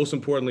 but most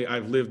importantly,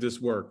 I've lived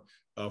this work.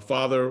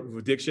 Father of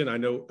addiction, I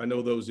know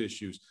those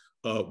issues.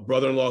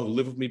 Brother-in-law who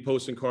lived with me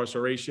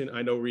post-incarceration,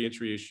 I know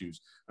reentry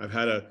issues. I've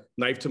had a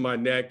knife to my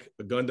neck,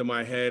 a gun to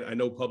my head, I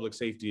know public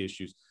safety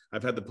issues.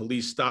 I've had the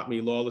police stop me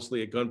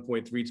lawlessly at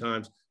gunpoint 3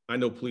 times, I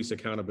know police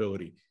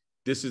accountability.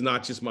 This is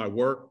not just my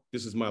work,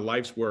 this is my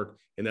life's work,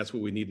 and that's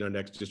what we need in our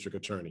next district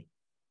attorney.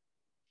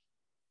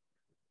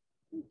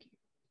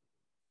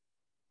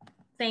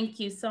 Thank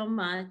you so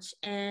much.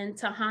 And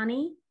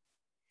Tahanie?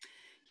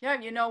 Yeah,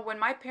 you know, when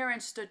my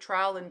parents stood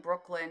trial in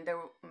Brooklyn,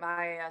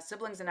 my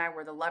siblings and I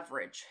were the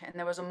leverage. And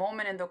there was a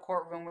moment in the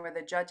courtroom where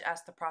the judge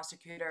asked the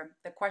prosecutor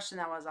the question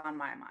that was on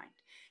my mind.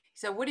 He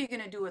said, "What are you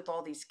going to do with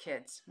all these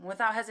kids?" And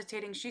without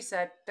hesitating, she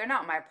said, "They're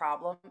not my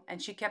problem."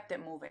 And she kept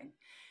it moving.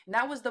 And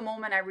that was the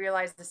moment I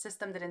realized the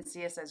system didn't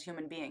see us as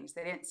human beings.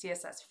 They didn't see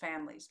us as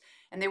families.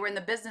 And they were in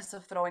the business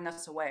of throwing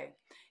us away.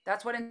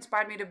 That's what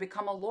inspired me to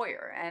become a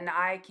lawyer. And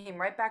I came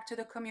right back to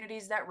the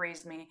communities that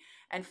raised me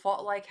and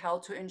fought like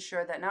hell to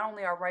ensure that not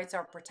only our rights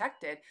are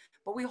protected,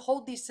 but we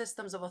hold these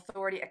systems of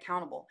authority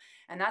accountable.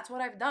 And that's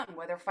what I've done,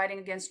 whether fighting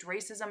against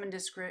racism and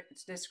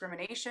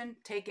discrimination,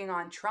 taking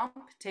on Trump,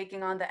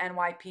 taking on the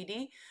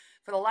NYPD.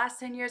 For the last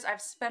 10 years, I've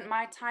spent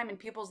my time in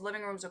people's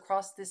living rooms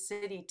across this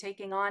city,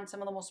 taking on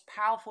some of the most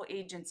powerful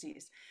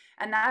agencies.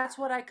 And that's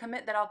what I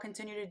commit that I'll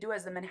continue to do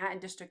as the Manhattan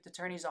District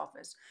Attorney's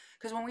Office.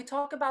 Because when we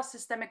talk about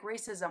systemic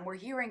racism, we're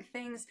hearing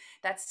things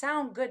that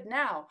sound good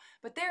now,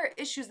 but there are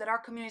issues that our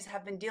communities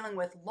have been dealing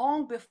with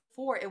long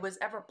before it was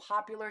ever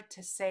popular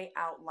to say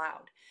out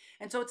loud.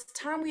 And so it's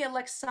time we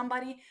elect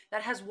somebody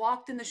that has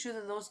walked in the shoes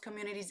of those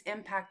communities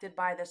impacted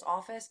by this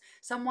office,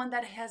 someone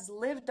that has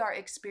lived our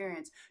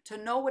experience, to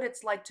know what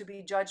it's like to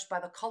be judged by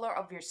the color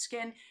of your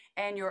skin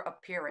and your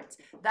appearance.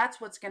 That's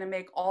what's going to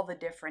make all the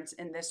difference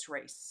in this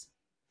race.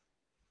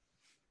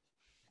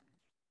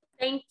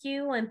 Thank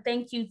you, and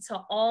thank you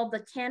to all the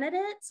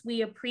candidates.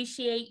 We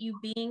appreciate you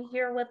being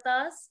here with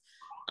us.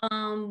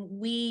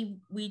 We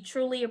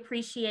truly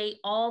appreciate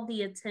all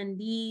the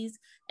attendees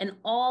and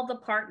all the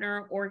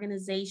partner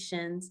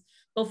organizations.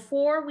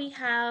 Before we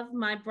have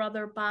my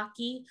brother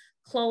Baki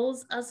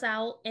close us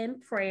out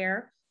in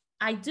prayer,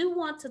 I do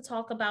want to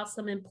talk about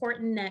some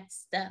important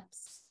next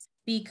steps,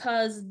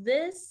 because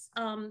this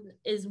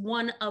is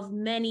one of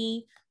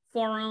many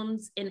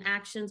forums and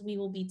actions we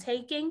will be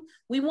taking.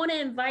 We want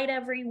to invite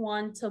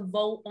everyone to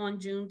vote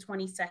on June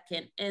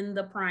 22nd in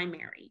the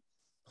primary.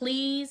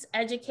 Please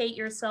educate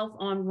yourself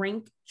on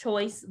ranked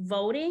choice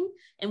voting,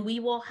 and we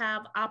will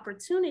have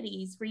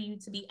opportunities for you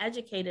to be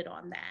educated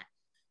on that.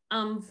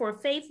 For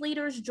faith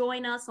leaders,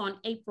 join us on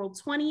April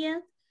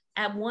 20th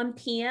at 1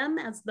 p.m.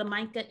 as the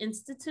Micah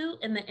Institute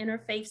in the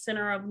Interfaith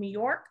Center of New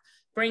York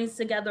brings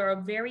together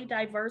a very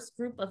diverse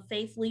group of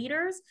faith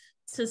leaders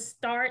to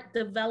start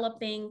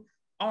developing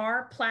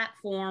our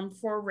platform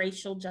for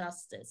racial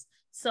justice.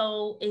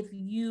 So if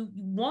you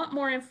want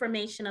more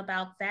information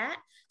about that,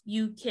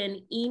 you can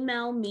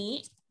email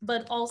me,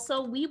 but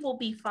also we will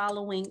be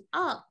following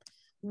up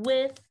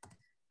with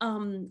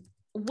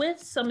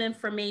some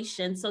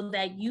information so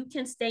that you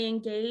can stay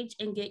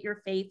engaged and get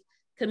your faith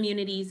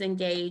communities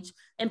engaged.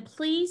 And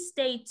please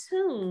stay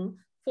tuned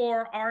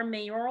for our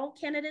mayoral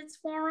candidates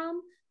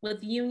forum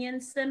with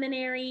Union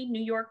Seminary,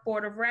 New York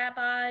Board of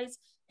Rabbis,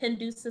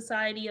 Hindu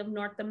Society of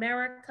North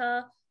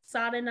America,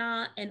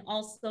 Sadhana, and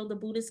also the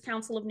Buddhist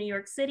Council of New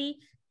York City.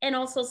 And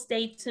also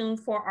stay tuned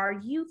for our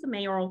youth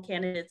mayoral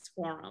candidates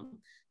forum,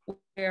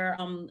 where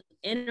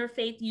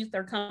interfaith youth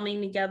are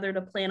coming together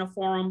to plan a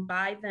forum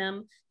by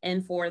them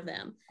and for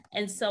them.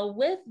 And so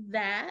with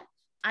that,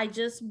 I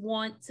just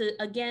want to,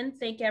 again,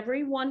 thank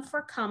everyone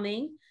for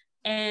coming.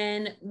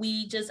 And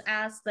we just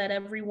ask that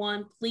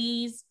everyone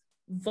please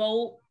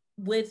vote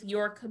with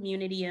your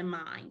community in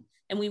mind.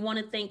 And we want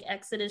to thank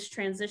Exodus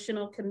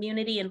Transitional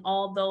Community and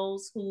all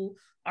those who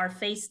are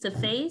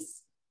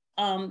face-to-face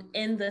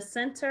in the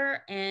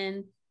center.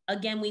 And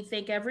again, we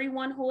thank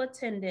everyone who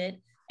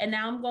attended. And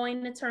now I'm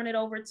going to turn it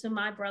over to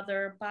my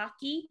brother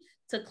Baki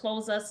to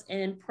close us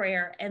in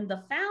prayer. And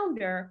the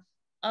founder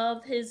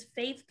of his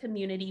faith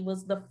community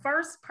was the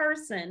first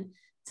person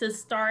to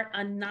start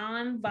a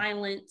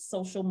nonviolent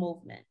social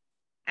movement.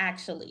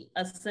 Actually,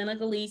 a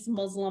Senegalese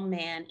Muslim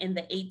man in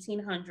the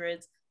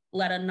 1800s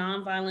led a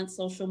nonviolent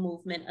social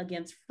movement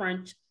against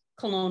French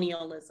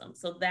colonialism.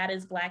 So that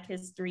is Black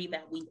history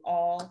that we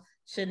all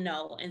should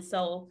know. And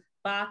so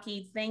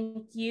Baki,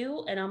 thank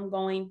you. And I'm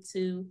going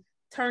to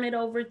turn it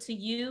over to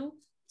you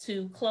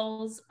to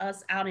close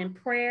us out in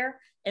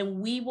prayer. And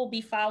we will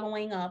be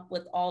following up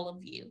with all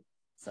of you.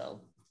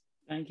 So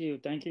thank you,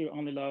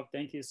 Only Love.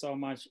 Thank you so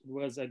much. It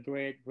was a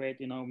great,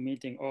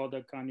 meeting all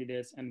the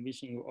candidates and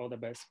wishing you all the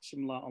best.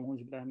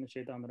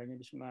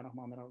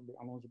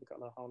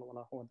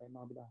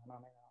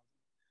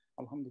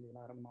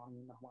 Alhamdulillah rabbil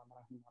alamin rahmanir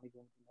rahim maliki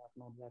yawmiddin iyyaka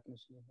na'budu wa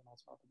iyyaka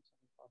nasta'in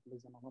ihdinas siratal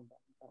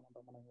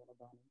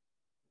mustaqim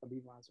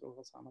حبيب معسروف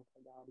وصامت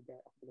فجاء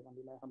بجاء أفضل من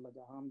الله حمد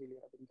حمد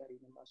لرب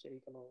كريم لا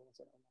شريك له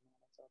وسلام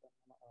على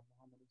سيدنا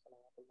محمد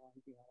صلوات الله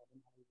فيها رب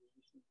عليه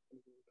وسلم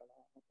كلا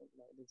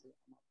إلى إذ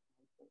أمر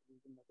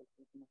جنة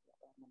الخلق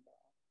مطلقا من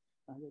دعا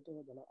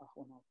أهدته بلا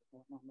أخونا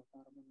ونحن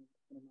كارم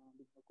من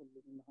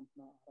بكل من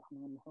حمدنا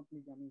رحمن محب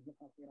لجميع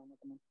الخير رحمة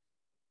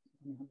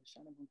من هم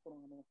الشأن من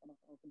قرآن وخلق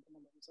وكنت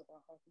من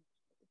صفاحات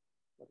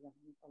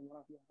ورحمة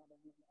الله يا هذا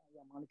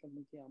يا مالك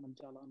الملك يا من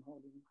جعل أنه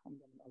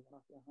الحمد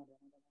لله يا هذا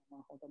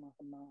ما خذ ما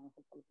خلنا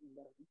خلق من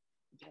درجة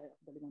جاء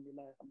أفضل من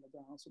الله حمد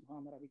جاء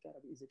سبحان ربك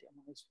رب العزة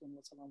عما يصفون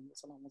وسلام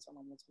وسلام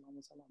وسلام وسلام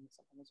وسلام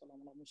وسلام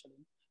وسلام على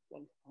المرسلين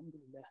والحمد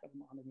لله رب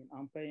العالمين.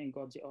 I'm praying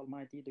God the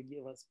Almighty to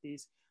give us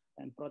peace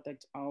and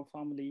protect our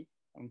family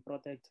and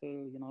protect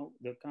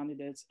the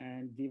candidates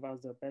and give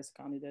us the best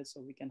candidates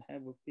so we can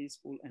have a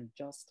peaceful and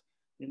just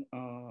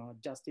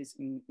justice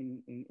in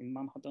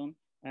Manhattan,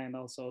 and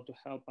also to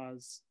help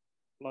us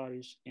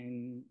flourish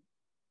in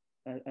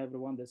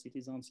everyone, the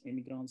citizens,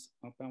 immigrants,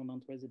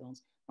 permanent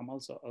residents. I'm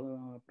also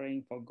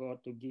praying for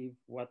God to give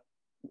what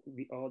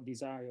we all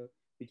desire,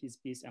 which is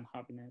peace and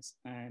happiness,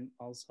 and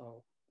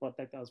also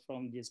protect us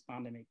from this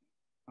pandemic.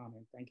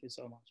 Amen. Thank you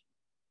so much.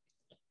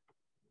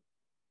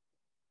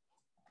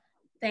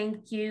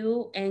 Thank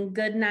you, and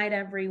good night,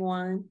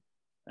 everyone.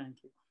 Thank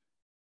you.